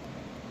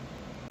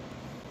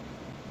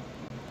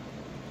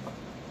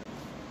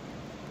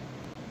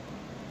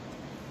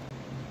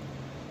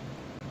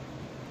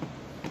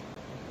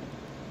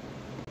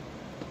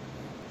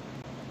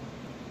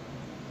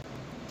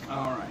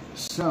 All right,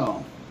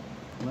 so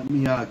let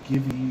me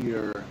give you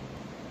your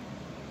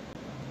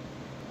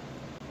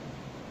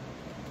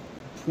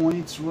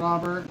points,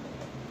 Robert.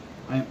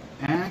 I'm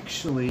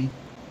actually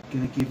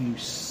going to give you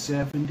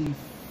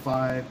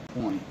 75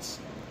 points.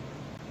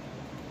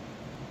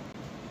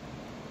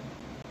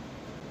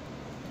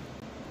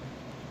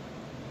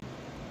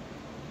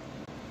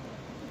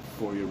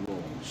 For your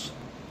rolls.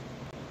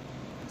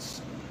 Let's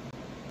see.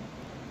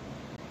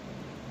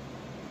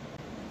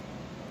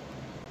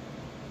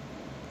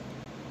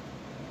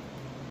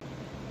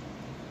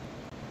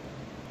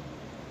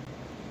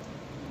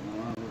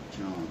 Robert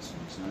Johnson.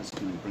 So that's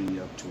going to bring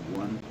you up to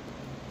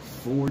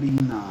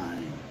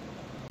 149.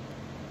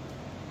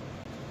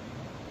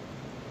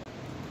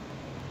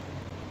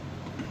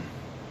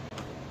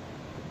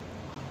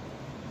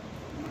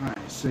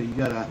 Alright, so you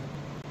got a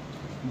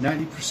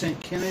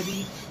 90%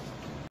 Kennedy,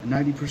 a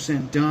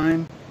 90%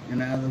 dime,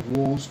 and out of the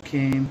rolls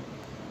came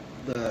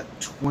the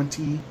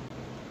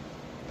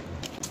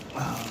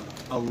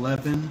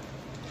 2011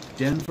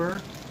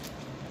 Denver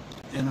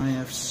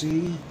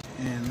NIFC,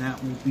 and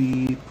that will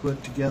be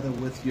put together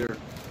with your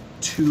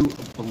 2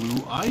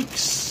 blue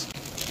Ikes. I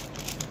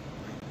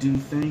do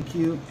thank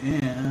you,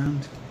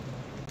 and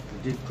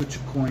I did put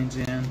your coins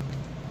in.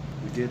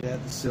 We did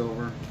add the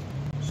silver,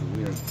 so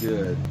we are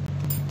good.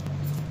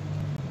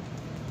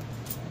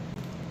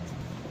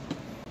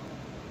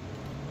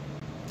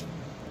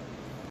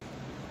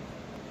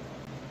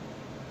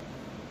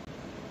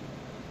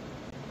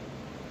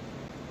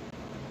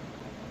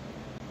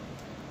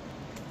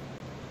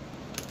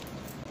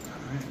 All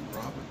right,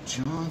 Robert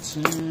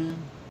Johnson.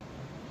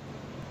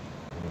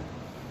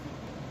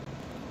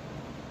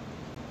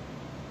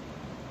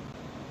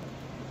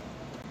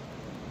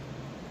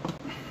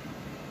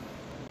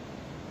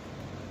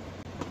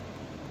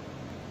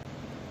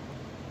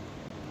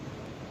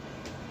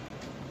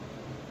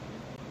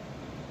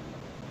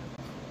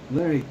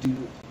 Larry,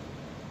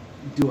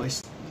 do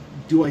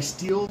I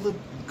steal the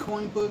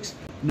coin books?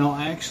 No,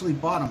 I actually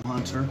bought them,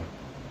 Hunter.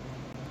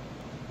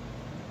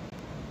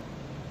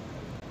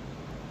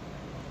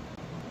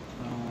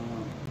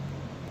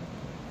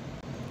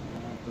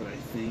 But I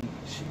think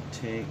she'd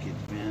take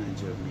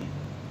advantage of me.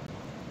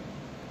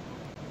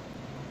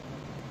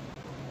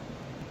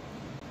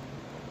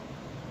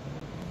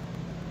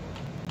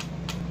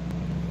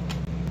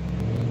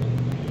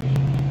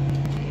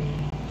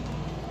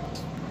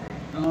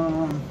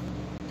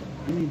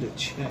 I need to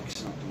check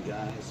something,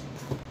 guys.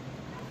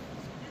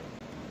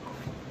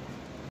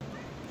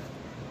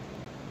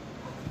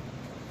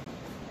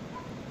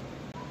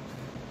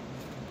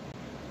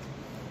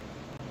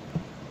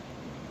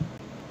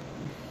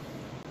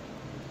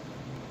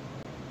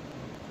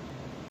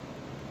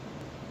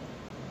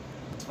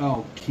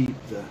 Oh, keep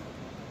the...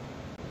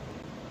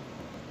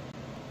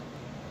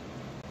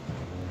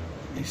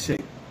 They say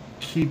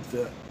keep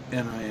the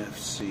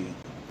NIFC.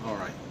 All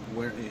right,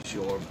 where is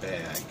your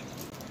bag?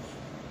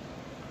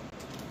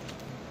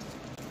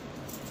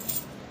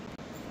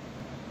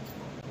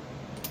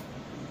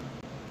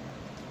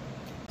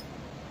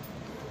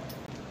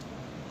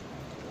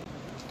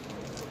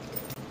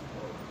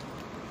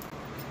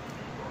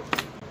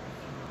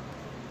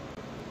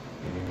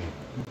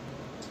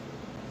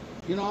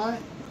 You know what,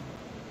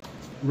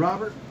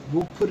 Robert?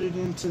 We'll put it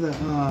into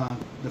the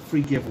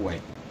free giveaway.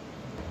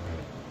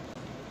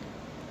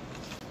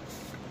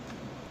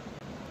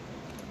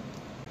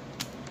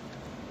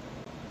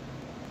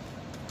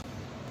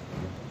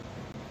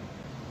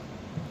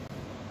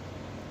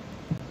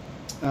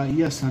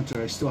 Yes,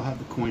 Hunter. I still have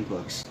the coin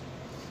books.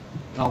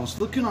 I was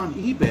looking on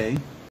eBay,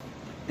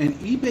 and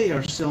eBay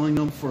are selling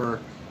them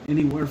for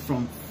anywhere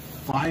from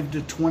 $5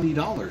 to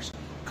 $20,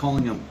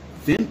 calling them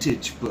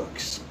vintage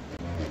books.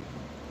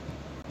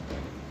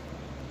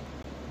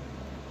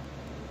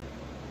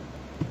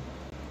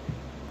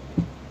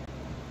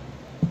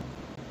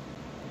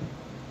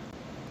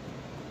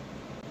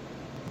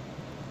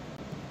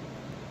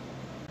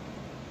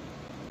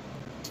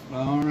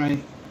 All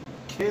right,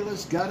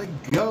 Kayla's got to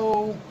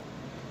go.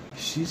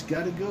 She's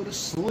got to go to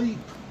sleep.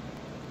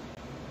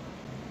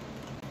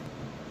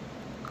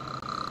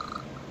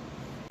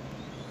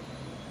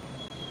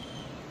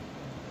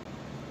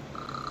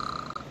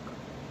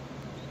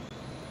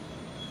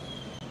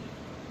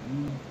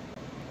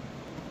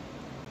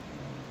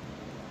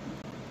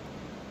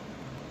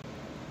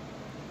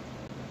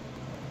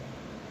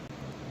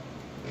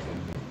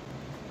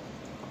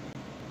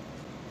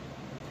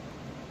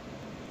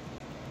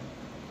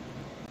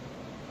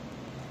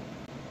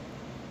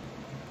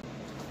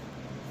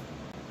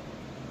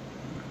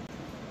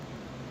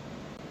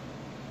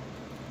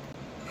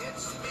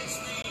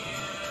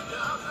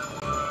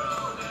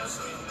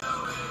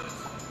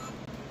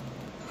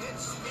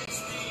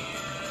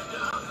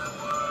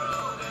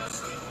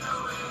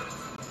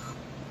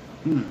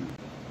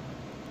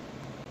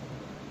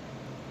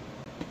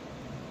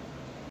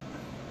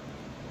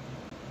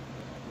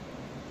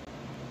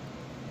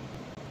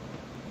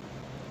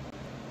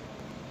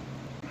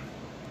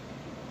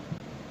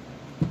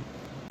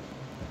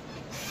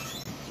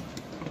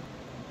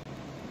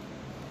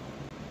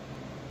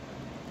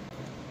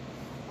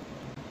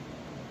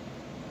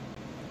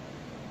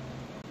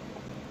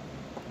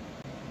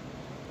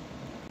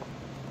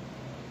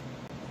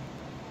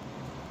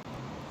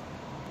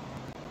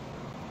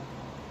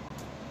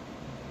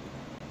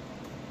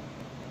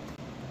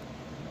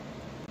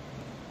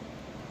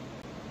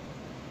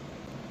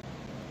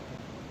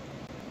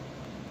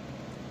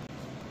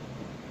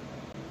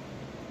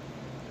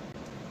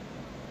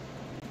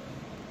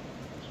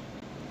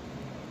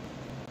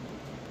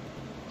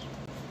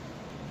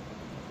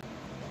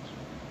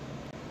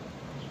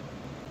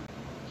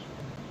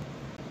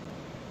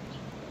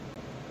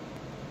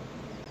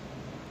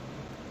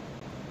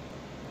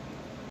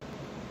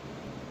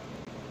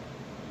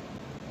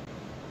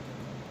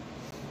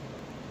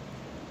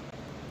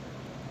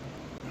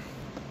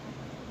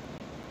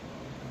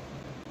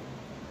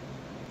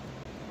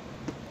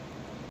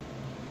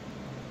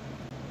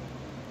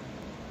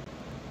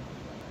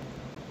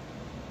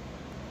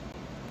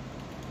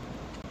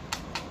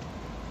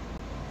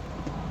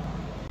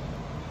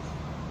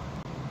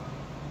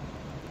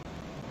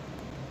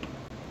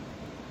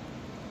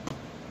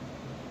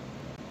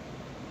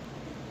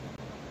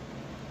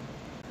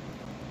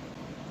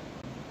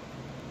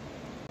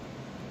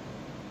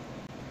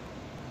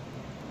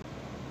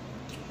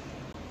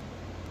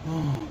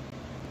 Oh.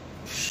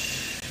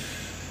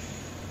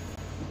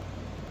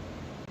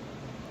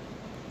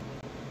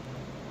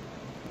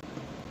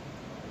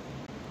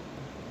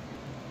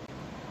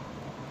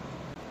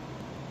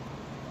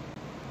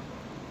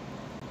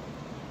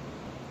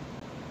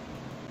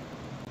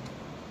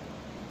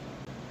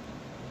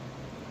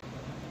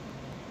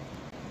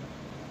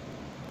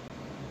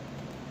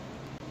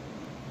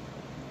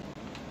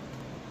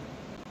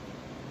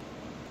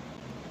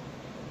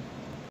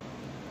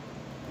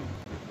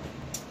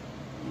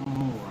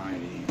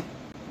 Alrighty.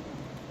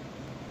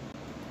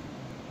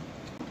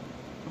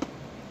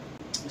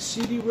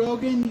 CD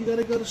Rogan, you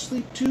gotta go to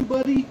sleep too,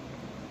 buddy?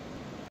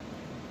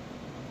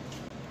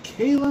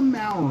 Kayla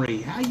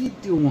Mowry, how you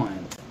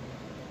doing?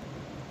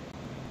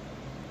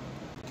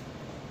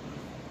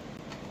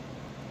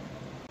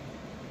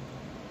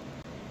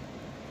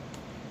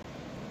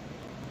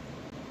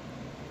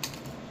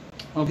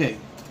 Okay,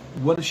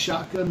 what a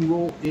shotgun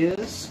roll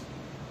is.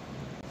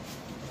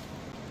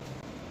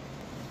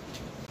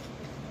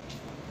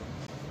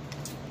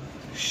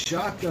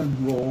 Shotgun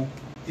roll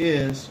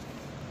is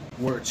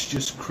where it's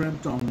just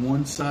crimped on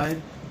one side,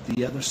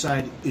 the other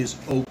side is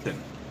open.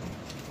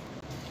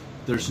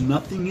 There's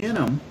nothing in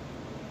them.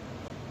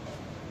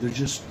 They're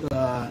just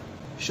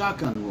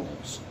shotgun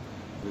rolls.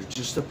 They're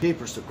just the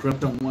papers, they're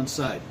crimped on one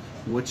side.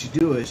 What you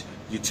do is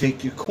you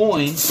take your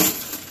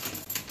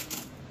coins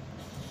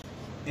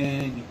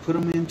and you put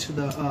them into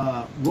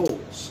the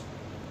rolls,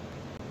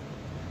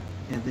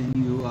 and then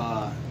you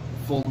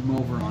fold them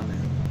over on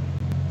there.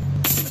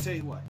 I'll tell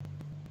you what,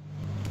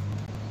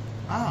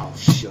 I'll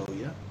show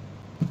you.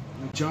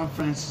 John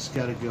Francis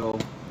got to go.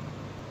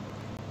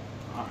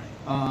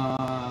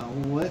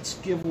 Alright, let's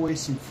give away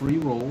some free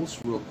rolls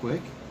real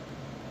quick.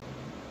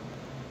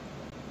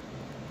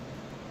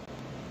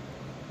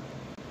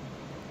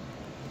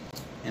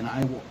 And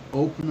I will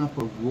open up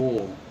a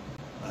roll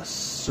a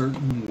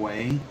certain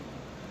way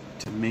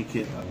to make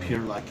it appear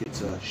like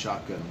it's a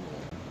shotgun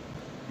roll.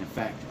 In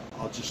fact,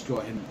 I'll just go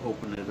ahead and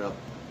open it up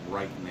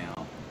right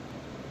now.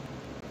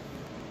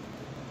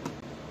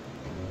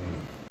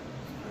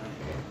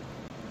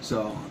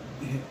 So,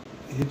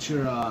 hit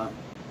your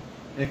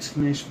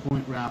exclamation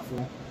point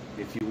raffle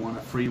if you want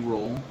a free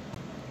roll.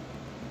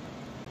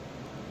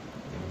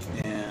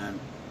 And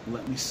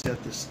let me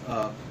set this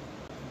up.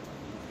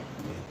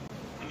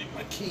 I need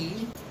my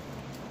key.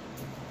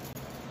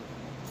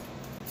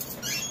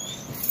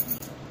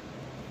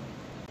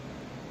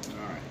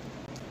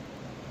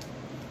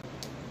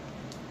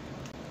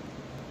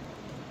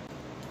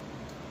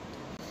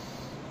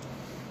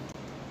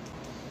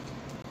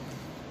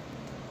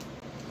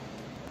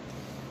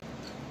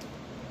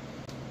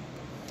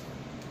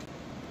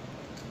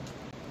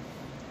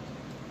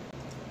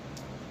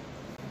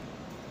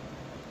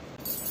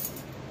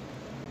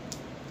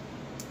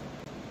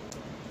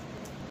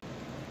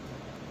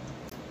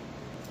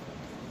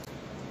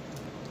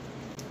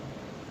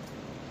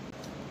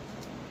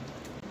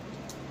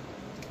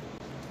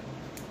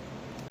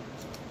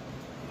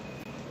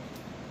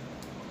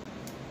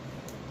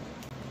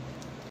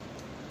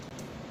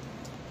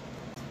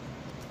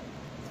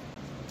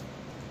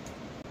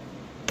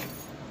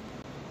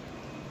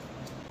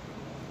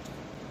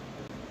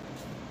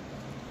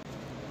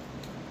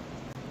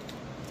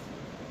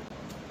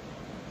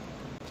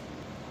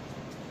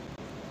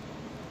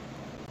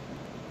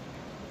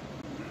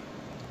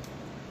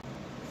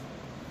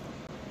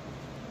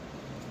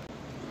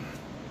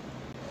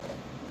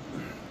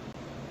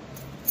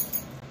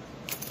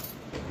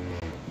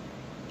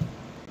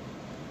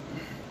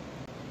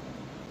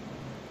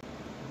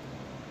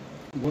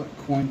 What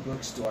coin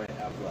books do I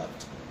have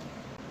left?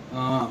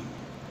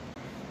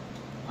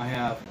 I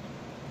have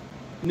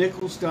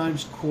nickels,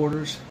 dimes,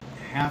 quarters,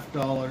 half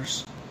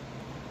dollars,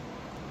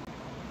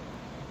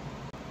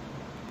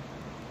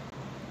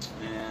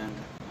 and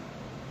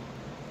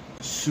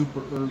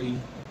super early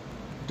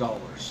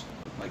dollars,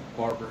 like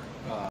barber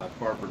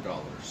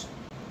dollars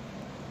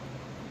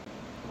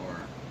or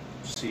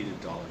seeded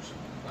dollars.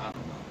 I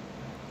don't know.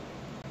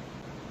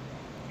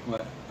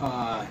 But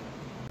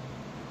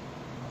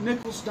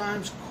nickels,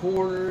 dimes,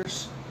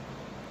 quarters,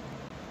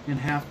 and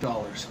half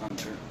dollars,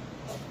 Hunter.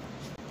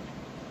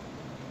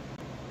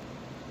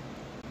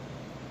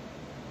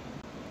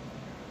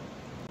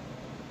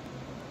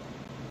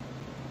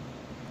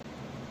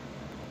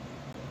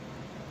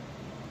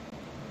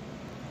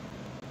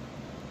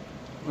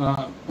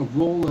 A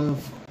roll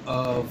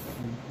of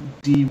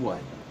D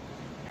what?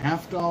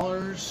 Half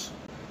dollars,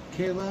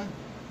 Kayla?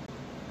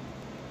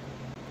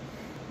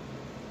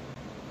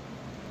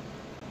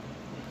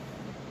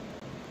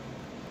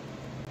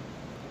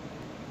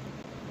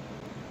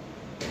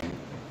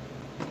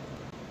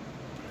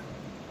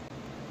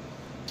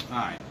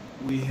 Alright,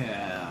 we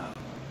have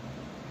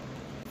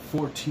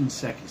 14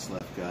 seconds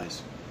left,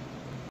 guys.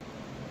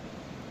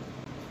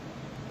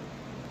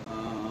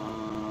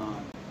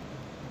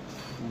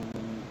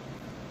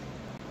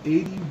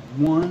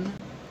 81.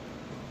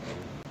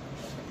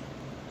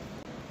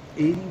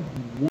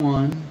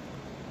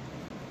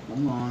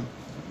 Hold on.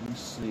 Let me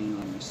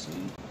see.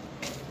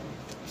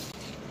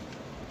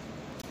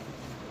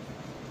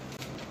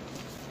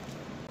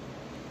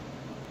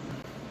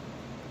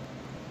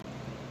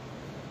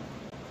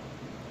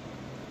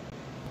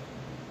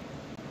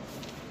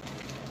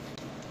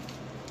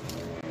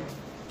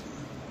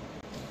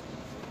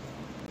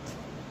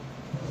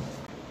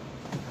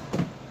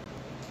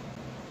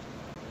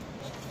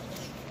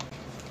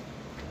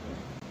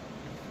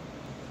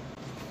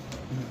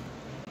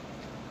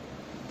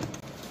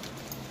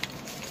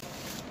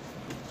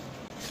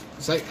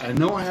 It's like, I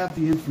know I have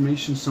the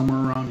information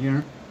somewhere around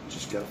here.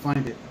 Just gotta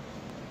find it.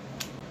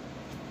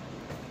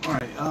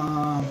 Alright,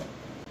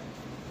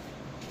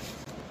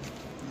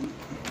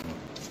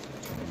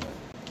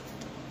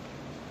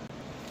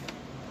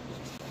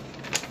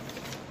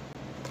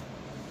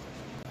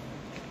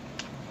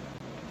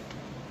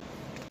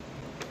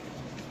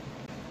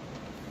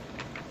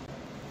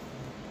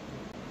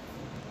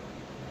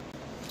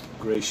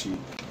 gray sheet.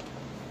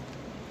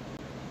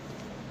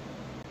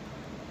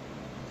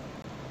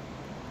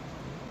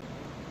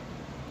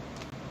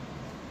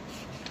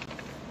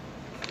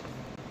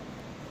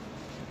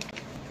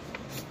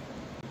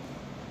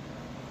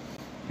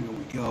 Here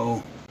we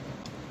go.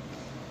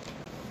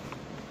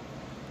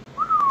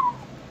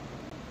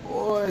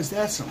 Boys,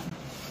 that's some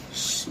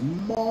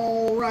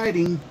small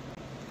writing.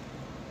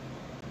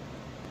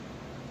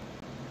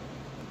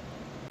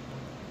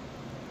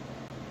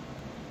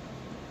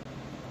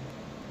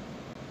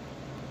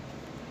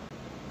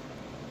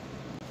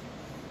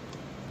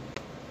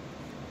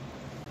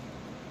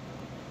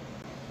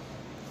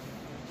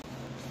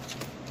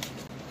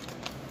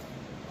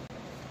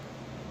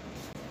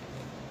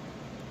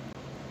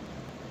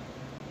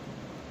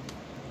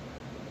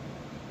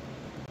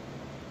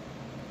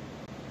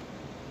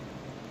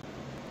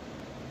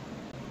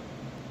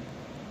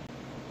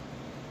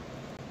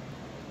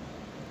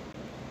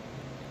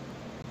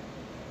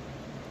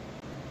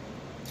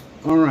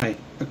 All right,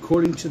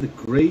 according to the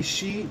gray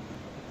sheet,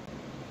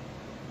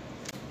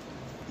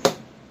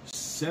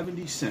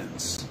 70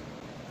 cents.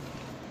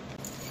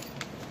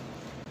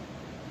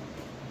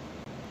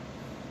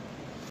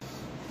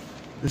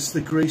 This is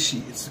the gray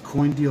sheet. It's the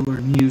Coin Dealer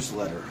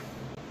newsletter.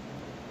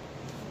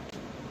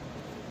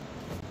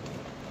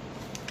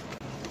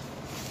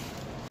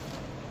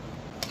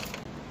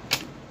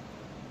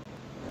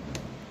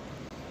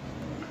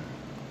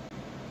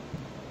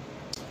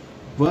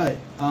 But,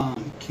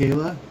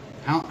 Kayla,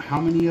 how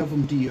many of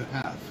them do you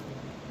have?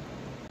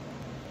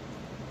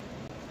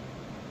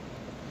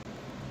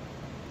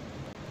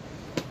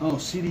 Oh,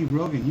 CD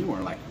Rogan, you are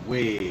like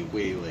way,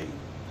 way late.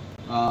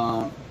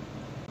 I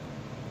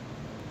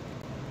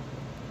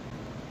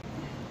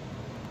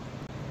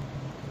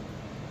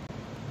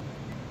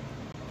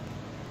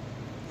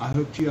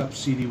hooked you up,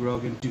 CD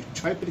Rogan.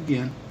 Type it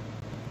again.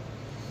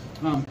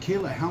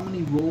 Kayla, how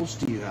many rolls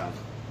do you have?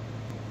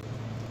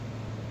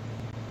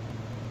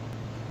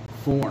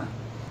 4.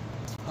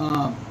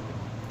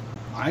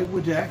 I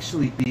would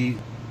actually be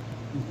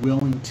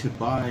willing to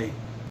buy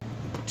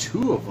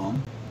 2 of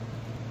them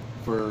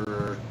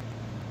for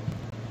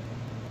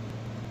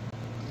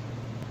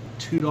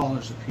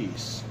 $2 a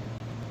piece.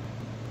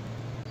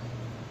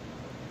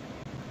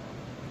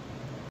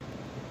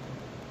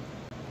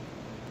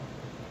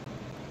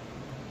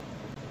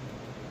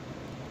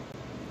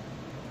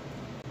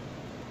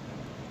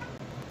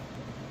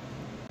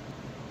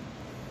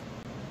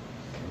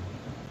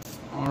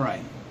 All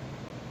right.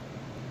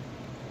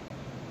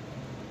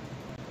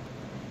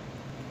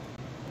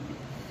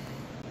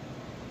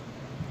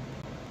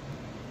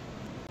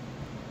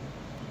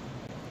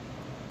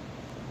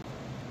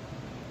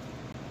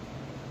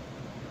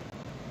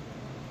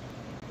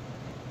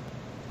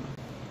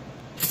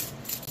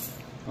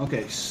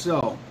 Okay,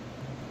 so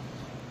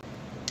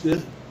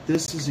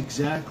this is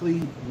exactly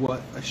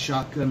what a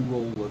shotgun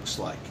roll looks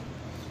like.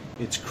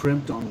 It's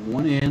crimped on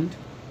one end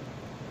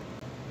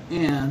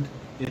and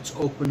it's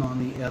open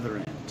on the other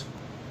end.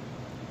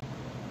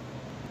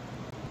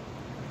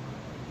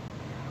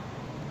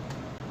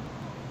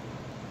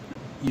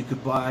 You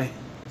could buy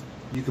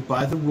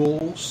the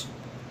rolls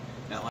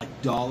at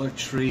like Dollar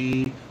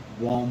Tree,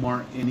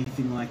 Walmart,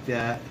 anything like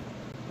that.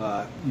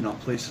 You know,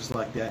 places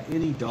like that.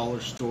 Any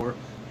dollar store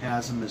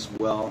has them as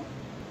well,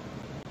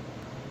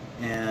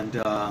 and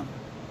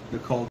they're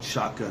called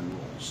shotgun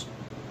rolls.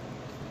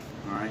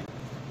 All right.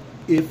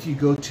 If you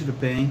go to the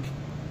bank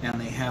and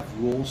they have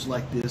rolls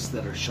like this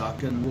that are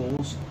shotgun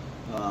rolls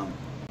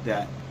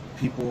that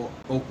people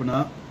open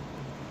up.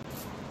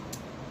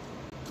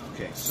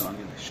 Okay, so I'm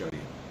going to show you.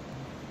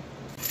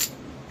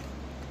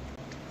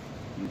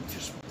 You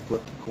just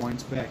put the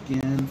coins back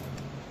in,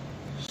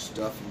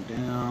 stuff them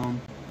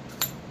down.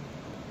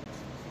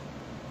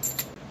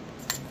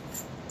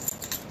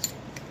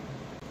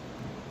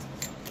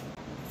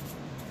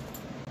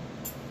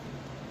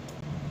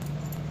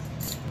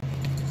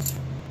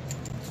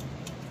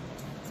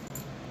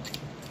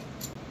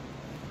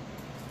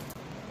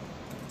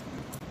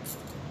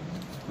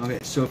 Okay,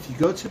 so if you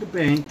go to the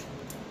bank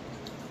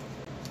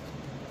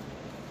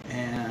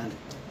and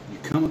you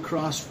come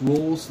across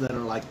rolls that are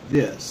like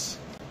this,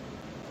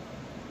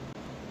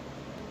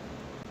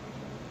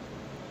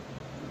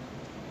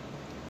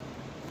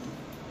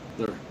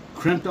 they're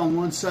crimped on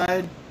one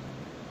side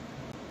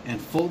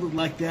and folded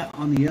like that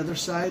on the other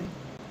side.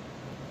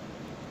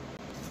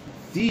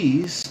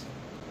 These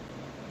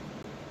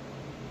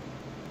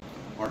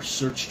are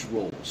searched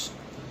rolls.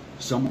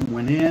 Someone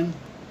went in,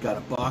 got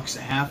a box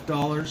of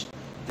 $50.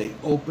 They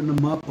open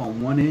them up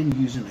on one end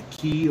using a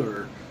key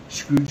or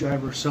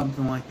screwdriver or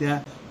something like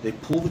that. They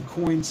pull the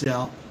coins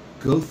out,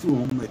 go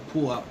through them, they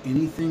pull out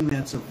anything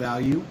that's of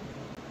value,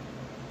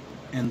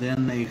 and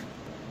then they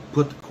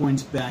put the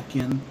coins back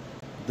in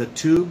the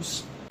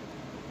tubes,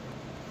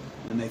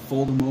 and they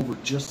fold them over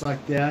just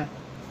like that,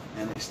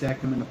 and they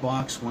stack them in the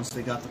box. Once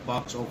they got the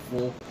box all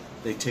full,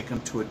 they take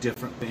them to a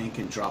different bank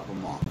and drop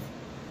them off.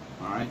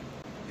 Alright?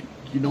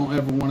 You don't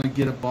ever want to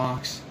get a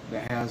box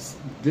that has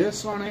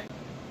this on it.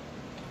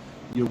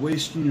 You're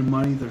wasting your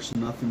money. There's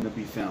nothing to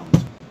be found.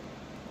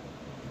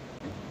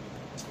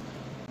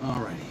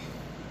 Alrighty.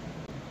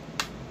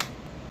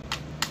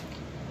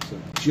 So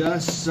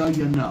just so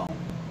you know.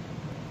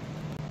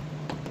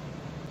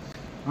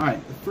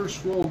 Alright, the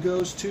first roll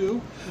goes to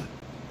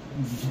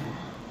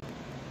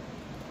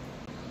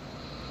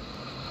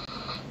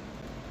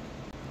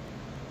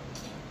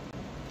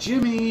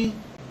Jimmy.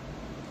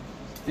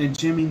 And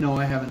Jimmy, no,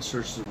 I haven't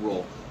searched the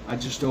roll. I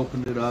just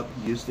opened it up,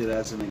 used it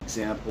as an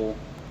example.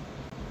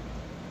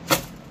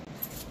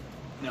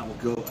 Now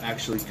we'll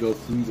actually go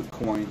through the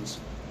coins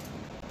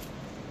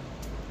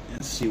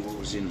and see what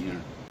was in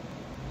here.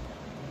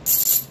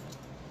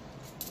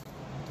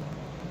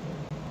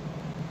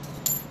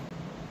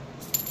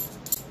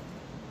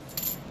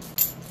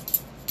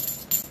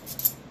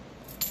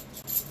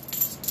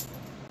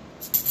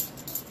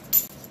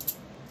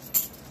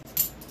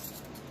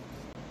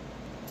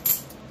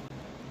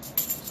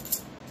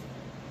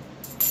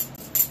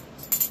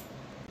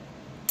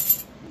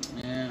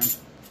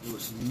 There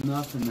was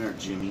nothing there,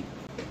 Jimmy.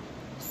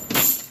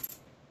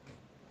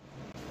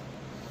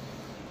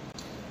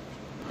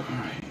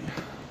 Alright.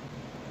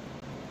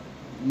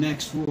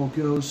 Next roll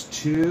goes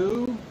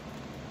to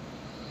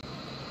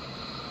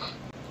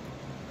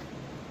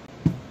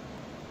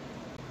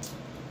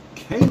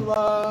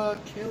Kayla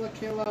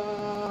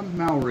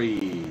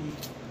Mowry.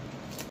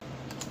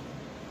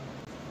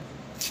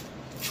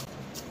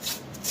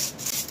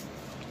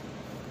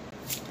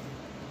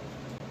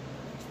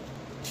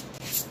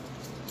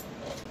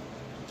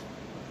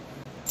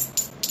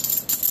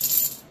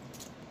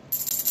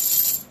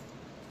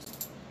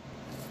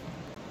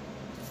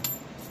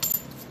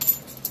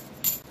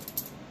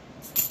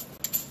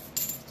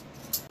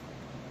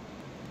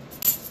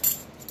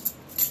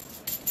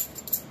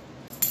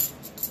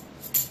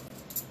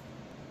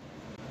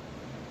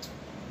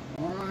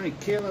 Alright,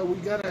 Kayla, we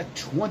got a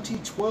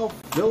 2012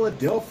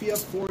 Philadelphia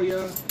for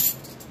you.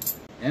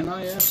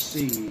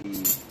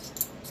 NIFC.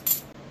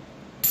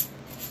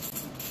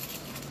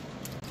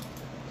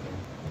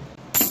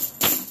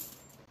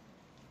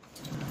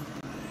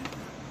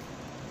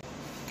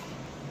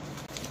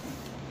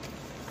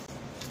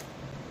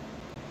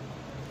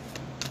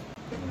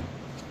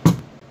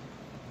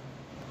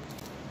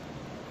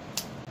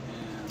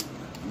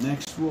 And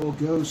next roll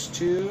goes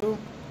to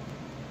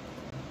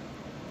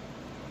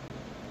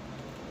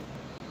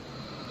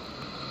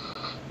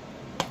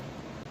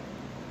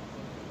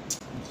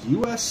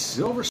U.S.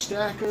 Silver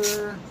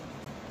Stacker.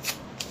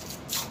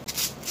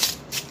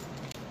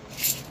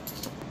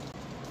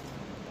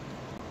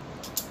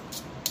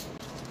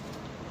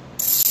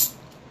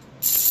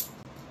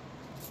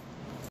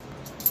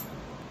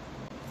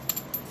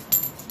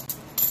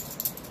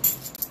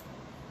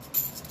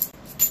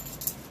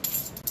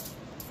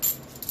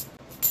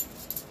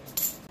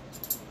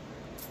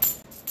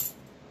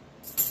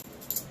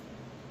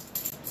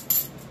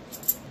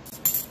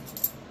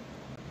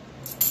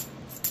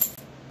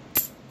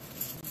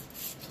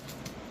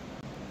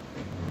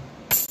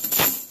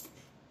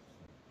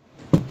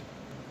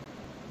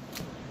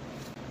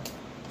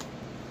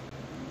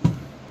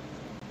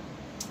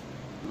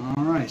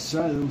 Alright,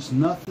 so there was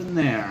nothing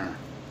there.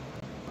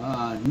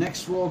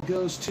 Next roll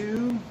goes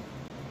to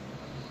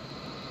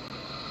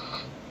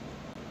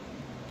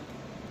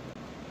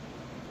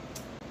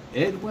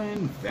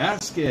Edwin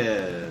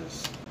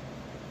Vasquez.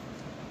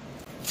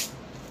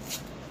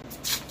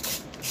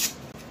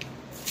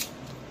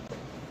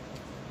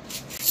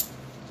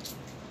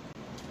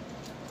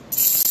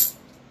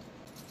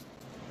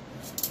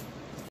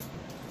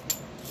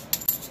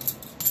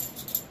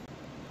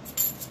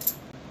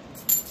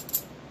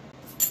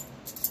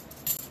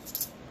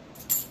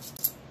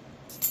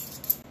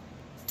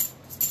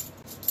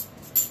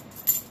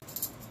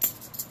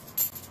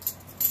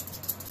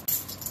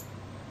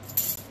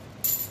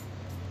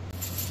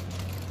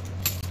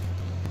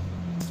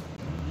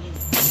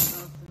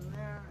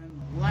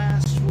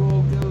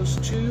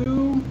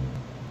 To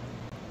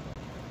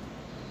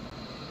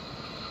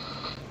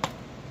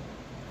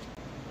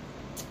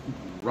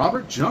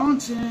Robert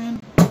Johnson.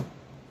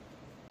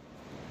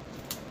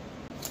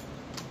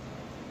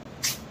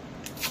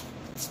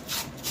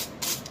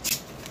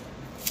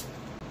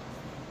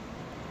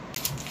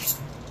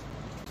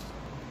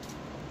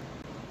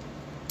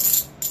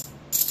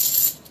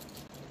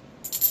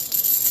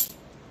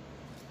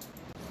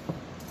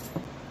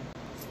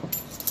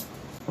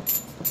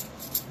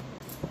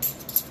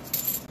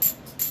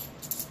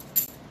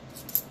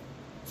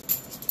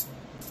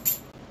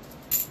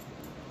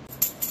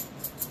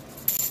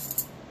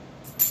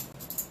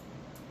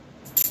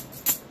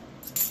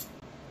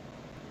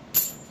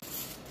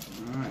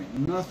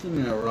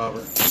 Nothing there,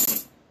 Robert.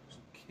 So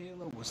Kayla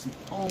Yellow was the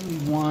only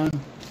one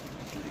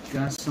that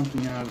got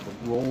something out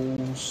of the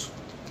rolls.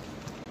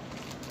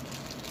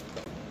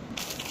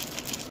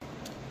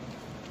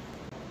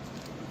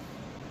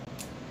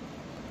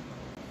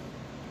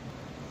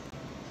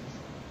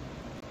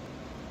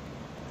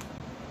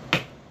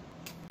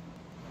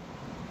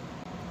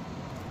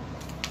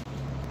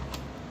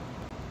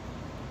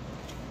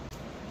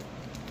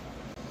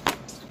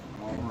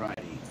 Alrighty.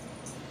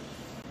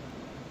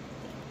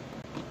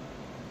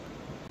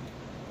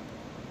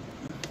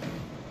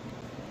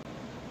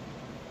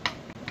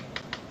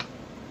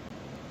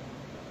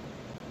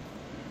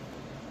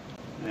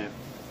 I have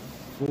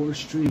 4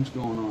 streams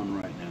going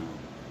on right now.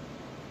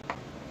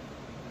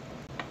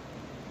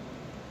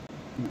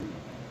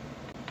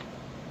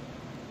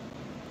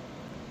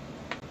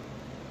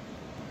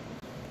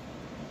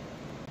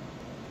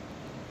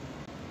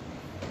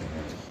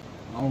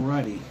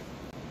 Alrighty.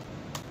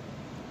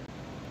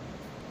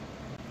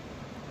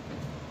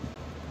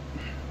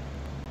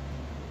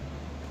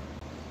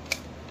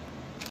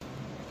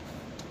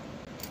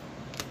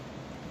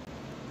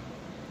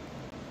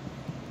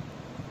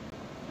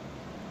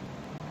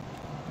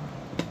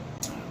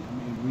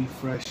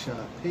 Refresh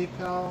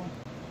PayPal.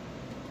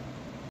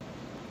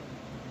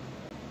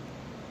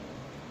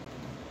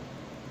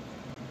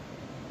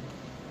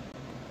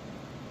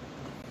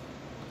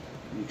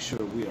 Make sure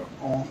we are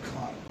all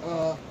caught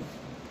up.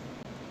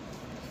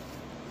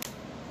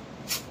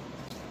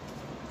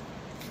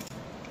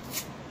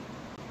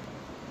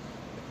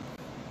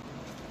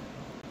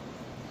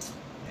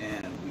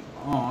 And we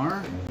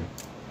are.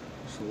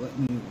 So let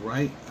me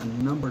write a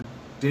number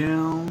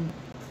down.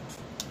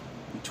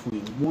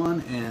 Between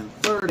 1 and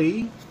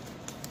 30.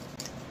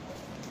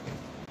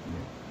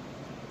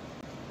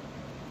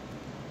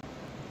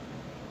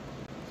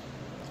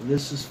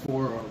 This is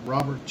for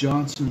Robert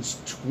Johnson's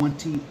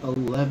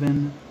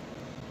 2011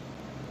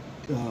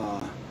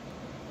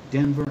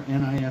 Denver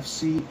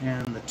NIFC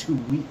and the 2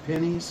 wheat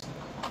pennies.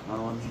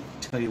 Let me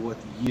tell you what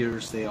the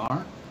years they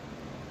are.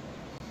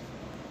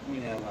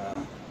 We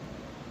have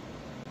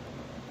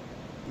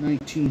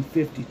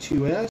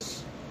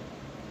 1952S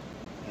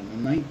and the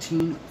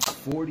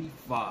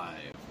 1945.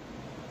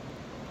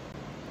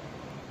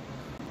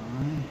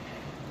 Alright.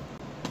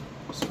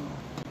 So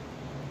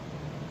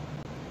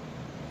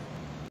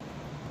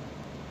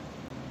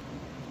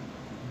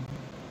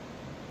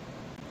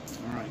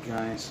alright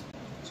guys.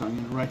 So I'm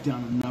going to write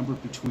down a number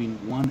between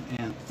 1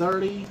 and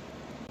 30,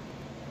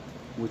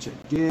 which I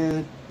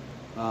did.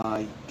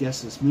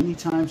 Guess as many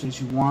times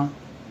as you want.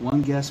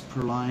 1 guess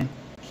per line.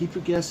 Keep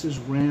your guesses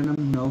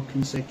random, no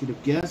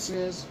consecutive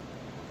guesses.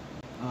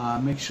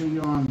 Make sure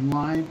you're on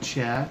live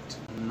chat,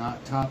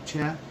 not top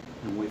chat,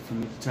 and wait for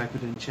me to type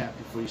it in chat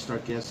before you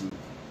start guessing.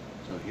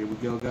 So here we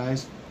go,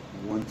 guys.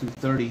 1 through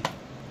 30.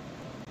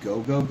 Go,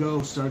 go,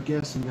 go. Start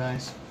guessing,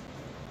 guys.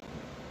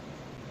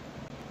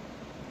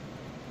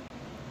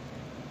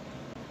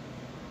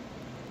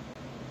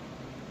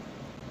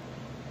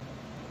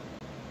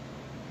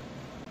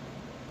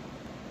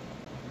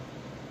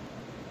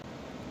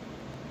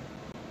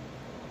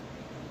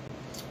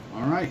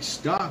 Alright,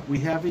 stock. We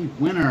have a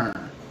winner.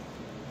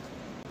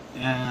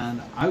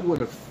 And I would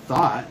have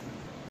thought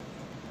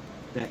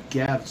that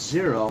Gav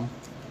Zero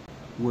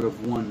would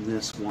have won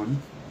this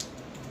one,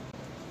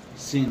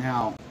 seeing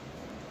how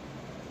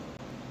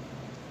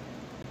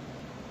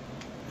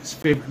his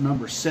favorite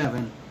number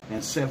 7,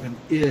 and 7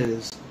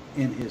 is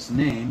in his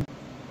name.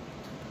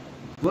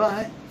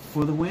 But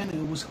for the win,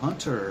 it was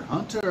Hunter.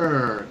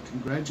 Hunter,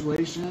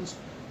 congratulations.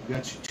 You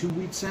got your 2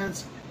 wheat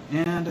cents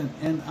and an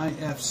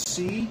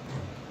NIFC.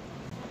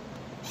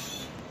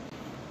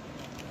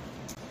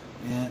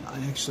 And I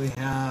actually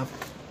have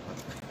a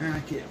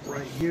packet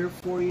right here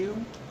for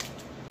you.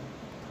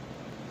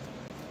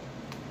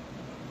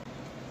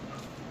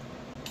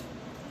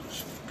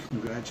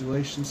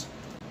 Congratulations,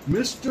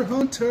 Mr.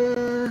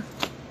 Hunter.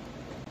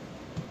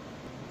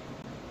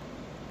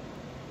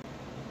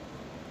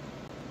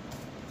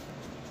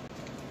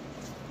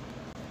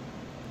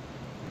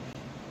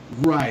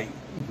 Right,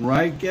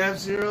 right, Gav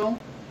Zero.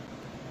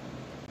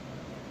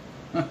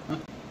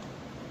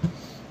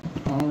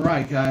 All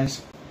right,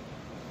 guys.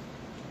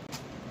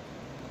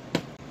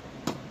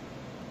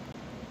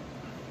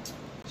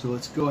 So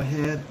let's go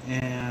ahead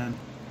and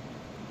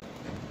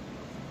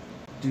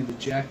do the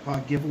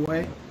jackpot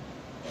giveaway.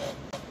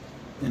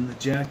 In the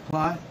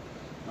jackpot,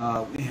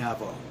 we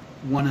have a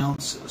 1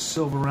 ounce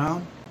silver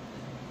round,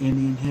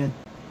 Indian head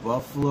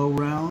buffalo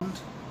round,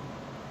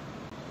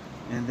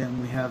 and then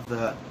we have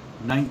the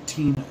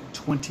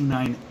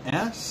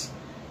 1929S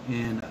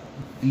in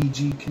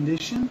VG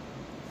condition.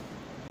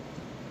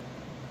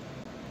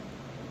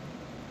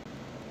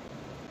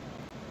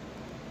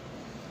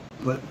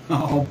 But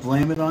I'll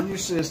blame it on your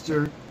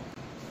sister.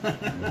 All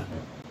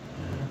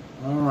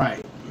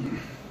right.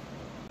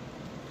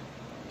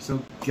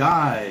 So,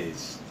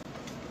 guys,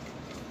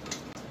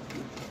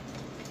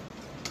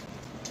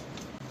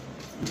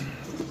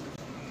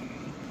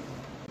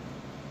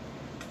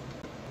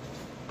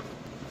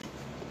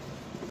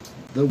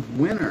 the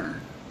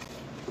winner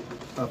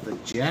of of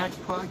the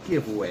jackpot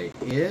giveaway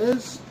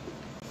is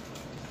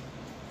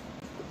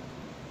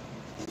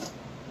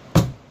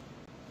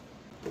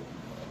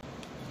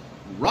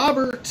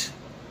Robert.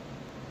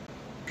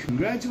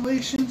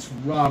 Congratulations,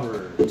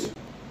 Robert.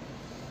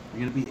 We're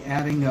going to be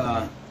adding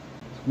a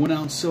 1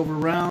 ounce silver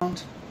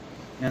round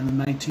and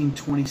the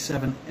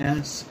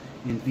 1927S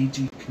in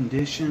VG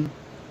condition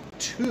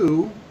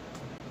to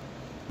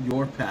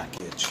your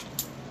package.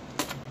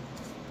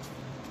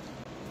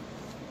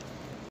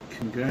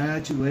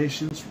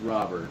 Congratulations,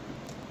 Robert.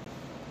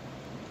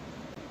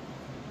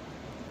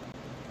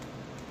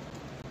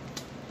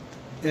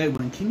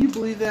 Edwin, can you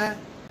believe that?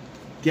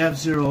 Gav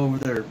Zero over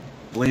there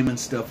blaming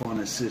stuff on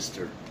his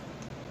sister.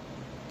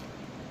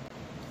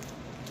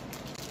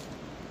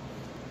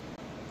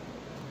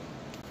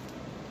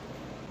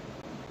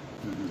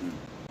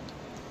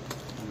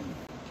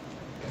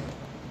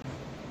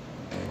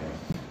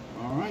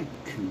 All right,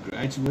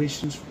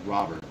 congratulations,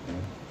 Robert.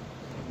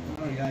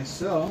 All right, guys,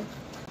 so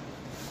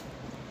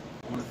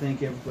I want to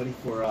thank everybody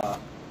for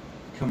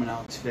coming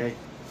out today.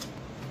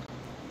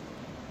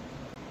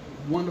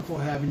 Wonderful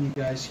having you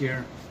guys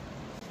here.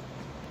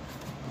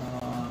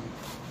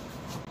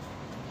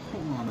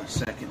 Hold on a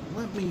second.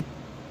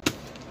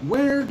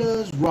 Where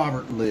does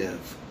Robert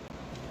live?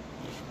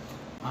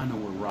 I know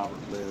where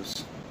Robert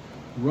lives.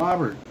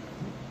 Robert,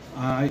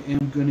 I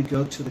am going to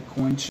go to the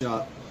coin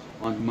shop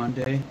on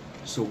Monday.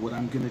 So what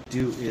I'm going to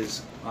do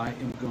is I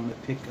am going to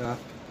pick up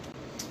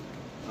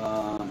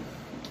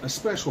a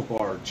special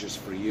bar just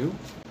for you.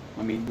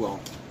 I mean, well,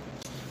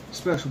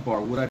 special bar.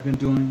 What I've been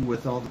doing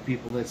with all the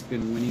people that's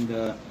been winning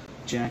the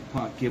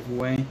jackpot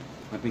giveaway,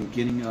 I've been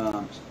getting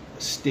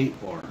state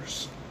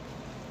bars.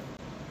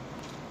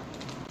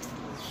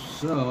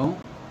 So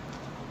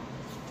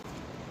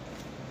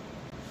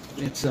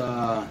it's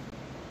let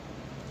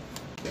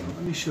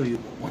me show you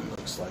what one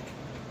looks like.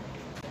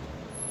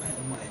 I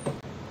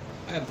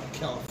have my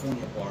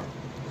California bar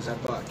because I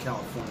bought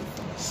California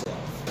for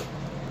myself.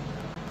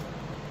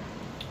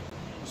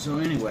 So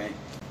anyway,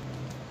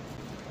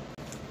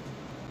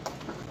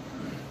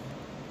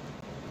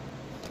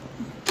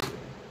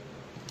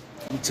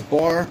 it's a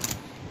bar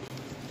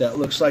that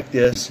looks like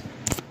this.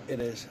 It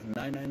is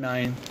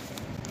 999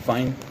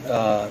 fine,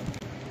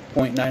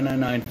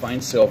 0.999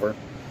 fine silver,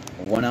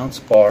 a 1 ounce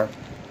bar,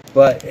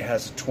 but it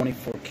has a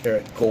 24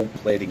 karat gold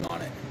plating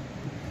on it.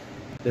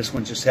 This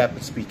one just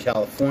happens to be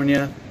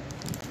California.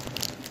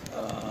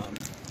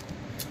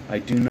 I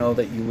do know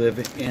that you live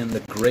in the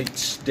great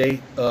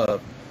state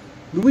of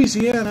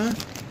Louisiana,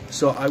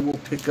 so I will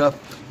pick up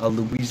a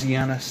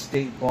Louisiana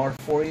state bar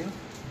for you,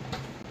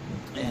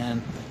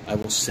 and I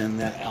will send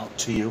that out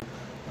to you.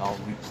 I'll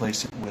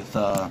replace it with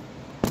that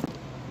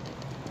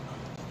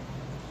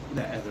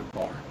other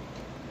bar.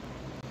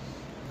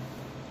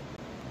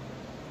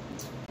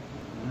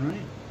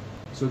 Alright,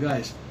 so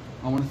guys,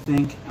 I want to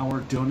thank our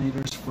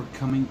donators for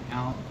coming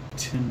out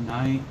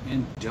tonight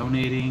and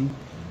donating.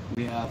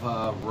 We have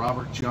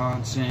Robert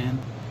Johnson,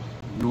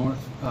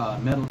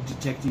 Metal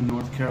Detecting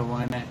North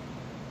Carolina,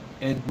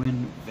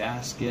 Edwin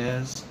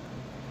Vasquez.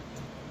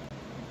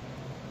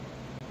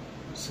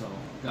 So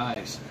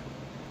guys,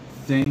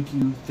 thank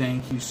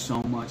you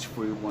so much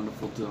for your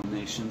wonderful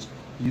donations.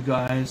 You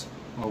guys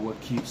are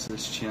what keeps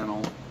this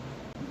channel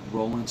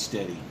rolling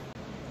steady.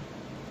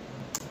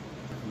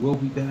 We'll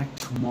be back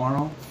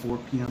tomorrow, 4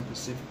 p.m.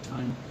 Pacific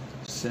time,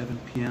 7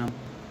 p.m.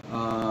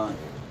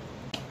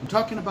 I'm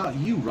talking about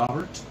you,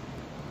 Robert,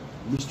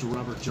 Mr.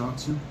 Robert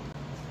Johnson.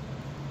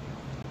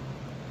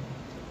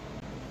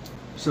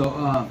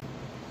 So,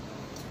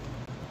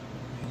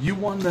 you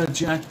won the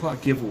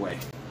jackpot giveaway,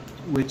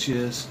 which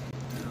is,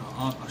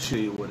 I'll show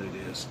you what it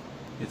is.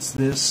 It's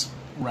this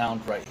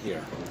round right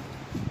here.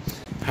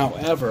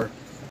 However,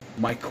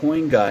 my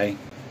coin guy,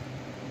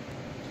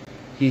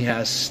 he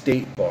has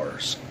state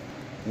bars.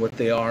 What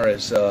they are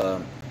is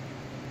the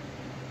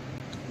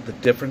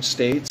different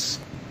states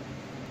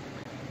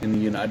in the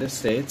United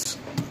States,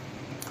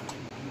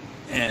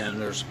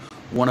 and there's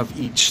one of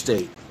each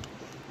state.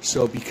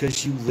 So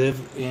because you live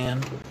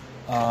in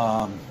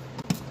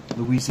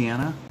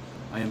Louisiana,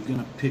 I am going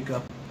to pick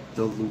up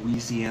the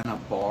Louisiana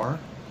bar.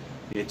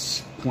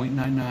 It's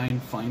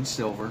 0.99 fine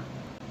silver.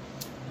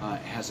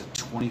 It has a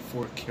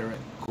 24 karat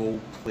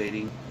gold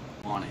plating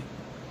on it.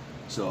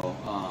 So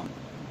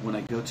when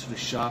I go to the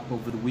shop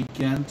over the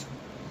weekend,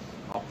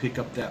 I'll pick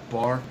up that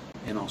bar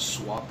and I'll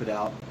swap it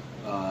out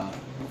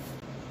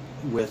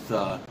with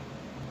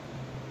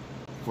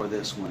for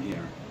this one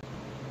here.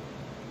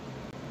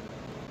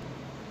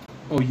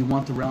 Oh, you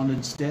want the round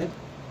instead?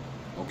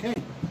 Okay.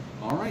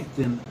 All right,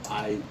 then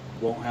I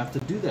won't have to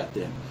do that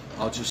then.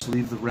 I'll just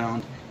leave the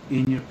round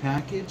in your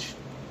package,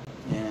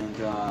 and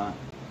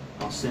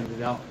I'll send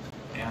it out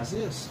as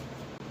is.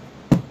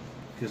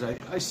 Because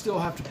I still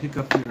have to pick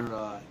up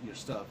your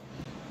stuff.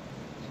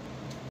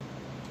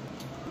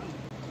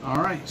 All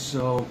right,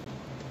 so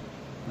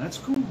that's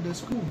cool.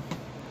 That's cool.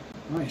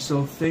 All right,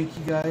 so thank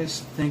you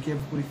guys. Thank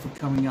everybody for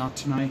coming out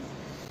tonight.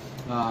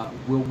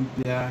 We'll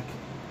be back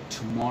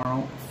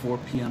tomorrow, 4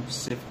 p.m.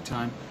 Pacific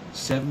time,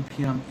 7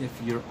 p.m.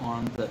 if you're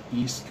on the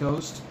East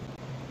Coast.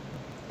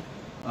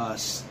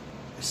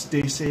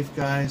 Stay safe,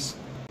 guys.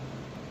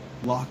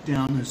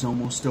 Lockdown is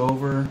almost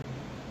over,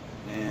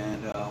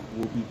 and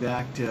we'll be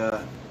back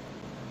to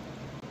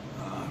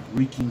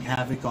wreaking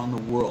havoc on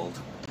the world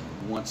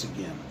once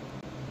again.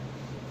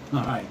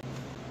 All right.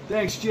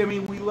 Thanks, Jimmy.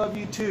 We love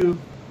you too.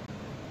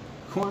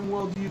 Coin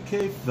World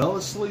UK fell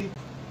asleep.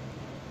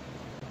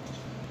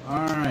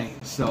 All right.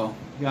 So,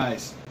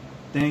 guys,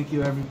 thank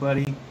you,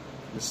 everybody.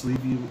 Let's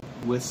leave you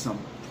with some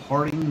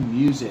parting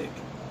music.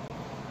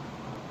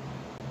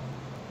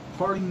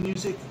 Parting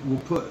music will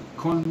put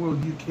Coin World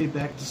UK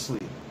back to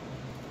sleep.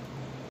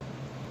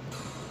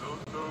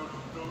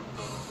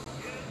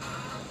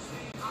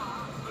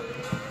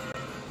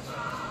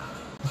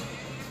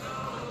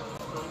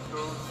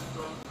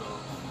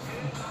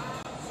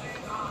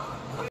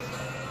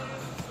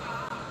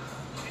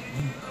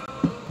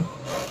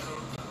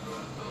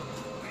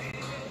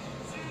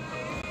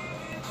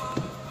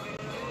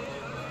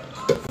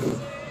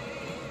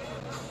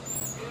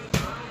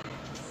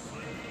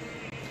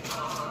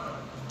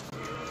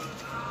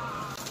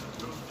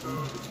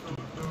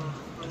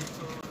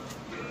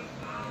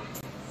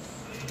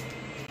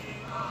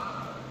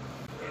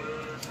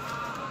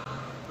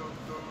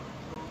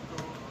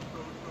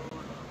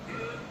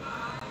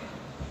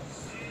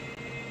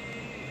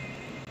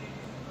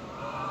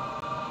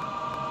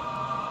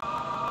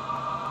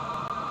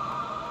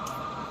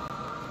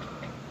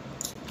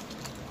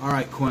 All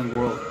right, Coin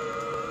World.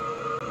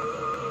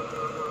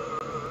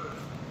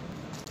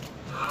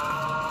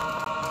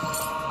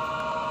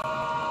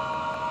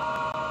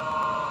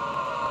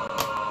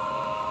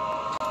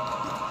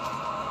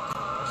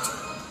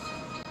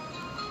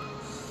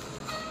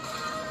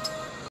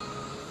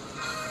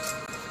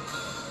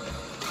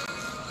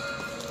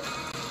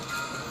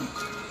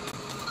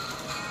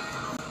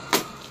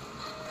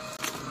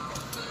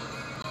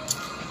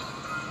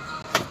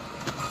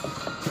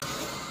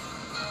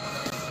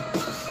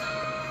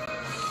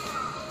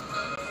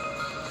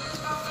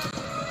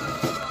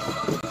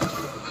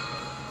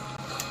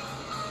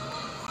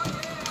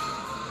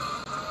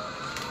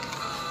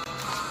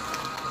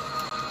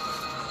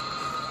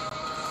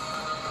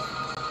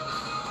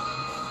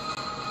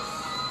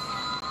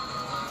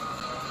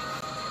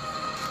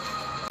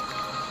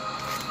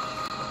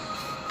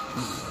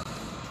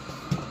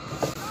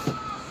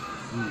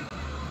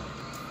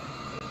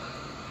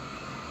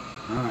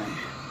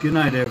 Good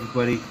night,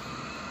 everybody.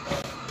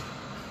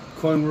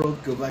 Coin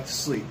World, go back to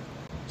sleep.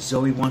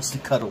 Zoe wants to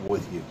cuddle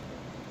with you.